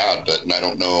it's sad, and I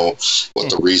don't know what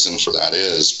the reason for that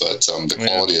is, but the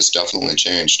quality has definitely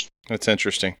changed. That's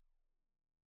interesting.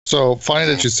 So funny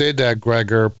that you say that,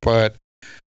 Greggor, but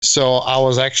so I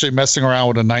was actually messing around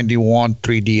with a 91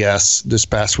 3DS this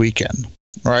past weekend.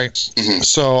 Right. Mm-hmm.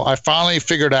 So I finally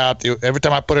figured out every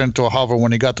time I put it into a hover,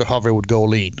 when it got to hover, it would go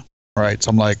lean. Right. So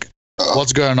I'm like,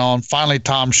 what's going on? Finally,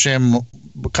 Tom Shim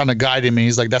kind of guided me.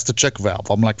 He's like, that's the check valve.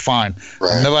 I'm like, fine.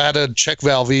 Right. I've never had a check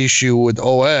valve issue with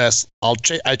OS.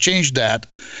 I changed that.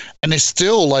 And it's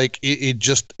still like, it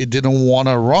didn't want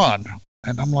to run.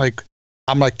 And I'm like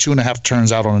 2.5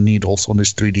 turns out on the needles on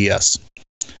this 3DS.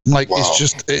 I'm like, wow.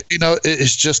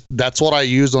 It's just, that's what I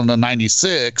used on the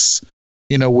 96.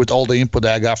 With all the input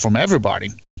that I got from everybody.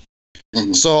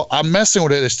 Mm-hmm. So I'm messing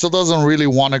with it. It still doesn't really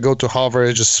want to go to hover.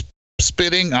 It's just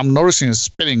spitting. I'm noticing it's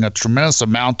spitting a tremendous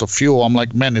amount of fuel. I'm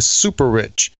like, man, it's super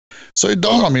rich. So it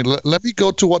dawned on me, let me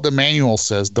go to what the manual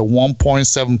says, the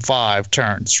 1.75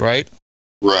 turns, right?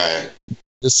 Right.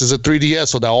 This is a 3DS,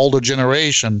 so the older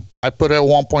generation. I put it at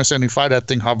 1.75, that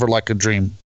thing hovered like a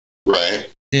dream. Right.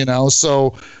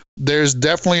 So there's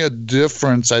definitely a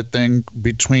difference, I think,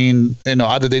 between,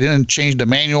 either they didn't change the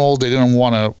manual, they didn't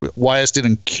want to, YS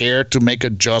didn't care to make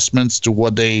adjustments to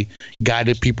what they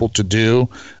guided people to do.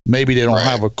 Maybe they don't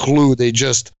have a clue. They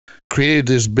just created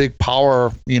this big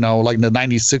power, like the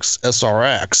 96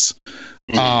 SRX,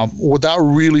 without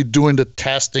really doing the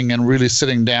testing and really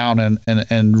sitting down and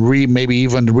maybe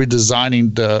even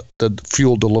redesigning the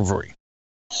fuel delivery.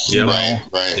 Yeah,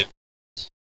 right.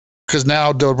 Because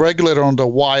now the regulator on the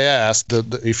YS,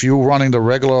 if you're running the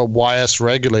regular YS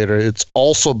regulator,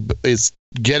 it's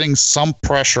getting some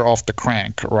pressure off the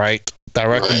crank, right?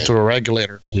 Directly to the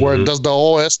regulator. Mm-hmm. Where does the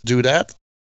OS do that?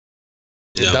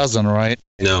 No. It doesn't, right?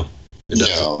 No, it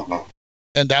doesn't. No.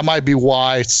 And that might be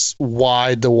why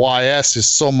the YS is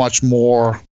so much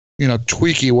more,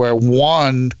 tweaky, where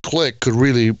one click could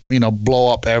really,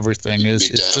 blow up everything. It'd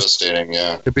be devastating,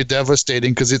 It'd be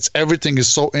devastating because everything is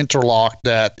so interlocked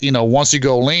that, once you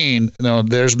go lean,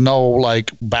 there's no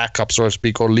like backup, so to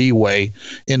speak, or leeway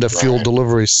in the fuel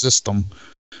delivery system.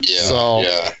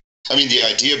 Yeah. I mean, the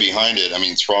idea behind it,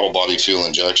 throttle body fuel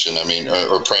injection,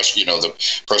 or press, the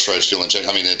pressurized fuel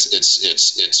injection.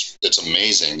 It's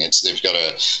amazing. They've got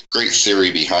a great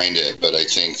theory behind it, but I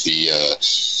think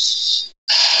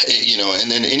and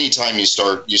then anytime you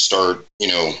start,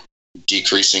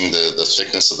 decreasing the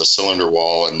thickness of the cylinder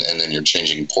wall, and then you're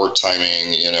changing port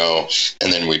timing,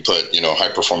 and then we put,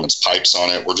 high performance pipes on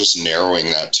it. We're just narrowing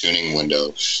that tuning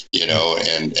window,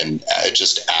 and it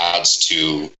just adds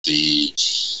to the,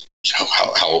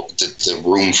 how the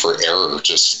room for error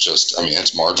just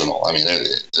it's marginal.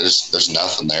 There's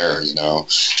nothing there, and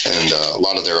a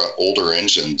lot of their older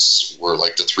engines were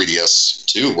like the 3DS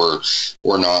too,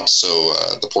 were not so,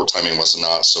 the port timing was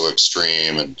not so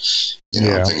extreme, and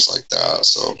things like that.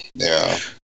 So yeah.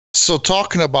 So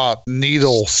talking about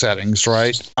needle settings,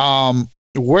 right?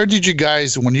 Where did you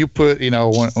guys, when you put,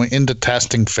 when in the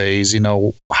testing phase,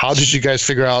 how did you guys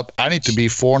figure out I need to be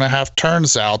 4.5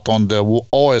 turns out on the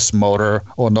OS motor,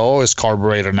 on the OS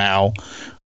carburetor now,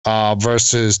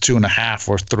 versus 2.5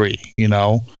 or 3,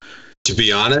 To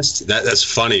be honest, that's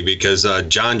funny because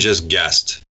John just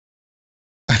guessed.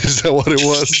 Is that what it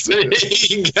was?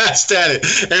 He guessed at it,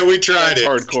 and we tried it.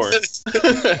 Hardcore.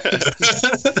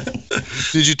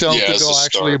 Did you tell him to go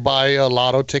actually buy a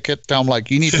lotto ticket? Tell him, like,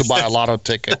 you need to buy a lotto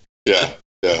ticket. Yeah.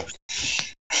 And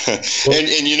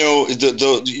you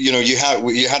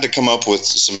had to come up with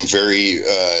some very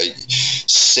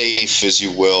safe, as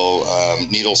you will,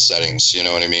 needle settings. You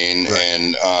know what I mean? Right.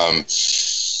 And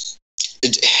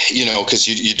because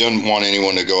you don't want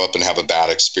anyone to go up and have a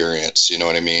bad experience. You know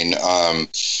what I mean? On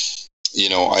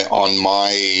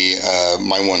my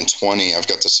 120, I've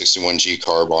got the 61G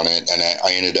carb on it, and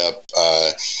I ended up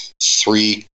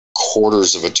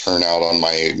 3/4 of a turn out on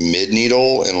my mid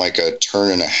needle, and like a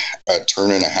turn and a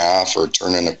half or a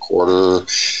turn and a quarter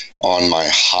on my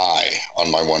high on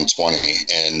my 120.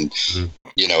 And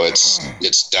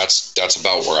that's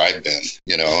about where I've been,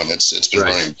 and it's been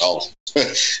running well.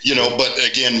 But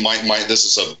again, this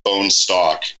is a bone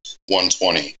stock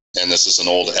 120, and this is an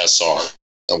old SR,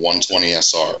 a 120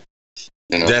 SR.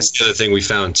 That's the other thing we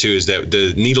found too, is that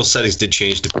the needle settings did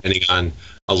change depending on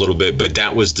a little bit, but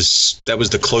that was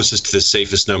the closest to the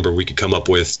safest number we could come up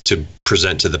with to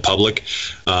present to the public.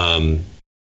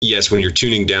 Yes, when you're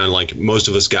tuning down, like most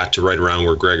of us got to right around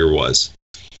where Greggor was.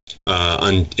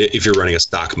 If you're running a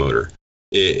stock motor,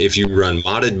 if you run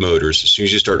modded motors, as soon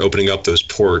as you start opening up those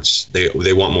ports,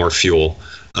 they want more fuel.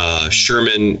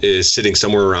 Sherman is sitting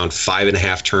somewhere around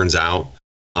 5.5 turns out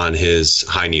on his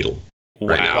high needle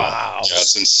right now. Wow, yeah,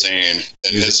 it's insane.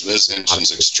 And his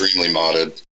engine's extremely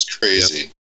modded. It's crazy.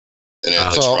 Yep. And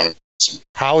it's running.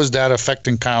 How is that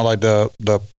affecting kind of like the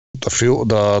fuel,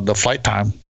 the flight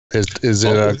time? Is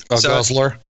it a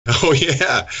guzzler? Oh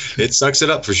yeah, it sucks it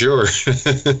up for sure.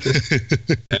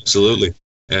 Absolutely.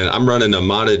 And I'm running a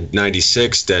modded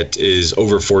 96 that is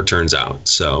over 4 turns out,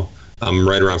 so I'm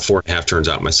right around 4.5 turns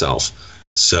out myself.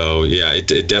 So yeah,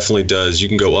 it definitely does. You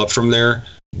can go up from there,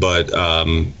 but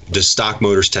the stock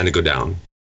motors tend to go down.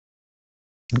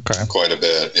 Okay. Quite a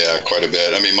bit. Yeah, quite a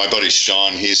bit. I mean, my buddy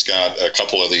Sean, he's got a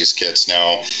couple of these kits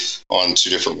now on 2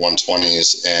 different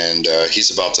 120s, and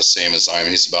he's about the same as I am.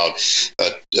 He's about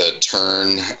a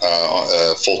turn,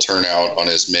 a full turnout on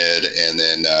his mid, and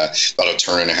then about a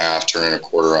turn and a half, turn and a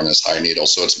quarter on his high needle.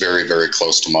 So it's very, very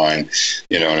close to mine.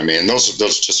 You know what I mean? Those are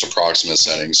just approximate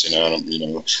settings. A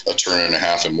turn and a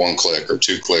half in 1 click or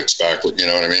 2 clicks backward. You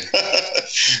know what I mean?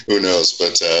 Who knows?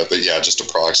 But yeah, just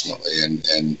approximately, and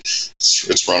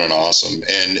it's running awesome.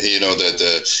 And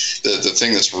the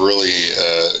thing that's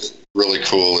really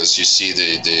cool is you see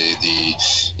the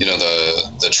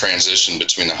transition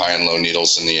between the high and low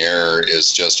needles in the air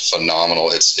is just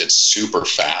phenomenal. It's super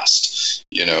fast.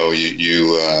 I'm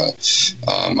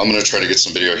going to try to get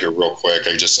some video here real quick.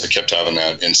 I kept having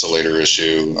that insulator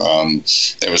issue.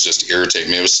 It was just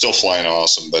irritating me. It was still flying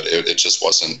awesome, but it just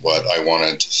wasn't what I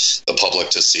wanted the public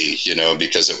to see,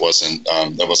 because that wasn't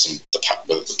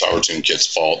the PowaTune kit's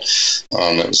fault.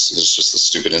 It was just the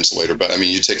stupid insulator. But I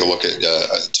mean, you take a look at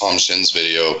Tom Shin's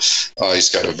video. He's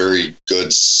got a very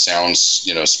good sound,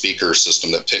 speaker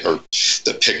system that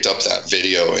picked up that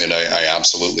video, and I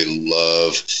absolutely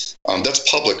love. That's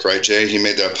public, right, Jay? He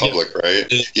made that public,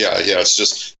 right? Yeah. It's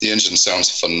just the engine sounds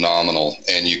phenomenal,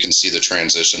 and you can see the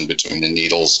transition between the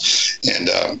needles, and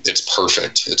it's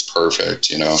perfect. It's perfect,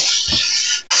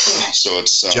 So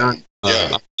it's John.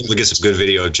 Yeah. I'm able to get some good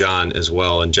video of John as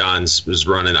well, and John's was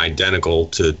running identical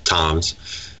to Tom's.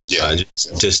 Yeah,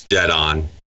 just dead on.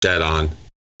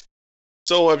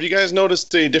 So have you guys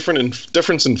noticed a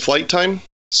difference in flight time?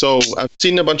 So I've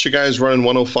seen a bunch of guys running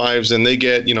 105s, and they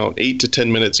get 8 to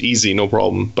 10 minutes easy, no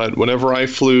problem. But whenever I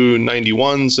flew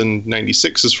 91s and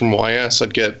 96s from YS,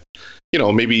 I'd get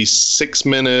maybe 6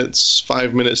 minutes,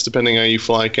 5 minutes, depending how you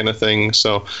fly, kind of thing.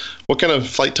 So what kind of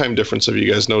flight time difference have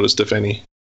you guys noticed, if any?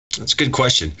 That's a good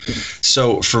question.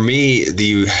 So for me,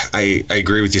 I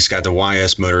agree with you, Scott. The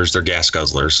YS motors, they're gas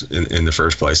guzzlers in the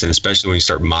first place, and especially when you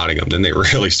start modding them, then they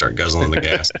really start guzzling the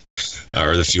gas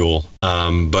or the fuel.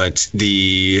 But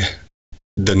the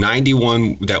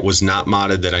 91 that was not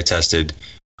modded that I tested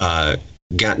got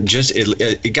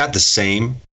the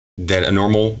same that a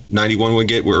normal 91 would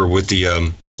get, or with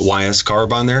the YS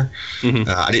carb on there. Mm-hmm.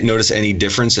 I didn't notice any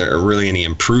difference or really any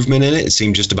improvement in it. It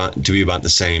seemed just to be about the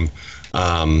same.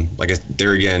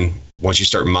 There again, once you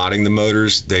start modding the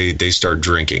motors, they start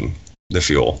drinking the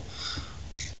fuel.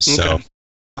 So okay.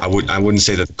 I wouldn't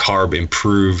say that the carb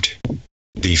improved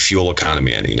the fuel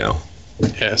economy any.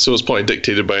 Yeah, so it's probably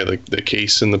dictated by the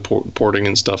case and the porting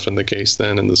and stuff in the case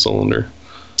then, and the cylinder.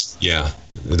 Yeah,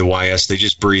 the YS, they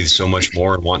just breathe so much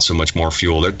more and want so much more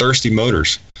fuel. They're thirsty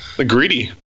motors. They're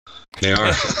greedy. They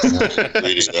are.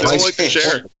 They don't like to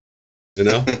share.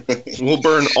 We'll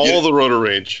burn all the rotor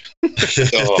rage.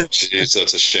 Oh, jeez,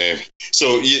 that's a shame.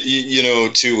 So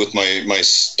too, with my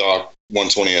stock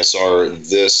 120 SR,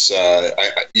 this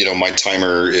my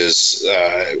timer is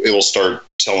it will start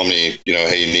telling me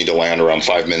hey, you need to land around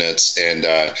 5 minutes, and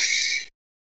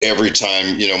every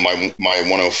time my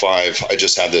 105, I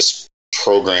just had this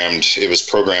programmed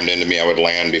into me. I would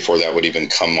land before that would even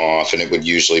come off, and it would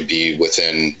usually be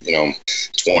within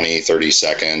 20-30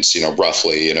 seconds,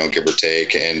 roughly, give or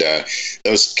take. And that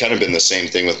was kind of been the same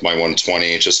thing with my 120.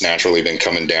 It's just naturally been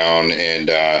coming down, and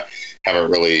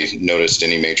haven't really noticed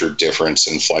any major difference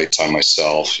in flight time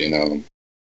myself. So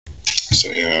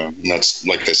yeah, and that's,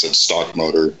 like I said, stock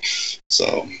motor.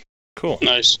 So cool.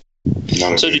 Nice.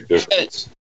 Not a big difference.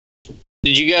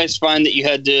 Did you guys find that you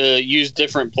had to use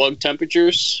different plug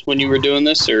temperatures when you were doing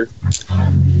this, or?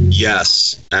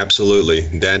 Yes, absolutely.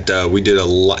 That we did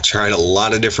tried a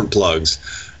lot of different plugs.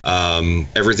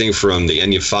 Everything from the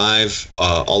Enya 5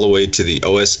 all the way to the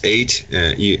OS 8,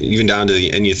 even down to the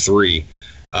Enya 3.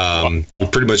 We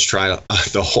pretty much tried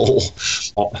all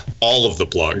of the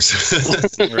plugs.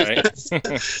 Right.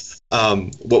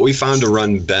 What we found to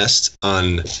run best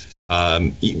on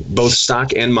both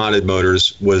stock and modded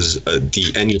motors was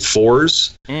the Enya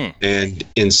 4s, and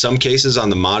in some cases on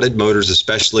the modded motors,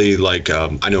 especially like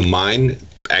I know mine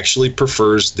actually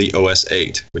prefers the OS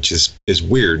 8, which is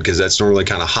weird because that's normally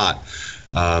kind of hot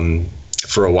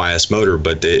for a YS motor,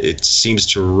 but it seems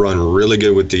to run really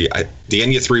good with the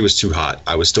Enya 3 was too hot.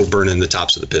 I was still burning the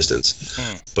tops of the pistons,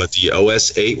 but the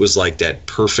OS 8 was like that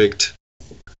perfect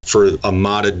for a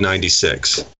modded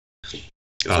 96.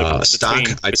 Stock,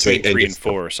 I'd say between 3 and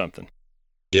 4 or something.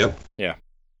 Yep. Yeah.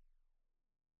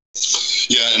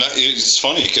 Yeah, and it's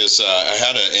funny because I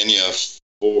had an Enya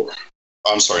 4.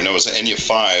 I'm sorry, no, it was an Enya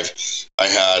 5 I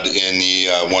had in the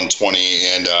 120,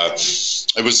 and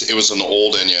it was an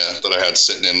old Enya that I had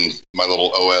sitting in my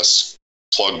little OS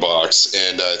plug box,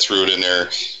 and I threw it in there,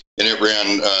 and it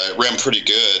ran pretty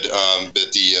good,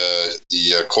 but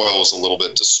the coil was a little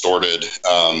bit distorted.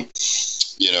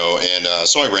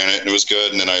 So I ran it and it was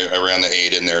good. And then I ran the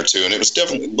 8 in there too. And it was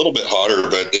definitely a little bit hotter,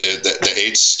 but the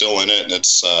 8's still in it. And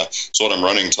it's what I'm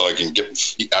running until I can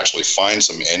actually find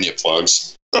some Enya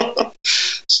plugs.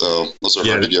 So those are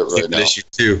hard to get right now. Issue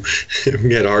too.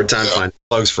 We had a hard time finding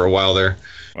plugs for a while there.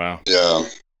 Wow. Yeah.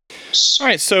 All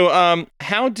right. So,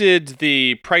 how did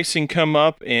the pricing come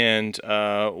up, and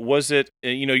was it?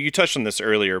 You touched on this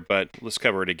earlier, but let's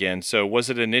cover it again. So, was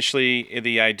it initially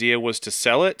the idea was to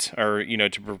sell it, or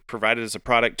to provide it as a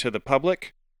product to the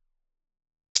public?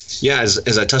 Yeah,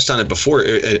 as I touched on it before,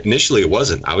 initially it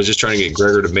wasn't. I was just trying to get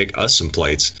Greggor to make us some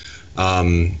plates.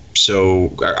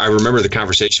 So I remember the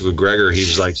conversation with Greggor. He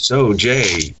was like, "So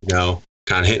Jay, kind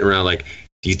of hitting around, like,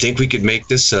 do you think we could make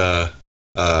this an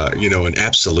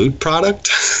absolute product?"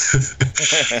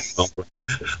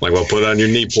 Like, well, put on your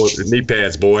knee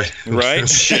pads, boy. Right.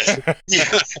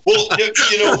 Yeah. Well, at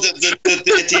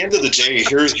the end of the day,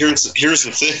 here's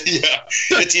the thing.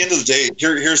 Yeah. At the end of the day,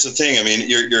 here's the thing. I mean,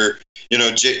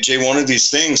 Jay wanted these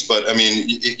things, but I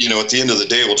mean, at the end of the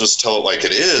day, we'll just tell it like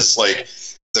it is. Like,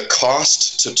 the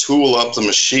cost to tool up the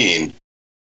machine,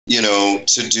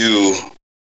 to do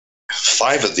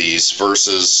 5 of these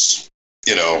versus,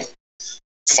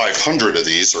 500 of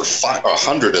these or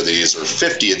 100 of these or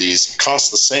 50 of these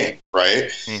cost the same,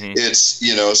 right? Mm-hmm. It's,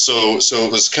 so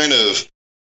it was kind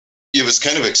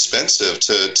of expensive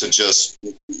to just,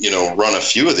 run a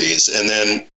few of these. And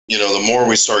then, the more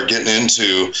we start getting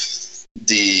into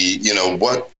the,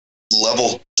 what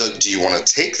level do you want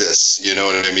to take this? You know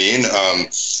what I mean?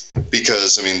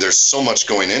 Because I mean, there's so much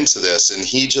going into this, and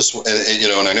he just,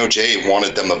 and I know Jay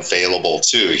wanted them available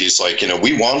too. He's like,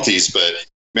 we want these, but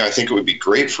I think it would be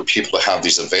great for people to have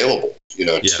these available,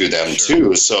 to them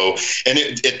too. So, and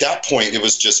at that point, it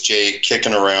was just Jay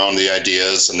kicking around the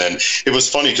ideas. And then it was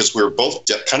funny because we were both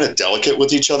kind of delicate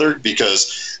with each other,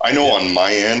 because I know on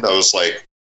my end, I was like,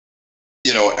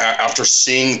 after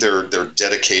seeing their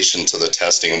dedication to the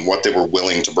testing and what they were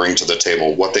willing to bring to the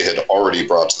table, what they had already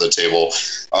brought to the table,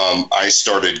 I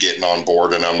started getting on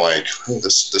board, and I'm like,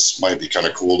 this might be kind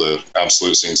of cool to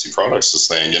Absolute CNC Products this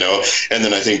thing, And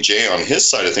then I think Jay on his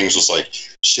side of things was like,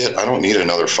 shit, I don't need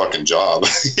another fucking job.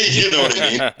 You know what I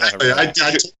mean?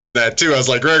 I that too. I was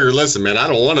like, Greggor, listen, man, I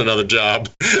don't want another job.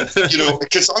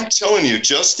 Because I'm telling you,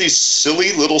 just these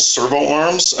silly little servo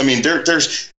arms. I mean,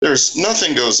 there's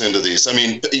nothing goes into these. I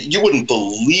mean, you wouldn't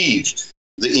believe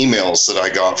the emails that I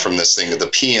got from this thing, the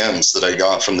PMs that I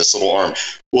got from this little arm.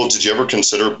 Well, did you ever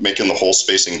consider making the hole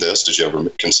spacing this? Did you ever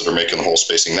consider making the hole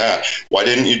spacing that? Why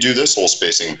didn't you do this hole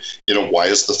spacing? Why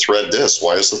is the thread this?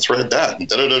 Why is the thread that?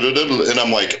 And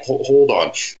I'm like, hold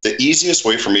on. The easiest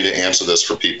way for me to answer this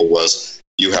for people was,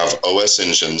 you have OS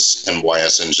engines and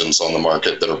YS engines on the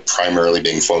market that are primarily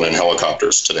being flown in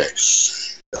helicopters today.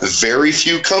 Very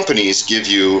few companies give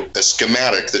you a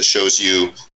schematic that shows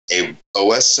you a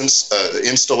OS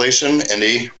installation and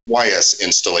a YS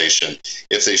installation.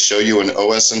 If they show you an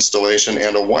OS installation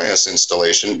and a YS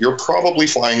installation, you're probably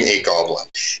flying a Goblin,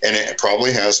 and it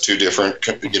probably has 2 different,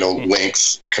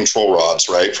 length control rods,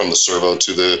 right, from the servo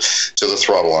to the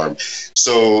throttle arm.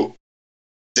 So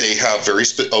they have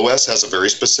OS has a very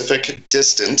specific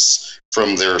distance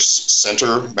from their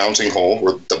center mounting hole,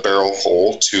 or the barrel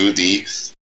hole, to the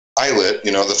eyelet,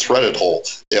 the threaded hole.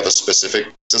 They have a specific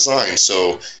design.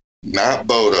 So Matt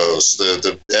Bodos,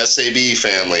 the SAB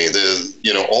family,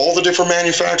 all the different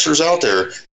manufacturers out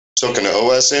there took an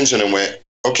OS engine and went,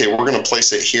 okay, we're going to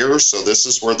place it here. So this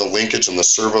is where the linkage and the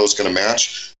servo is going to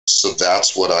match. So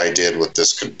that's what I did with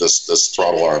this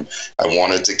throttle arm. I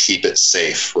wanted to keep it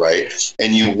safe, right?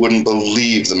 And you wouldn't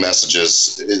believe the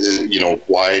messages,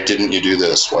 why didn't you do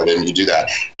this? Why didn't you do that?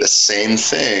 The same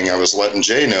thing I was letting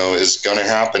Jay know is going to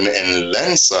happen, and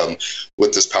then some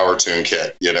with this PowaTune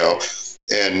kit,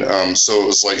 And so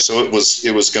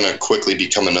it was going to quickly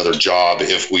become another job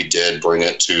if we did bring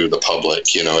it to the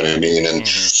public, you know what I mean? And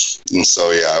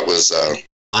so, yeah, it was.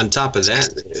 On top of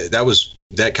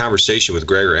that conversation with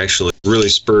Greggor actually really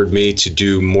spurred me to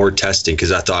do more testing,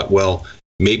 because I thought, well,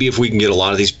 maybe if we can get a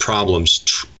lot of these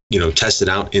problems, tested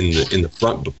out in the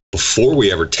front before we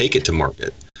ever take it to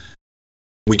market,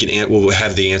 we'll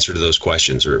have the answer to those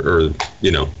questions, or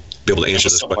be able to answer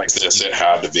this. Something like this, it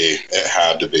had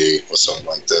to be with something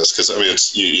like this, because I mean,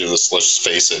 it's let's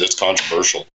face it, it's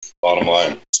controversial. Bottom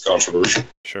line, it's controversial.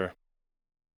 Sure.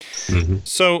 Mm-hmm.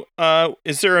 So,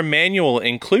 is there a manual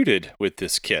included with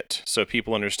this kit so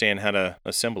people understand how to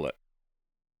assemble it?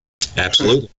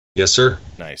 Absolutely, yes, sir.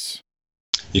 Nice.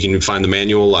 You can find the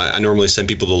manual. I normally send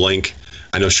people the link.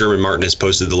 I know Sherman Martin has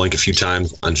posted the link a few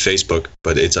times on Facebook,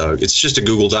 but it's just a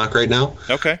Google Doc right now.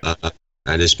 Okay.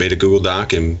 I just made a Google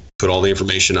Doc and put all the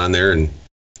information on there and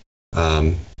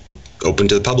open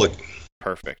to the public.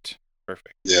 Perfect.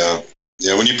 Yeah.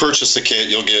 Yeah, when you purchase the kit,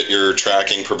 you'll get your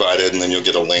tracking provided, and then you'll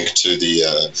get a link to the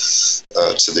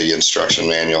instruction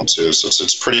manual too. So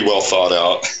it's pretty well thought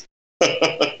out.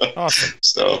 Awesome.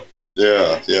 So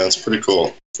yeah, it's pretty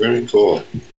cool. Very cool.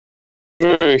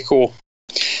 Very cool.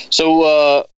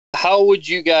 So, how would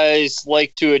you guys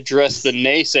like to address the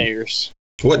naysayers?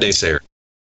 What naysayer?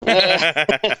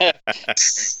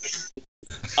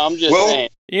 I'm just saying.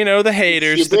 The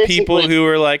haters, the people who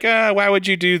are like, why would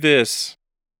you do this?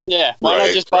 Yeah, why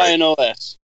not just buy an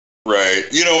OS? Right.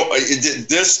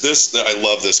 This I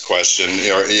love this question,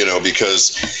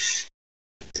 because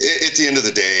at the end of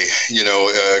the day,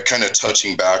 kind of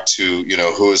touching back to,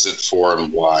 who is it for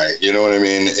and why, you know what I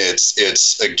mean?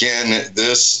 It's again,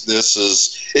 this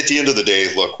is, at the end of the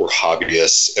day, look, we're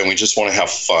hobbyists and we just want to have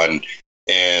fun.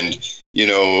 And,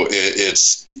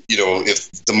 it's,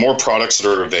 if the more products that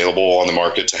are available on the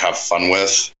market to have fun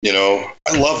with,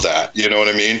 I love that, you know what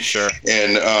I mean? Sure.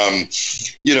 And,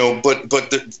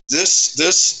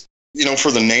 this,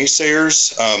 for the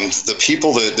naysayers, the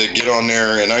people that get on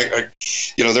there, and I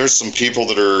there's some people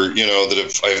that are,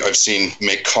 that I've seen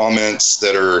make comments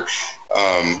that are,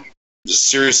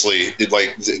 seriously,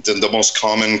 like the most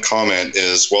common comment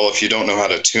is, well, if you don't know how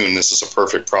to tune, this is a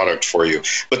perfect product for you.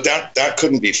 But that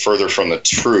couldn't be further from the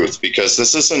truth, because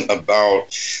this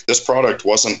product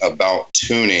wasn't about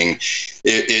tuning.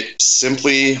 It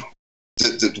simply,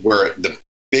 where the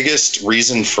biggest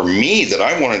reason for me that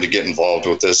I wanted to get involved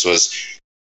with this was,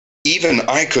 even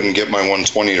I couldn't get my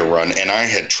 120 to run, and I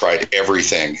had tried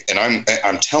everything. And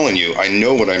I'm telling you, I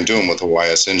know what I'm doing with a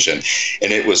YS engine,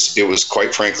 and it was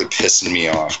quite frankly pissing me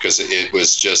off, because it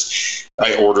was just,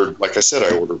 I ordered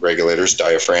regulators,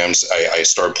 diaphragms. I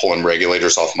started pulling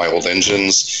regulators off my old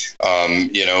engines,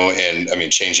 and I mean,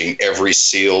 changing every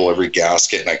seal, every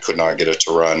gasket, and I could not get it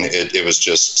to run. It was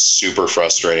just super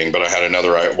frustrating. But I had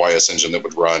another YS engine that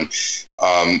would run,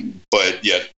 but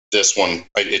yet this one,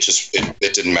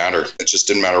 it didn't matter. It just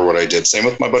didn't matter what I did. Same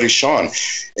with my buddy Sean.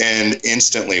 And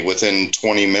instantly, within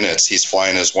 20 minutes, he's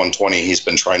flying his 120. He's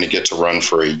been trying to get to run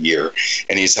for a year.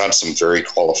 And he's had some very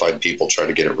qualified people try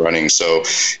to get it running. So,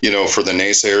 for the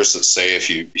naysayers that say if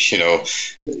you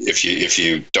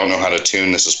don't know how to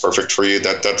tune, this is perfect for you,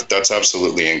 that's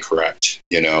absolutely incorrect.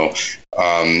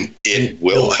 It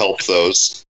will help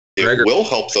those. It will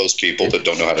help those people that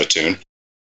don't know how to tune.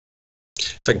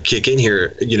 If I can kick in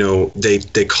here,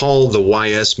 they call the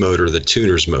YS motor the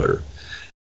tuner's motor.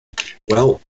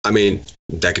 Well, I mean,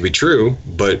 that could be true,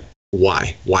 but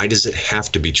why? Why does it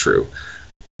have to be true?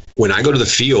 When I go to the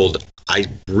field, I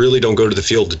really don't go to the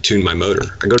field to tune my motor.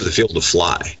 I go to the field to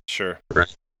fly. Sure.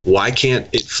 Right. Why can't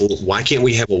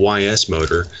we have a YS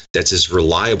motor that's as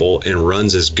reliable and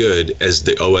runs as good as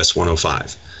the OS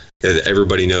 105? That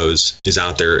everybody knows is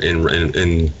out there,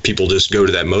 and people just go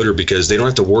to that motor because they don't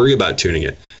have to worry about tuning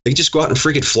it. They can just go out and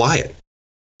freaking fly it.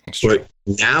 But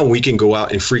now we can go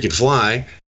out and freaking fly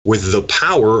with the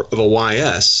power of a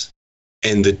YS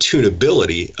and the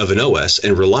tunability of an OS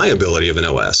and reliability of an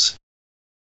OS.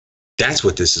 That's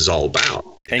what this is all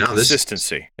about. And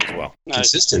consistency as well.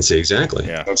 Consistency, exactly.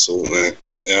 Yeah, absolutely.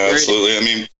 Yeah, absolutely. I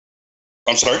mean,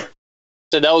 I'm sorry?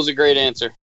 So that was a great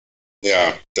answer.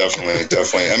 Yeah, definitely.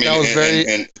 I mean, That was very-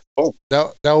 and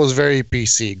That was very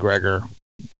PC, Greggor.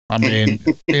 I mean,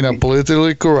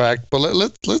 politically correct. But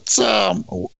let's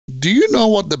do you know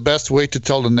what the best way to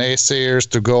tell the naysayers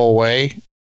to go away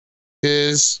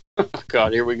is?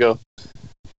 God, here we go.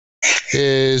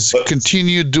 Is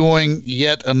continue doing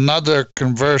yet another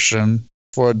conversion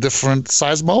for a different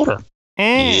size motor.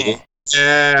 Mm.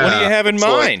 Yeah. What do you have in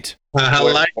mind? I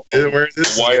like it. Where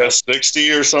this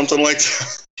YS60 or something like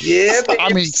that. Yeah.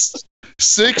 I mean,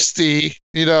 60,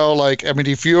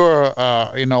 if you're,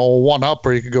 a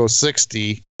one-upper, you could go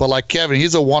 60. But like Kevin,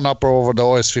 he's a one-upper over the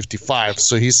OS55,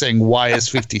 so he's saying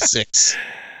YS56.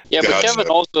 Yeah, but Gotcha. Kevin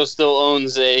also still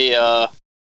owns a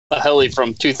heli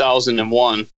from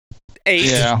 2001.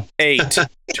 Yeah.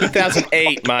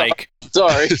 2008, Mike.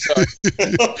 Sorry.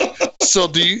 So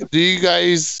do you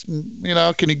guys,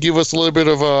 can you give us a little bit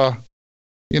of a,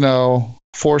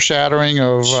 foreshadowing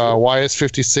of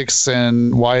YS56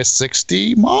 and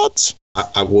YS60 mods?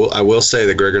 I will say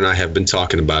that Greggor and I have been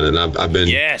talking about it, and I've been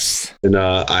and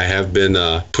I have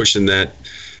been pushing that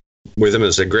with him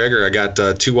and said, Greggor, I got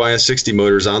 2 YS60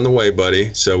 motors on the way,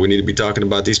 buddy. So we need to be talking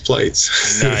about these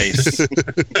plates. Nice.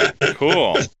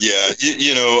 Cool. Yeah,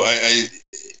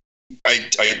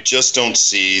 I just don't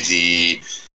see the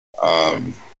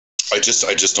I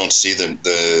just don't see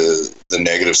the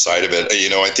negative side of it.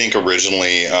 I think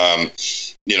originally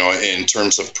in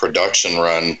terms of production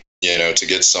run, to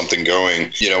get something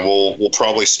going, we'll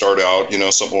probably start out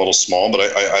something a little small, but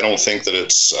I don't think that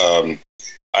it's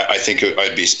I think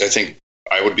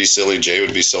I would be silly. Jay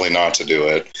would be silly not to do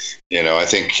it. I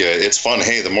think it's fun.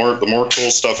 Hey, the more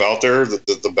cool stuff out there,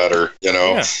 the better.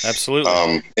 Yeah,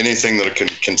 absolutely. Anything that can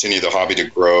continue the hobby to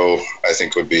grow, I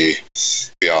think would be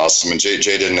awesome. And Jay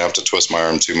didn't have to twist my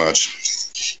arm too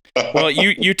much. Well,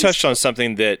 you touched on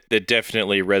something that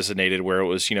definitely resonated, where it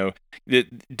was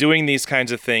doing these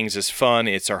kinds of things is fun.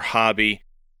 It's our hobby.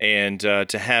 And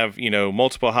to have,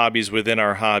 multiple hobbies within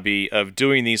our hobby of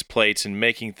doing these plates and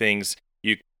making things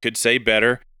you could say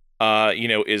better,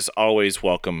 is always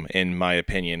welcome, in my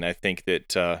opinion. I think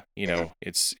that,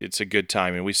 it's a good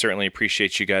time. And we certainly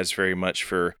appreciate you guys very much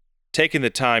for taking the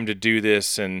time to do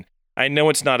this. And I know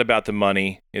it's not about the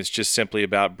money. It's just simply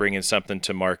about bringing something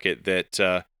to market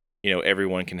that,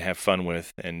 everyone can have fun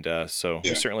with. And so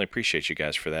we certainly appreciate you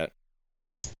guys for that.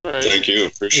 Right. Thank you.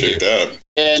 Appreciate that.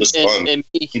 And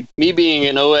me being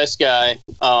an OS guy,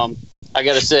 I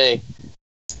got to say,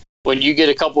 when you get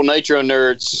a couple Nitro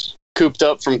nerds cooped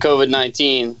up from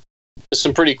COVID-19, there's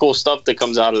some pretty cool stuff that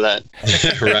comes out of that.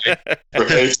 Right.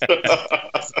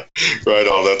 Right.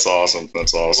 Oh, that's awesome.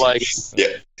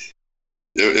 Yeah.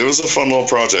 It was a fun little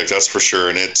project, that's for sure.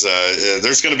 And it's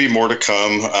there's going to be more to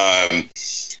come.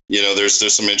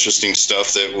 There's some interesting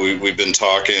stuff that we've been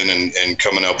talking and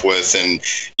coming up with, and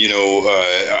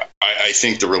I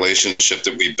think the relationship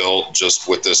that we built just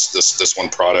with this one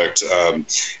product,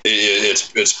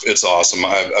 it's awesome.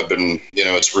 I've been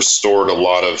it's restored a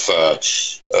lot of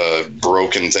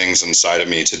broken things inside of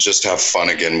me to just have fun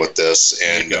again with this,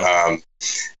 and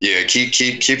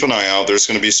keep an eye out. There's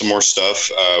going to be some more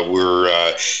stuff.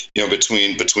 We're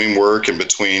between work and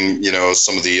between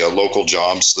some of the local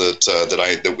jobs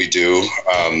that we do.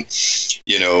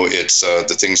 It's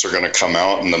the things are going to come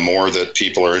out, and the more that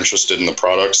people are interested in the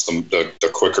products, the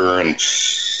quicker and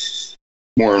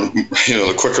more,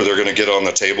 the quicker they're going to get on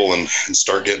the table and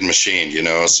start getting machined,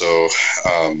 So,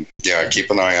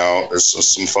 keep an eye out. There's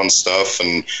some fun stuff,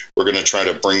 and we're going to try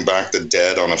to bring back the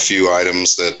dead on a few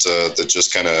items that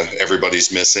just kind of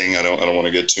everybody's missing. I don't want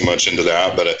to get too much into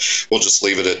that, but we'll just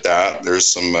leave it at that. There's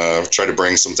some try to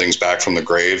bring some things back from the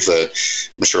grave that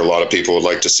I'm sure a lot of people would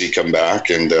like to see come back,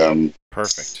 and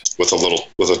perfect with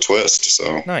a twist.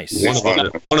 So nice.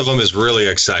 One of them is really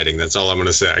exciting. That's all I'm going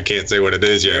to say. I can't say what it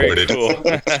is yet, Very but cool.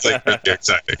 it's really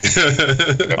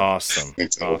exciting. Awesome.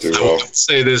 I'll do I well. want to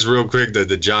say this real quick, that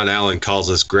John Allen calls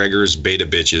us Greggor's beta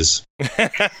bitches.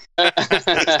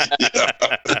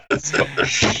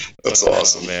 That's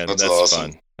awesome, man. That's That's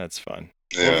awesome. fun. That's fun.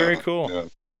 Yeah, Well, very cool. yeah.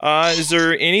 Is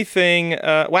there anything?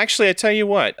 Well, actually, I tell you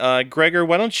what, Greggor,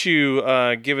 why don't you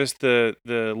give us the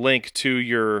link to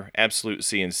your Absolute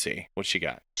CNC? What you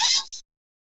got?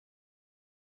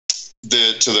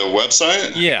 To the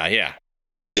website? Yeah.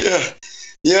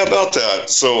 Yeah, about that.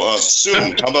 So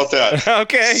soon. How about that?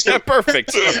 Okay,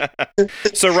 perfect.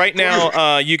 So right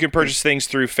now, you can purchase things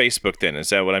through Facebook. Then is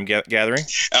that what I'm gathering?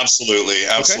 Absolutely.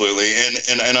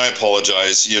 And I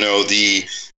apologize.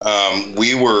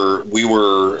 we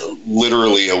were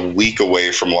literally a week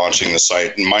away from launching the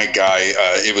site, and my guy,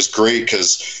 it was great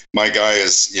because my guy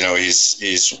is,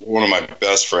 he's one of my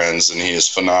best friends, and he is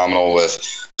phenomenal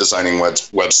with designing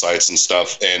websites and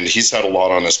stuff, and he's had a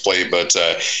lot on his plate, but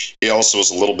he also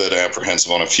was a little bit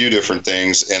apprehensive on a few different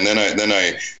things. And then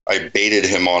I baited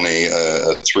him on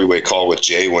a three-way call with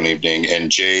Jay one evening,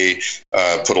 and Jay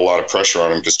put a lot of pressure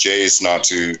on him because Jay's not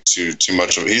too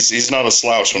much of he's not a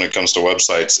slouch when it comes to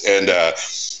websites, and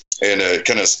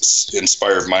kind of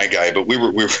inspired my guy. But we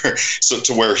were so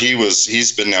to where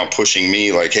he's been now pushing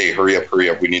me like, hey, hurry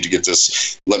up, we need to get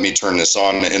this, let me turn this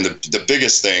on. And the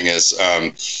biggest thing is,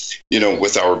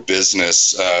 with our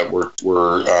business,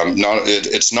 we're not,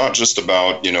 it's not just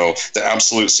about, the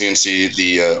absolute CNC,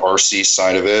 the RC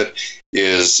side of it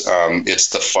is, it's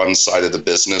the fun side of the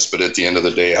business. But at the end of the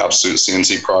day, absolute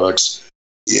CNC products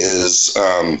is,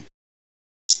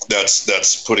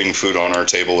 that's putting food on our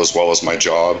table as well as my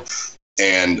job.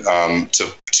 And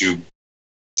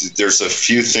there's a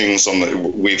few things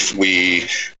we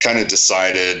kind of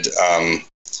decided,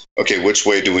 okay, which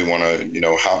way do we want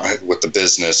to, how with the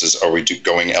business is, are we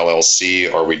going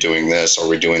LLC? Are we doing this? Are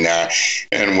we doing that?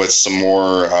 And with some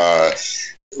more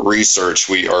research,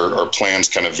 our plans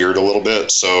kind of veered a little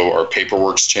bit, so our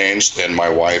paperwork's changed, and my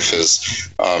wife is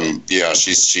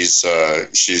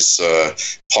she's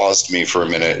paused me for a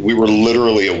minute. We were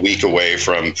literally a week away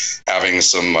from having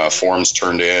some forms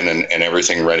turned in and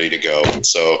everything ready to go,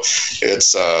 so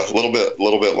it's a little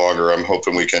bit longer. I'm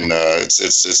hoping we can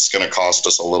it's going to cost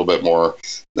us a little bit more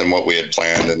than what we had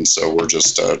planned, and so we're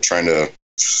just trying to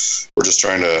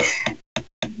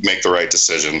make the right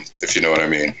decision, if you know what I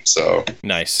mean. So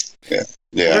nice. Yeah.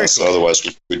 Very so cool. Otherwise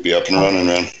we'd be up and running,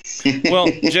 man. Well,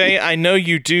 Jay, I know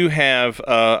you do have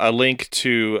a link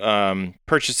to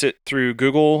purchase it through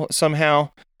Google somehow.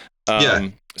 Yeah.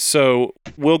 So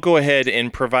we'll go ahead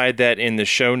and provide that in the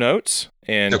show notes,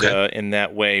 and Okay. In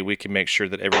that way we can make sure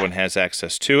that everyone has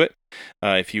access to it.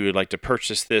 If you would like to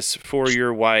purchase this for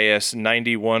your YS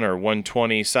 91 or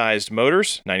 120 sized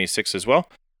motors, 96 as well,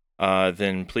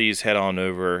 then please head on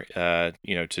over,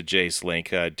 to Jay's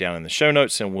link down in the show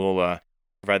notes, and we'll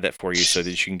provide that for you so that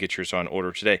you can get yours on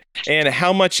order today. And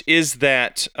how much is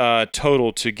that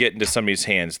total to get into somebody's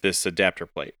hands, this adapter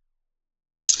plate?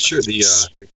 Sure.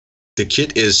 The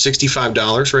kit is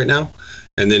 $65 right now,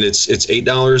 and then it's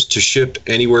 $8 to ship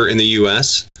anywhere in the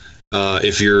U.S.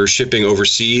 If you're shipping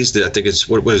overseas, I think it's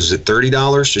what is it,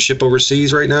 $30 to ship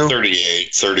overseas right now?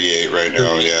 38 right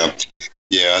now. Yeah.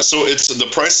 Yeah, so it's the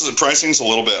pricing's a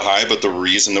little bit high, but the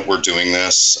reason that we're doing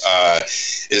this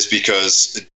is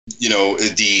because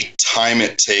the time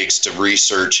it takes to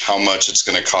research how much it's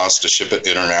going to cost to ship it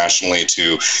internationally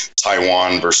to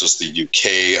Taiwan versus the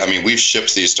UK. I mean, we've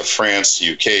shipped these to France,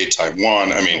 UK,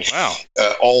 Taiwan. I mean,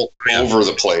 all over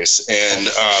the place, and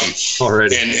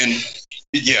already. And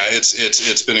yeah,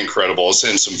 it's been incredible.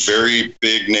 And some very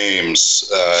big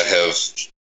names have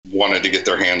wanted to get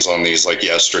their hands on these like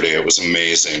yesterday. It was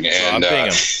amazing. And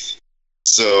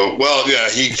so, well, yeah,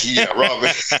 Rob.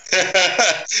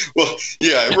 Well,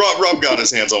 yeah, Rob got his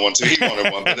hands on one too. He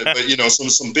wanted one, but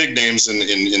some big names in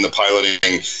the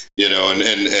piloting,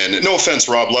 and no offense,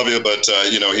 Rob, love you, but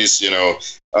he's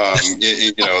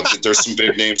there's some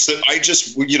big names that I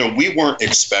just we weren't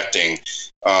expecting.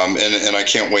 And I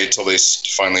can't wait till they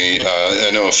finally. I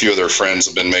know a few of their friends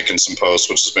have been making some posts,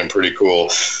 which has been pretty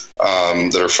cool.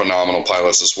 That are phenomenal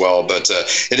pilots as well. But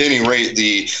at any rate,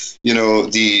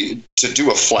 to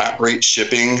do a flat rate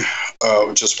shipping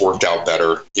just worked out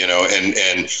better.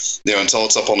 And until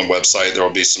it's up on the website, there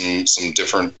will be some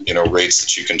different rates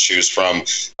that you can choose from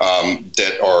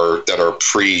that are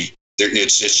pre.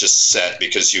 It's just set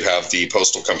because you have the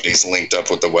postal companies linked up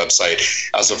with the website.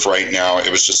 As of right now, it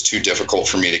was just too difficult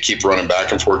for me to keep running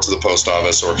back and forth to the post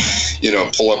office or,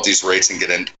 pull up these rates and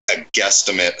get a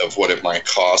guesstimate of what it might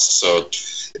cost. So,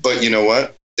 but you know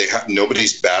what?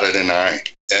 Nobody's batted an eye.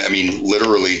 I mean,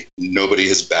 literally nobody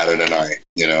has batted an eye,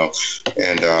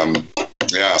 and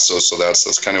yeah, so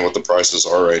that's kind of what the prices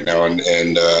are right now, and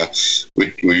we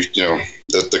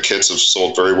the kits have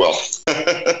sold very well.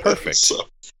 Perfect. So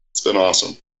it's been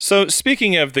awesome. So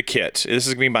speaking of the kit, this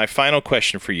is going to be my final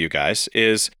question for you guys,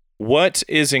 is what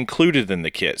is included in the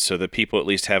kit so that people at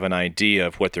least have an idea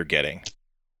of what they're getting?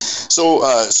 So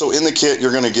in the kit,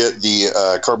 you're going to get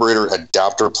the carburetor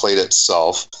adapter plate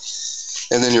itself,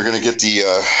 and then you're going to get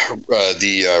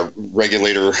the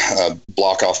regulator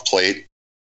block-off plate.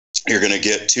 You're going to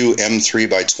get two M3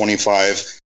 by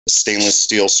 25 stainless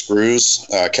steel screws,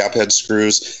 cap head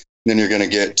screws. Then you're going to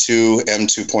get 2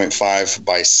 M2.5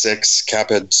 by 6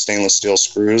 cap-head stainless steel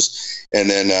screws. And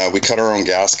then we cut our own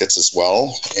gaskets as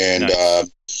well. And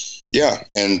Nice.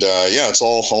 it's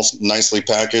all nicely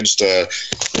packaged in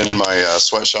my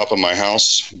sweatshop in my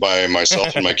house by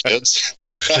myself and my kids.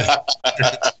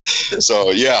 So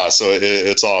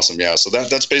it's awesome. Yeah, so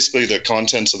that's basically the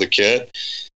contents of the kit.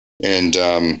 And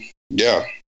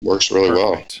works really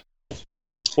Perfect.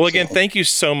 Well, again, thank you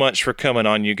so much for coming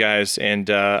on, you guys, and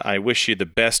I wish you the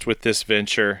best with this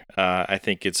venture. I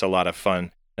think it's a lot of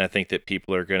fun, and I think that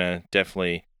people are going to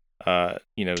definitely,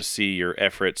 see your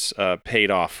efforts paid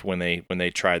off when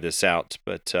they try this out.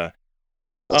 But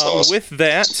awesome. With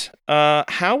that,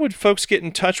 how would folks get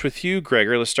in touch with you,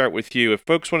 Greggor? Let's start with you. If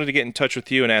folks wanted to get in touch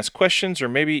with you and ask questions, or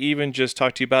maybe even just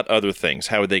talk to you about other things,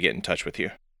 how would they get in touch with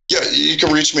you? Yeah, you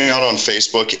can reach me out on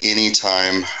Facebook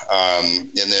anytime,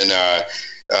 and then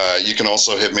you can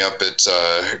also hit me up at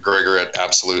Greggor at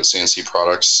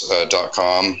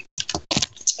absolutecncproducts.com.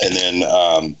 And then,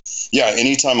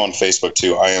 anytime on Facebook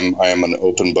too. I am an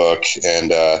open book,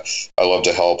 and I love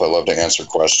to help. I love to answer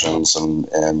questions, and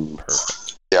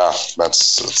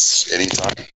it's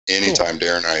anytime, Cool. day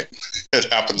or night.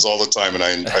 It happens all the time, and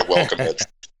I welcome it.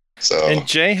 So, And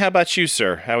Jay, how about you,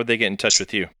 sir? How would they get in touch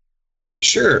with you?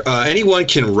 Sure. Anyone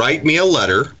can write me a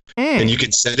letter, and you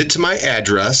can send it to my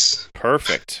address.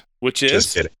 Perfect. Which is?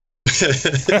 Just kidding.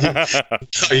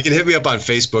 You can hit me up on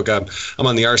Facebook. I'm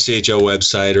on the RCHO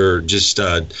website, or just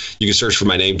you can search for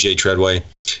my name, Jay Treadway,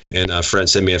 and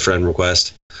send me a friend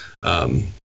request.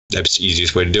 That's the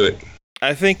easiest way to do it.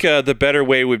 I think the better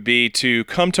way would be to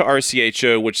come to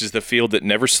RCHO, which is the field that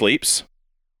never sleeps.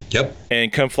 Yep.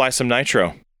 And come fly some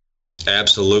nitro.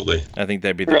 Absolutely. I think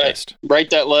that'd be the best.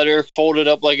 Write that letter, fold it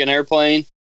up like an airplane.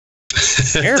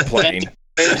 Airplane?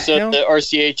 So the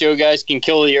RCHO guys can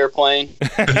kill the airplane.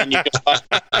 And you can find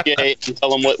and tell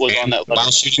them what was on that letter.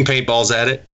 While shooting paintballs at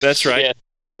it. That's right. Yeah.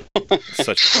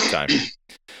 Such a good time.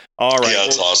 All right. Yeah,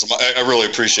 it's awesome. I really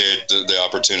appreciate the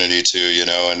opportunity to,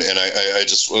 and I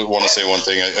just want to say one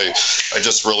thing. I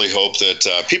just really hope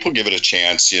that people give it a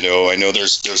chance. I know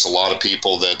there's a lot of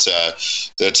people that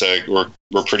we're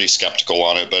pretty skeptical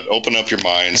on it, but open up your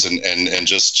minds and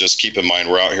just keep in mind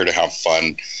we're out here to have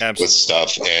fun Absolutely. with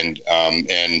stuff. And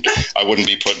I wouldn't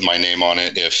be putting my name on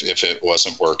it if it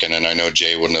wasn't working. And I know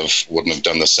Jay wouldn't have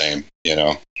done the same.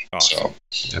 Awesome.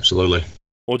 So Absolutely.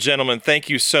 Well, gentlemen, thank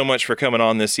you so much for coming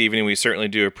on this evening. We certainly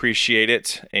do appreciate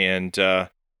it. And,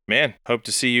 hope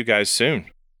to see you guys soon.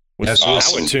 That's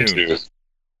awesome. PowaTune.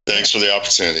 Thanks for the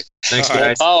opportunity. Thanks, All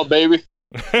guys. Oh, baby.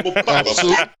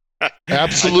 Absolute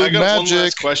I got magic. one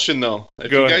last question though.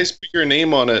 If Go you ahead. guys put your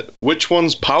name on it, which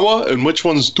one's Powa and which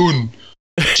one's Tun?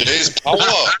 Jay's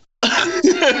Powa.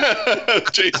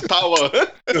 Jay's Powa.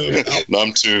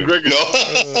 Num to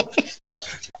Greggor.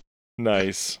 No.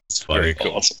 Nice. It's funny. Very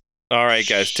cool. All right,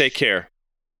 guys. Take care.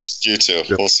 You too.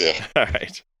 We'll see you. All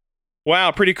right.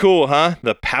 Wow, pretty cool, huh?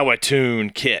 The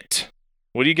PowaTune kit.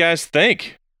 What do you guys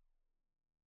think?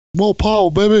 More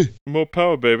power, baby. More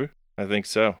power, baby. I think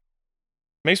so.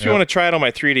 Makes me want to try it on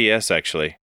my 3DS,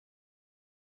 actually.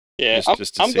 Yeah,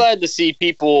 Just to I'm see. glad to see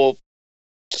people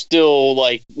still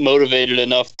motivated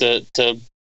enough to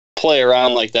play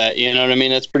around like that. You know what I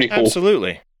mean? That's pretty cool.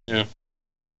 Absolutely. Yeah.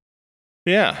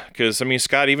 Yeah, because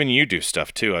Scott, even you do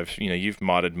stuff too. You've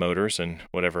modded motors and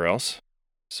whatever else.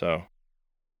 So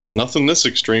Nothing this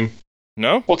extreme.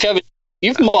 no. Well, Kevin,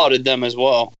 you've modded them as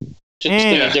well. Just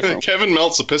in a different way. Kevin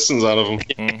melts the pistons out of them.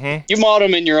 Mm-hmm. You mod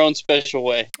them in your own special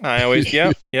way. I always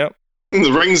yep. The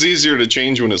ring's easier to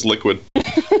change when it's liquid.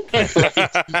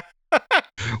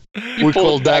 We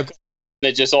call that.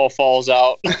 It just all falls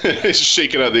out. It's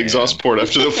shaking out the exhaust port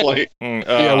after the flight.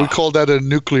 Yeah, we call that a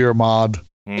nuclear mod.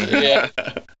 Yeah.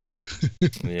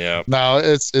 Yeah. Now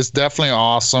it's definitely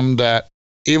awesome that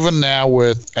even now,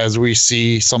 as we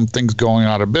see some things going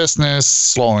out of business,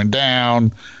 slowing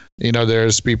down,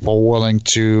 there's people willing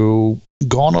to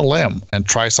go on a limb and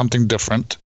try something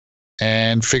different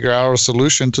and figure out a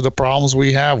solution to the problems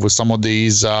we have with some of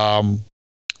these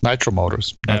nitro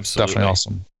motors. That's Absolutely. definitely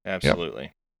awesome.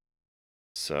 Absolutely.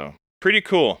 So pretty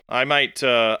cool. I might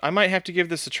have to give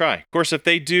this a try. Of course, if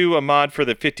they do a mod for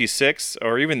the 56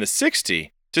 or even the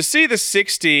 60, to see the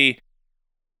 60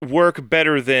 work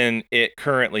better than it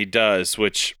currently does,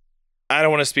 which I don't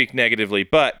want to speak negatively,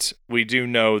 but we do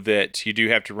know that you do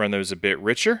have to run those a bit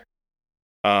richer.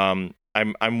 I'm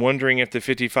wondering if the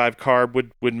 55 carb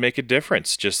would make a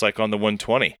difference, just like on the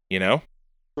 120.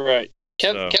 Right.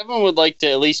 So- Kevin would like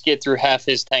to at least get through half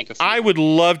his tank of fuel. I would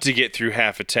love to get through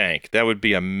half a tank. That would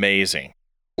be amazing.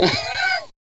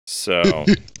 So,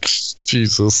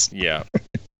 Jesus. yeah.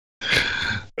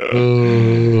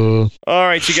 All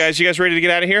right, you guys ready to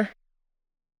get out of here?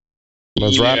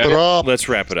 Let's wrap it up. Let's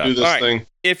wrap it up. Do this All right. thing.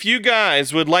 If you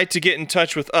guys would like to get in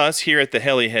touch with us here at the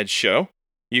Heliheads Show,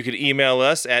 you could email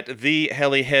us at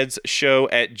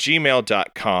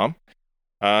theheliheadsshow@gmail.com.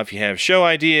 If you have show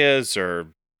ideas or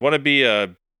want to be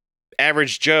a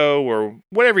average Joe or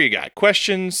whatever you got,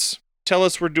 questions, tell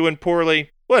us we're doing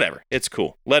poorly, whatever. It's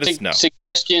cool. Let us know.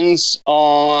 Suggestions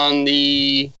on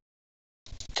the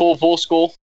full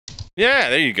school. Yeah,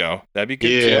 there you go. That'd be good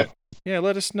Yeah. too. Yeah,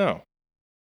 let us know.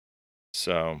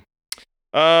 So,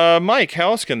 Mike, how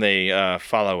else can they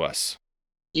follow us?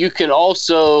 You can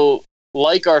also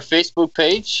like our Facebook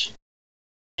page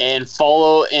and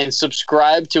follow and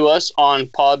subscribe to us on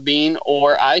Podbean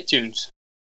or iTunes.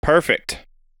 Perfect.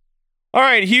 All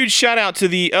right, huge shout out to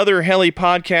the other Heli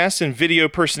podcasts and video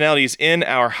personalities in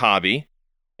our hobby.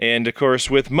 And of course,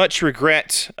 with much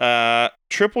regret,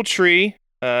 Triple Tree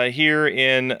here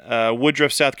in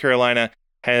Woodruff, South Carolina,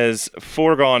 has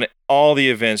foregone all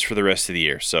the events for the rest of the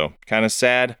year. So kind of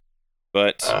sad,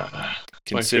 but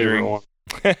considering.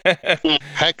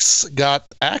 Hex got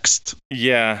axed.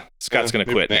 Yeah, Scott's going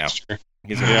to quit now.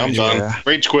 He's Yeah, I'm done. Yeah.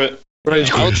 Rage quit. I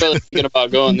was really thinking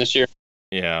about going this year.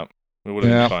 Yeah, it would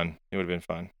have been fun. It would have been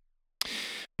fun.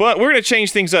 But we're going to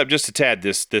change things up just a tad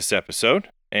this episode,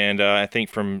 and I think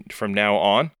from now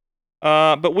on.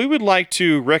 But we would like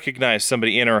to recognize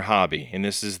somebody in our hobby, and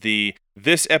this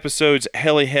episode's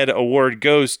Helihead Award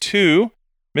goes to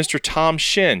Mr. Tom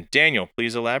Shin. Daniel,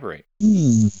 please elaborate.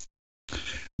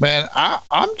 Man,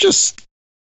 I'm just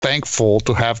thankful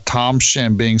to have Tom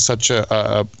Shin being such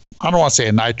a I don't want to say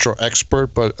a nitro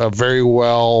expert, but a very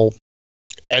well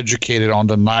educated on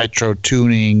the nitro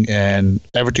tuning and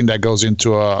everything that goes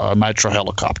into a nitro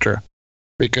helicopter,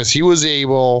 because he was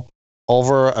able,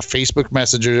 over a Facebook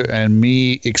Messenger and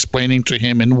me explaining to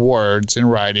him in words, in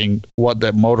writing, what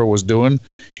that motor was doing,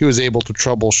 he was able to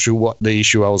troubleshoot what the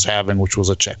issue I was having, which was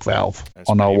a check valve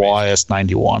on a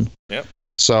YS91. Yep.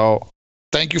 So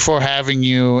thank you for having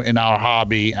you in our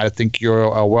hobby. I think you're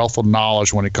a wealth of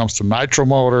knowledge when it comes to nitro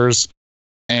motors,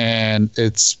 and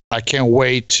I can't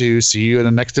wait to see you in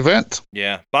the next event.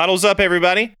 Yeah. Bottles up,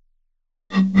 everybody.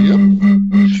 That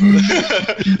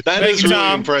Thank is you, really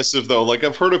Tom. impressive, though. Like,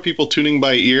 I've heard of people tuning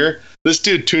by ear. This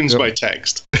dude tunes by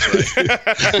text.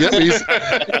 It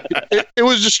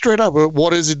was just straight up.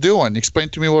 What is it doing? Explain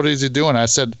to me what is it doing. I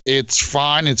said it's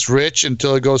fine, it's rich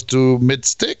until it goes to mid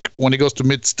stick. When it goes to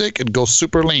mid stick, it goes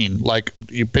super lean, like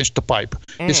you pinch the pipe.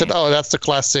 He said, "Oh, that's the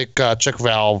classic check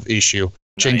valve issue.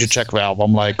 Change your Nice. check valve."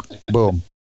 I'm like, boom.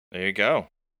 There you go.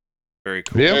 Very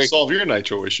cool. Yeah. To solve your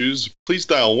nitro issues, please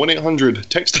dial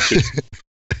 1-800-TEXT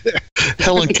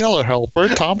Helen Keller helper,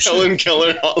 Tom Shin. Helen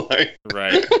Keller hotline.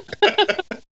 Right.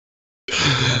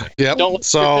 Yep. Don't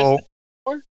So.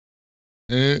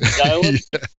 Dial up.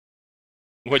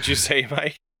 What'd you say,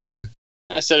 Mike?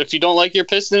 I said, if you don't like your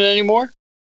piston anymore,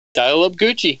 dial up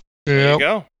Gucci. There you Yep.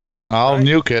 go. I'll Right.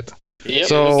 nuke it. Yep,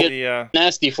 So- it'll The, get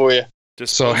nasty for you.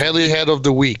 So Helihead of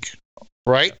the week,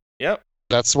 right? Yep,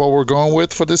 That's what we're going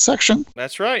with for this section.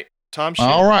 that's right. Tom Shin.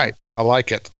 All right. I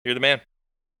like it. You're the man.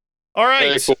 All right.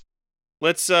 Very cool.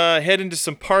 Let's head into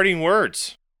some parting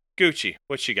words. Gucci,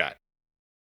 what you got?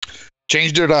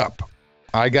 Changed it up.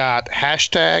 I got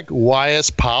hashtag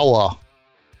YSPower.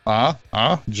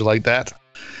 Did you like that?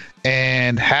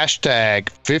 And hashtag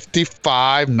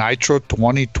 55 Nitro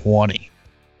 2020.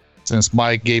 Since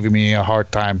Mike gave me a hard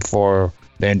time for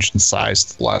the engine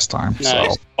size last time. Nice.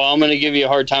 So Well, I'm going to give you a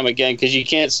hard time again because you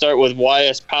can't start with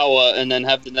YS Power and then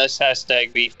have the next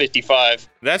hashtag be 55.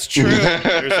 That's true.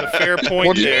 There's a fair point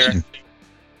what do you there. mean?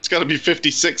 It's got to be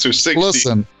 56 or 60.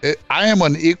 Listen, I am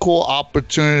an equal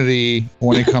opportunity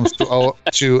when it comes to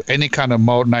to any kind of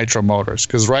nitro motors.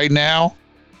 Because right now,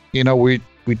 we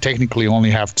technically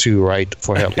only have two, right,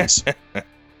 for helis.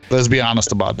 Let's be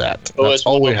honest about that. That's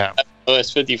all we have. Oh,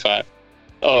 it's 55.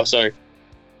 Oh, sorry.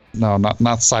 No,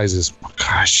 not sizes.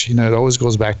 Gosh, it always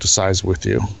goes back to size with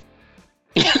you.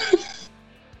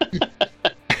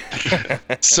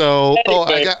 So,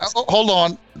 hold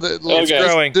on.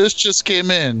 This just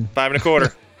came in. 5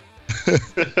 1/4.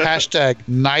 Hashtag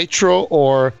nitro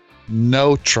or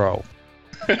notro.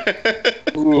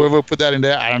 Whoever put that in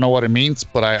there, I don't know what it means,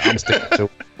 but I'm sticking to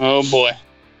it. Oh, boy.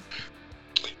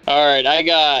 All right, I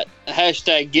got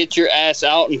hashtag get your ass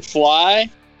out and fly.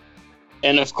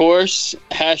 And, of course,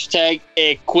 hashtag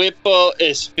equipo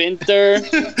esfínter.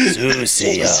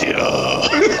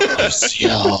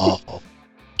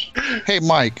 Hey,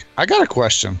 Mike, I got a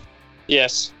question.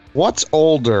 Yes. What's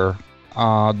older,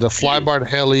 the flybar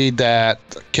heli that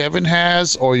Kevin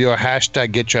has, or your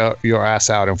hashtag get your ass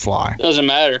out and fly? Doesn't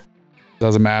matter.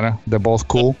 Doesn't matter. They're both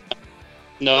cool.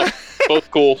 No,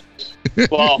 both cool.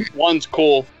 Well, one's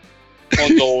cool,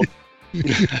 one's old.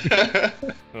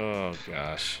 Oh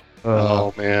gosh.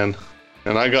 Oh man.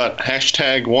 And I got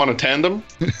hashtag want a tandem.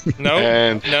 No.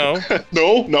 And No.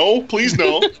 no, please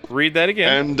no. Read that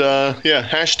again. And yeah,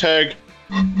 hashtag.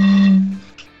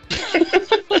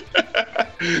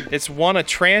 It's wanna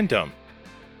trandom.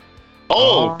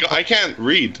 Oh, I can't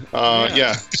read.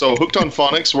 Yeah. So hooked on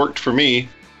phonics worked for me.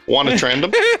 Want a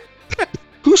trandom?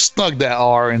 Who snuck that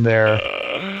R in there?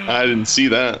 I didn't see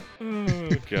that. Oh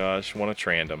gosh, wanna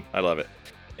trandom. I love it.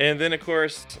 And then of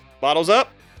course, bottles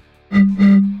up.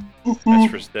 That's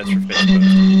for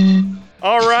Facebook.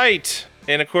 All right.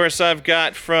 And of course, I've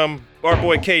got from our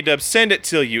boy K-Dub, send it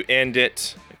till you end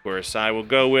it. Of course, I will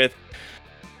go with,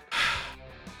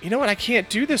 you know what? I can't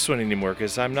do this one anymore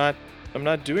because I'm not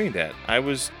doing that. I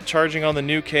was charging on the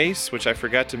new case, which I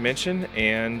forgot to mention,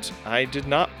 and I did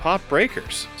not pop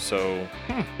breakers. So,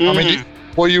 I mean,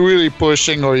 were you really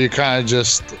pushing, or you kind of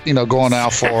just, going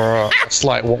out for a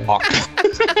slight walk?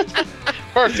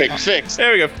 Perfect, fixed.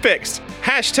 there we go, fixed.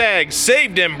 Hashtag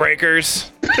save them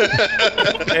breakers.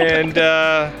 And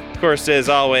of course, as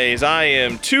always, I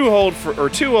am too old for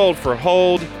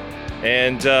hold.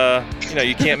 And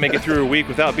you can't make it through a week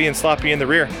without being sloppy in the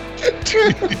rear.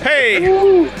 Hey,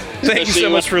 thank you so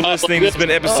much for listening. This has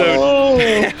been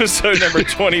episode number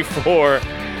 24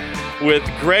 with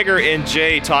Greggor and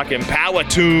Jay talking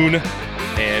PowaTune.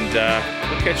 And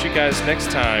we'll catch you guys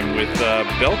next time with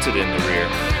Belted in the rear.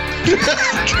 See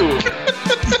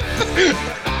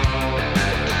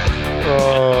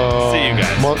you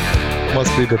guys.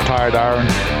 Must be the tired iron.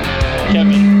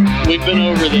 Kevin, we've been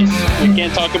over this. We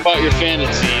can't talk about your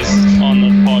fantasies on the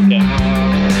podcast.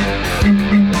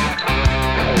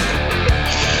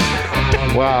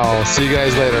 Wow. See you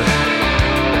guys later.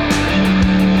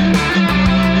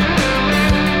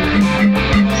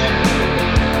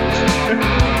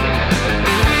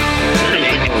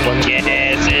 Get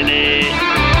ass in it.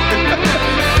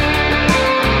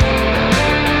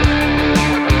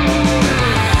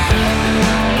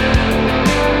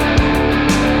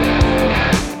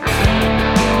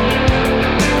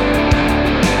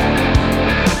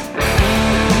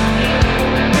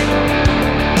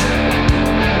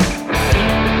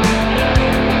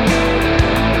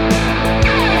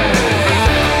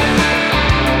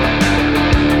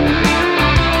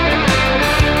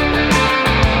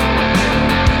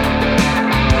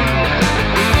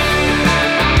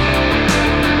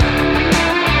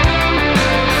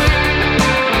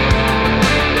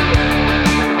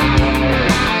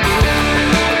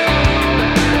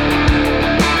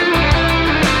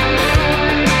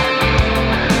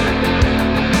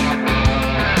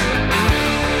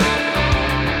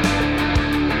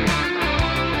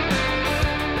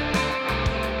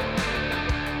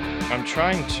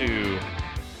 Trying to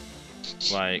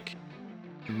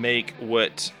make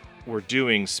what we're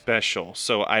doing special,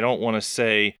 so I don't want to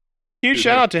say huge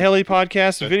shout out to Heli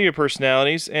Podcast and video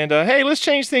personalities, and hey, let's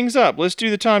change things up, let's do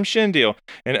the Tom Shin deal,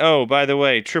 and oh, by the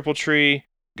way, Triple Tree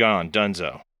gone,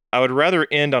 dunzo. I would rather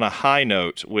end on a high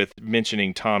note with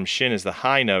mentioning Tom Shin as the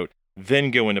high note,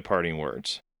 then go into parting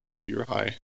words. You're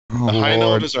high. Oh, the high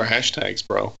Lord. note is our hashtags,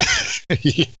 bro.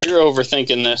 You're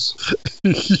overthinking this.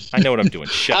 I know what I'm doing.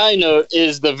 Shut up. High note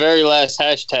is the very last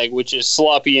hashtag, which is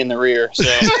sloppy in the rear. So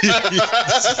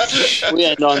we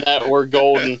end on that. We're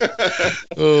golden.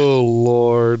 Oh,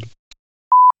 Lord.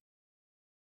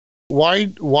 Why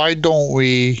don't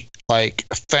we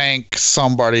thank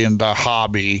somebody in the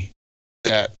hobby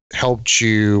that helped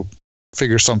you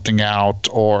figure something out,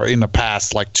 or in the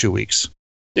past 2 weeks?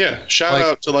 Yeah, shout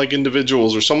out to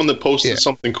individuals or someone that posted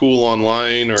something cool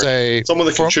online, or someone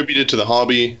that contributed to the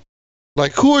hobby.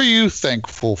 Who are you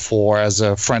thankful for as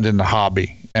a friend in the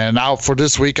hobby? And now for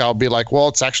this week, I'll be well,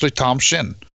 it's actually Tom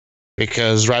Shin,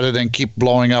 because rather than keep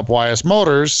blowing up YS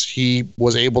motors, he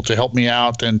was able to help me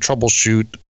out and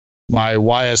troubleshoot my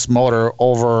YS motor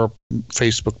over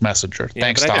Facebook Messenger. Yeah,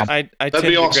 thanks, Tom. I tend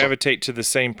to gravitate to the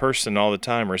same person all the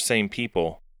time, or same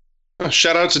people.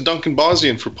 Shout out to Duncan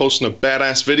Bozian for posting a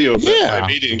badass video of that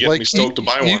meeting and getting me stoked to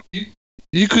buy one.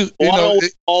 You could, why don't we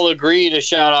all agree to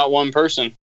shout out one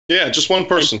person? Yeah, just one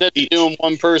person. Instead of doing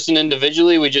one person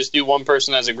individually, we just do one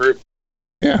person as a group.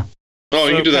 Yeah. Oh,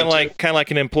 you can do that. Kind of like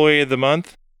an employee of the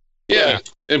month. Yeah,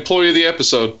 employee of the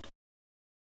episode.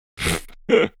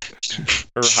 Or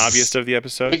hobbyist of the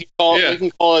episode. We can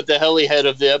call it the heli head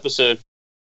of the episode.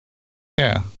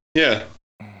 Yeah. Yeah.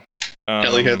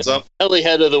 Heli heads up. Heli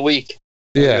head of the week.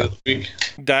 Yeah.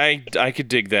 I could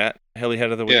dig that. Heli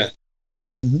head of the week.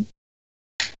 Yeah. Mm-hmm.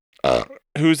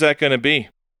 Who's that going to be?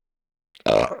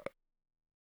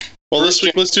 Well, this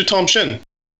week let's do Tom Shin.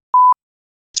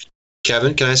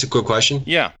 Kevin, can I ask a quick question?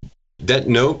 Yeah. That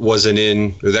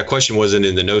question wasn't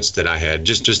in the notes that I had.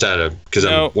 Just out of because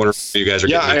I'm wondering if you guys are.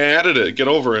 Yeah, I added it. Get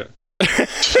over it.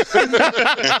 That's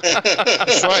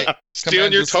right. Stay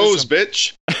on your toes,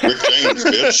 bitch. Rick James,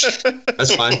 bitch.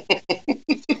 That's fine.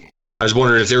 I was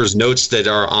wondering if there was notes that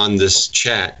are on this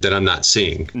chat that I'm not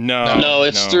seeing. No,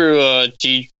 it's through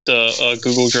the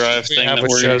Google Drive We thing have that a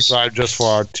we're shared using. drive just for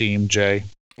our team, Jay.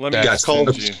 Let me It's called,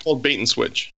 send you. it's called bait and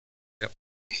switch.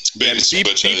 Baby Be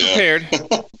switch, prepared.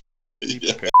 Yeah.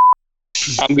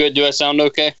 I'm good. Do I sound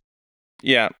okay?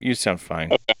 Yeah, you sound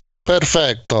fine.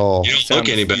 Perfecto. You don't look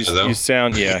any better though. You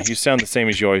sound the same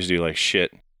as you always do, like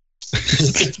shit. I'm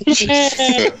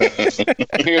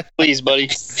here, please, buddy.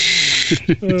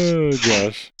 Oh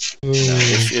gosh. No,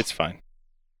 it's fine.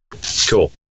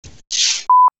 Cool.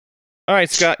 All right,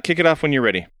 Scott, kick it off when you're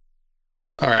ready.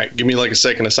 All right, give me like a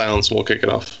second of silence and we'll kick it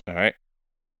off. All right.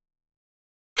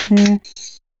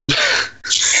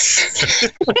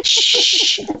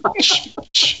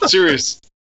 Serious.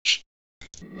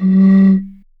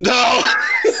 No!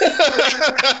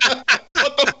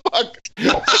 What the fuck?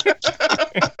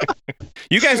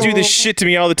 You guys do this shit to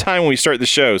me all the time when we start the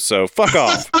show, so fuck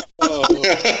off.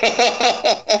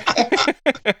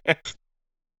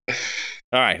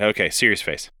 All right, okay, serious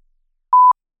face.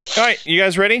 All right, you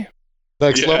guys ready?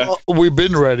 Next level. We've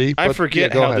been ready. I but, forget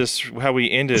yeah, go ahead. how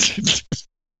we ended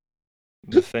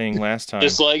the thing last time.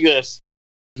 Just like this.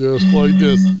 Just like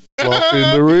this. Flop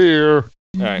in the rear.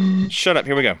 All right, shut up.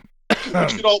 Here we go. We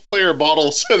should all play our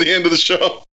bottles at the end of the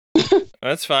show.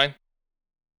 That's fine.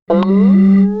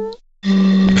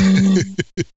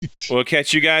 We'll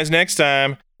catch you guys next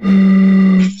time.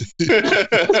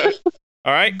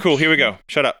 All right, cool. Here we go.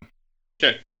 Shut up.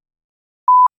 Okay.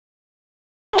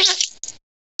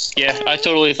 Yeah, I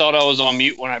totally thought I was on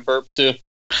mute when I burped too.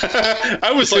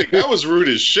 I was like, that was rude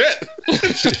as shit.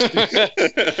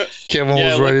 Kevin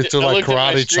was ready to I like looked at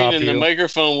my karate screen chop and the you.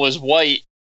 microphone was white.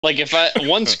 Like if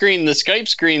one screen, the Skype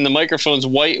screen, the microphone's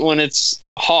white when it's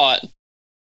hot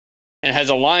and has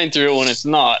a line through it when it's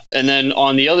not. And then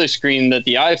on the other screen that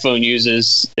the iPhone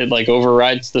uses, it like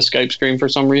overrides the Skype screen for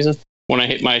some reason when I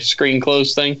hit my screen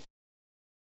close thing.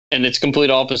 And it's complete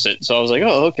opposite. So I was like,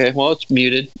 oh, okay, well, it's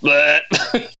muted. But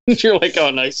you're like, oh,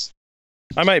 nice.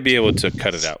 I might be able to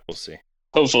cut it out. We'll see.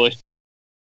 Hopefully.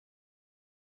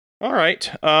 All right.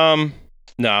 No,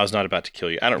 I was not about to kill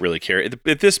you. I don't really care.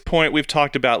 At this point, we've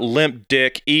talked about limp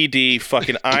dick, ED,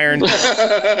 fucking iron,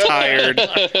 tired.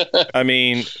 I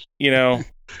mean, we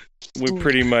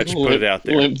pretty much put it out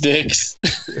there. Limp dicks.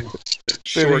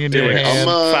 Short in your dick, hand.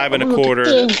 5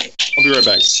 1/4. I'll be right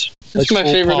back. That's my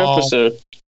favorite episode.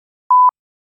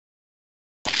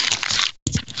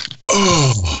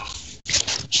 Oh,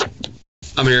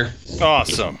 I'm here.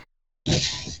 Awesome.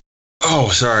 Oh,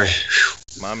 sorry.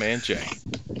 My man, Jay.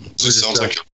 Sounds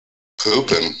like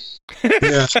pooping.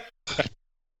 Yeah.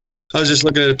 I was just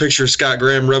looking at a picture of Scott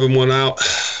Graham rubbing one out.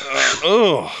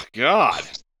 Oh, God.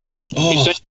 Oh,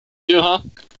 You, huh?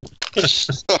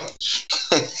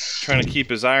 Trying to keep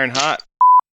his iron hot.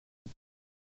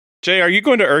 Jay, are you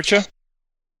going to Urcha?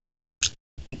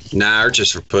 nah, they're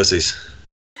just for pussies.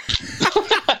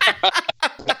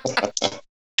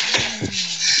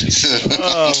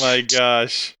 Oh, my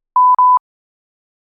gosh.